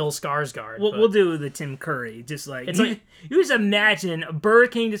Bill Skarsgård. We'll do the Tim Curry. Just like it's you just imagine Burger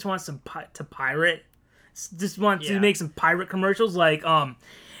King just wants to pirate. Just want to make some pirate commercials like,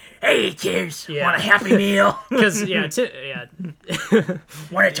 hey kids, want a Happy Meal? Because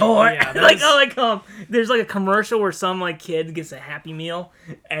want a toy? Yeah, there's like a commercial where some like kid gets a Happy Meal,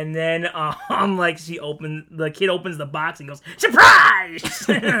 and then like the kid opens the box and goes surprise,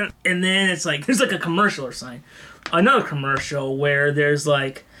 and then it's like there's like a commercial or something. Another commercial where there's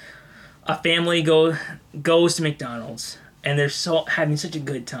like a family goes to McDonald's and they're having such a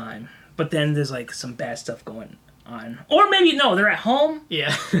good time. But then there's like some bad stuff going on, or maybe no, they're at home.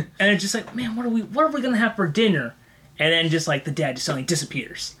 Yeah, and it's just like, man, what are we gonna have for dinner? And then just like the dad just suddenly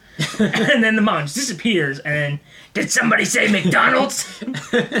disappears, and then the mom just disappears, and then did somebody say McDonald's?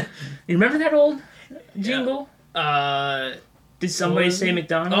 You remember that old jingle? Yeah. Did somebody say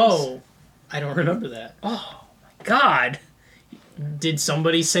McDonald's? Oh, I don't remember that. Oh my god. Did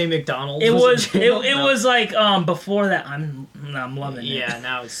somebody say McDonald's? It was like before that. I'm loving it. Yeah,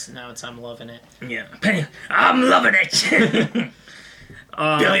 now it's I'm loving it. Yeah, Penny, I'm loving it.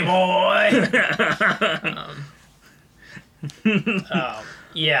 Billy boy.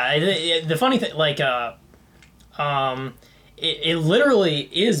 Yeah. The funny thing, like, it literally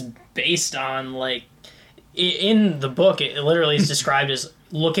is based on like in the book. It literally is described as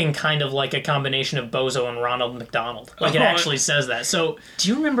looking kind of like a combination of Bozo and Ronald McDonald. Like, it actually says that. So, do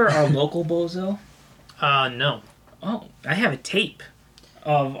you remember our local Bozo? No. Oh, I have a tape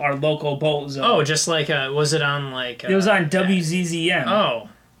of our local Bozo. Oh, just like, was it on, like... it was on WZZM. Oh.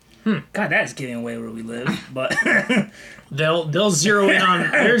 God, that's giving away where we live, but... They'll zero in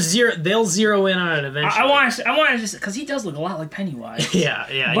on... They'll zero in on it eventually. I want to just... Because he does look a lot like Pennywise.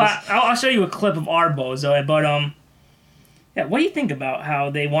 Yeah. But I'll show you a clip of our Bozo, but, yeah, what do you think about how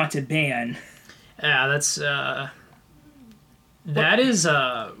they want to ban? Yeah, that is,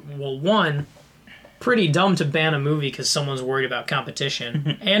 well, one, pretty dumb to ban a movie because someone's worried about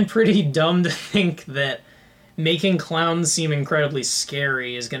competition, and pretty dumb to think that making clowns seem incredibly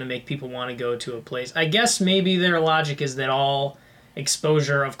scary is going to make people want to go to a place. I guess maybe their logic is that all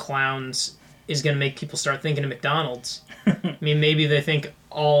exposure of clowns is going to make people start thinking of McDonald's. I mean, maybe they think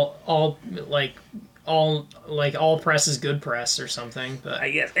all press is good press or something, but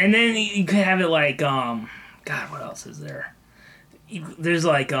I guess. And then you could have it like God, what else is there? There's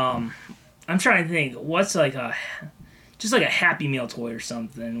like I'm trying to think what's like just like a Happy Meal toy or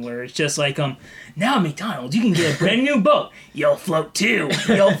something where it's just like now at McDonald's you can get a brand new boat. You'll float too.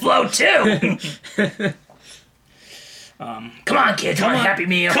 You'll float too. Come on, kids, come on, Happy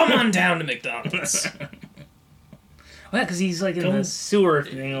Meal. Come on down to McDonald's. Well, because he's like in the sewer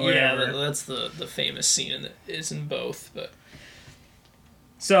thing or whatever. Yeah, that's the famous scene is in both. But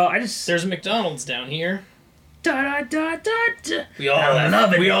so there's a McDonald's down here. Da da da da da. We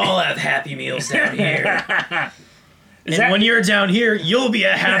all have Happy Meals down here. When you're down here, you'll be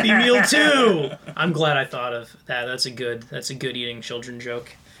a Happy Meal too. I'm glad I thought of that. That's a good eating children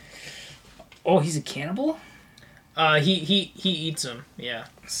joke. Oh, he's a cannibal? He eats them. Yeah.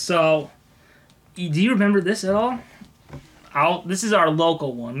 So, do you remember this at all? This is our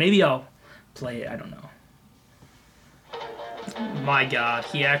local one. Maybe I'll play it. I don't know. My God,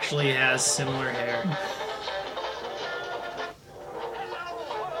 he actually has similar hair.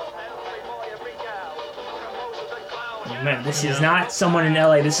 Oh, man, this is not someone in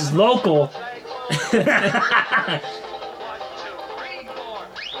LA. This is local.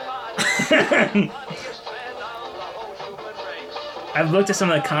 I've looked at some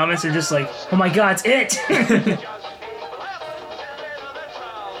of the comments. They're just like, "Oh my God, it's it!"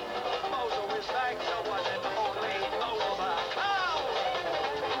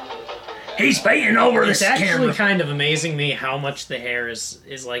 He's fighting over this camera. It's actually kind of amazing me how much the hair is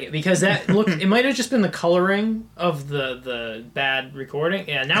like it, because that look, it might have just been the coloring of the bad recording.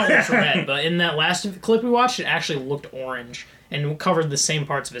 Yeah, now it looks red, but in that last clip we watched, it actually looked orange. and covered the same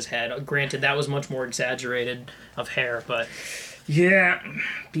parts of his head. Granted, that was much more exaggerated of hair, but Yeah,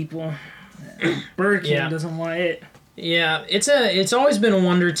 people. Burger King doesn't want it. yeah, it's always been a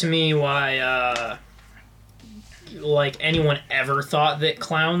wonder to me why like anyone ever thought that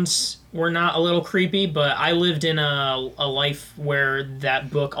clowns were not a little creepy, but I lived in a life where that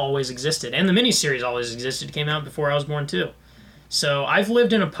book always existed, and the miniseries always existed. It came out before I was born too. So I've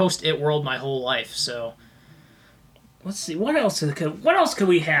lived in a post-it world my whole life. So let's see, what else could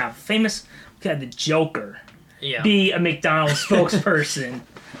we have? Famous. We had the Joker. Yeah. Be a McDonald's spokesperson.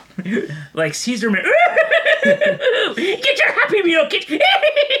 Like Caesar. Get your Happy Meal.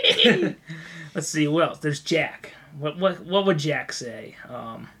 Let's see, what else? There's Jack. What would Jack say?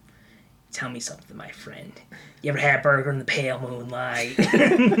 Tell me something, my friend. You ever had a burger in the pale moonlight?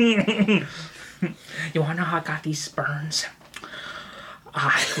 You wanna know how I got these burns?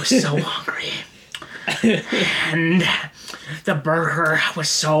 I was so hungry. And the burger was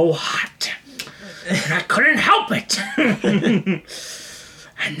so hot. And I couldn't help it.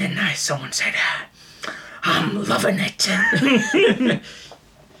 And then someone said, I'm loving it.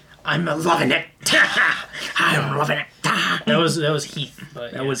 I'm loving it. I'm loving it. that was Heath.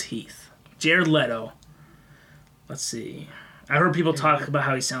 But That was Heath. Jared Leto. Let's see. I heard people talk about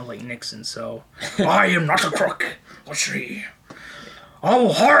how he sounds like Nixon, so... I am not a crook. Let's see. Oh,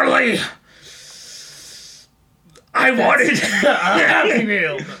 Harley! I wanted a Happy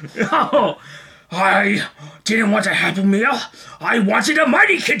Meal. Oh, I didn't want a Happy Meal. I wanted a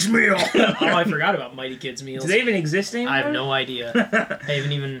Mighty Kids meal. Oh, I forgot about Mighty Kids meals. Do they even exist anymore? I have no idea. I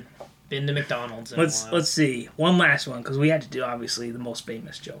haven't even been to McDonald's in a while. Let's see. One last one, because we had to do, obviously, the most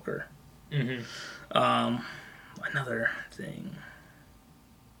famous Joker. Mm-hmm. Another thing.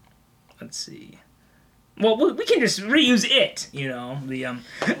 Let's see. Well, we can just reuse it, you know. The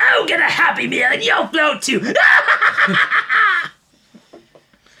I'll get a Happy Meal and you'll float too.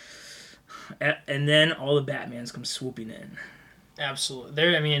 And then all the Batmans come swooping in.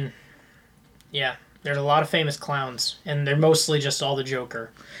 Absolutely. There's a lot of famous clowns, and they're mostly just all the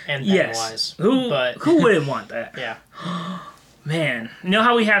Joker and Pennywise. Yes. Who wouldn't want that? Yeah. Man, you know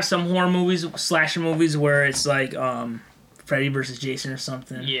how we have some horror movies, slasher movies, where it's like Freddy versus Jason or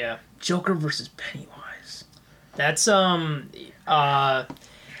something? Yeah. Joker versus Pennywise. That's I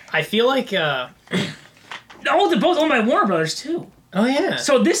feel like Oh, they're both owned by Warner Brothers too. Oh yeah.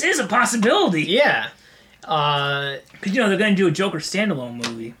 So this is a possibility. Yeah. Because they're going to do a Joker standalone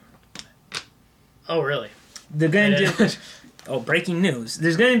movie. Oh really? They're going to do. Oh, breaking news!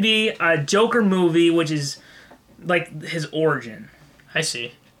 There's going to be a Joker movie, which is like his origin. I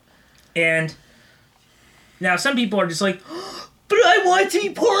see. And now some people are just like, but I want to be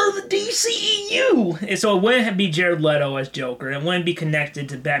part of the DCEU. And so it wouldn't be Jared Leto as Joker. It wouldn't be connected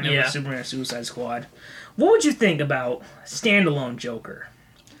to Batman vs Superman or Suicide Squad. What would you think about standalone Joker?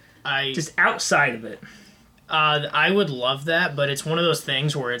 Just outside of it. I would love that, but it's one of those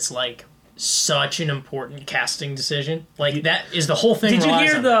things where it's like such an important casting decision. Like that is the whole thing. Did you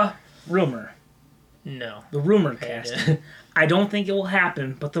hear the rumor? No. The rumor casting. I don't think it will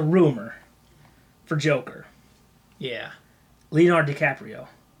happen, but the rumor for Joker. Yeah. Leonardo DiCaprio.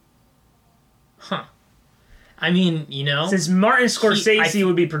 Huh. I mean, you know, since Martin Scorsese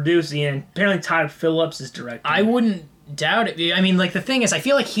would be producing, and apparently Todd Phillips is directing. I wouldn't doubt it. I mean, like the thing is, I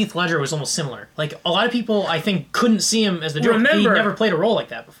feel like Heath Ledger was almost similar. Like a lot of people, I think, couldn't see him as the Joker. He never played a role like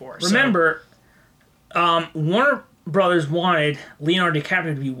that before. Remember, Warner Brothers wanted Leonardo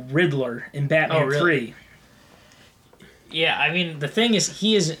DiCaprio to be Riddler in Batman 3. Yeah, I mean, the thing is,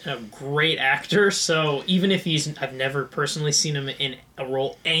 he is a great actor, so even if I've never personally seen him in a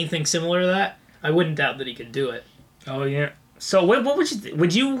role anything similar to that, I wouldn't doubt that he could do it. Oh, yeah. So what would you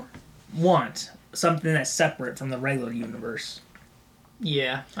would you want something that's separate from the regular universe?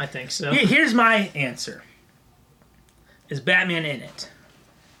 Yeah, I think so. Here's my answer. Is Batman in it?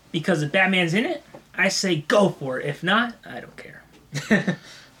 Because if Batman's in it, I say go for it. If not, I don't care.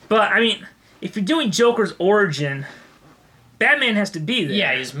 But, I mean, if you're doing Joker's origin, Batman has to be there.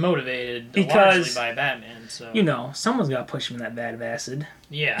 Yeah, he's motivated largely by Batman, so... You know, someone's got to push him in that vat of acid.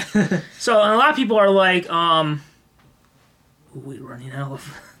 Yeah. So, and a lot of people are like, we're running out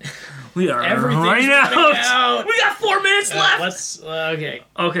of... We are running out. We got 4 minutes left. Okay.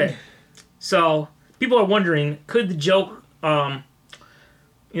 Okay. So, people are wondering, could the Joker...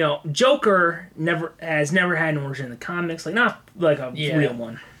 Joker has never had an origin in the comics, like not like a real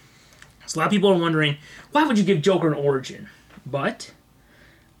one. So a lot of people are wondering, why would you give Joker an origin? But,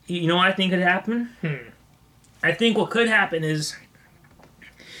 you know what I think could happen? I think what could happen is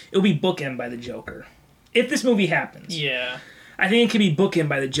it'll be bookended by the Joker. If this movie happens. Yeah. I think it could be bookended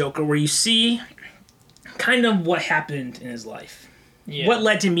by the Joker, where you see kind of what happened in his life. Yeah. What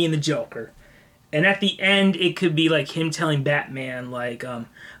led to me and the Joker. And at the end, it could be like him telling Batman, like,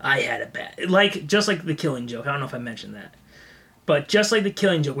 I had a bad... Like, just like the Killing Joke. I don't know if I mentioned that. But just like the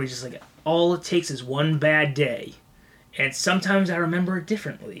Killing Joke, where he's just like, all it takes is one bad day. And sometimes I remember it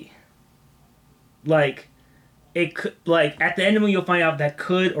differently. Like, it could... Like, at the end of it, you'll find out that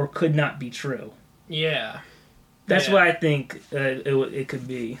could or could not be true. Yeah. That's what I think it could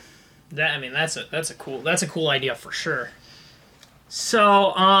be. That's a cool idea for sure.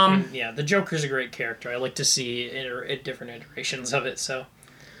 So, yeah, the Joker's a great character. I like to see different iterations of it,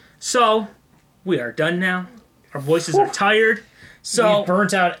 So, we are done now. Our voices are tired. So, we've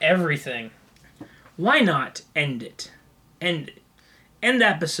burnt out everything. Why not end it? End the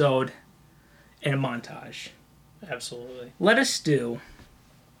episode in a montage. Absolutely. Let us do.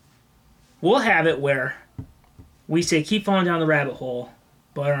 We'll have it where we say keep falling down the rabbit hole,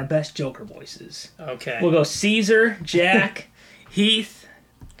 but in our best Joker voices. Okay. We'll go Caesar, Jack, Heath,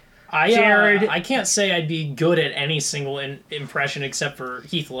 Jared. I can't say I'd be good at any single impression except for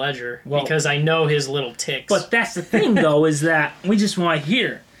Heath Ledger, because I know his little tics. But that's the thing, though, is that we just want to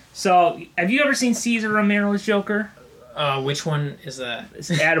hear. So, have you ever seen Cesar Romero's Joker? Which one is that?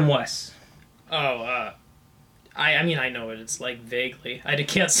 It's Adam West. I know it. It's like vaguely. I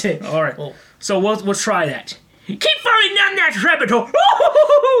can't say. All right. Well, so we'll try that. Keep falling down that rabbit hole.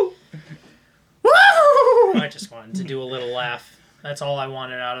 I just wanted to do a little laugh. That's all I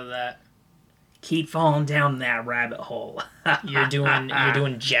wanted out of that. Keep falling down that rabbit hole. You're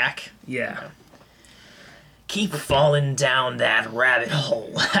doing Jack? Yeah. Keep falling down that rabbit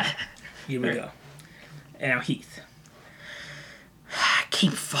hole. Here we go. And now Heath.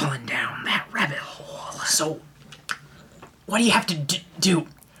 Keep falling down that rabbit hole. So, what do you have to do?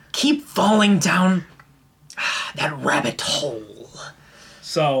 Keep falling down that rabbit hole.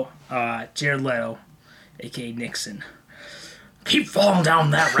 So, Jared Leto, a.k.a. Nixon. Keep falling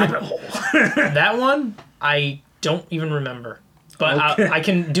down that rabbit hole. That one, I don't even remember. But okay. I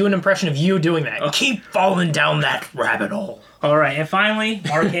can do an impression of you doing that. Okay. Keep falling down that rabbit hole. All right, and finally,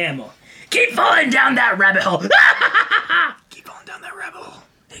 Mark Hamill. Keep falling down that rabbit hole. Keep falling down that rabbit hole.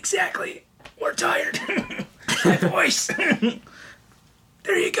 Exactly. We're tired. My voice.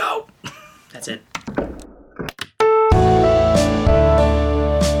 There you go. That's it.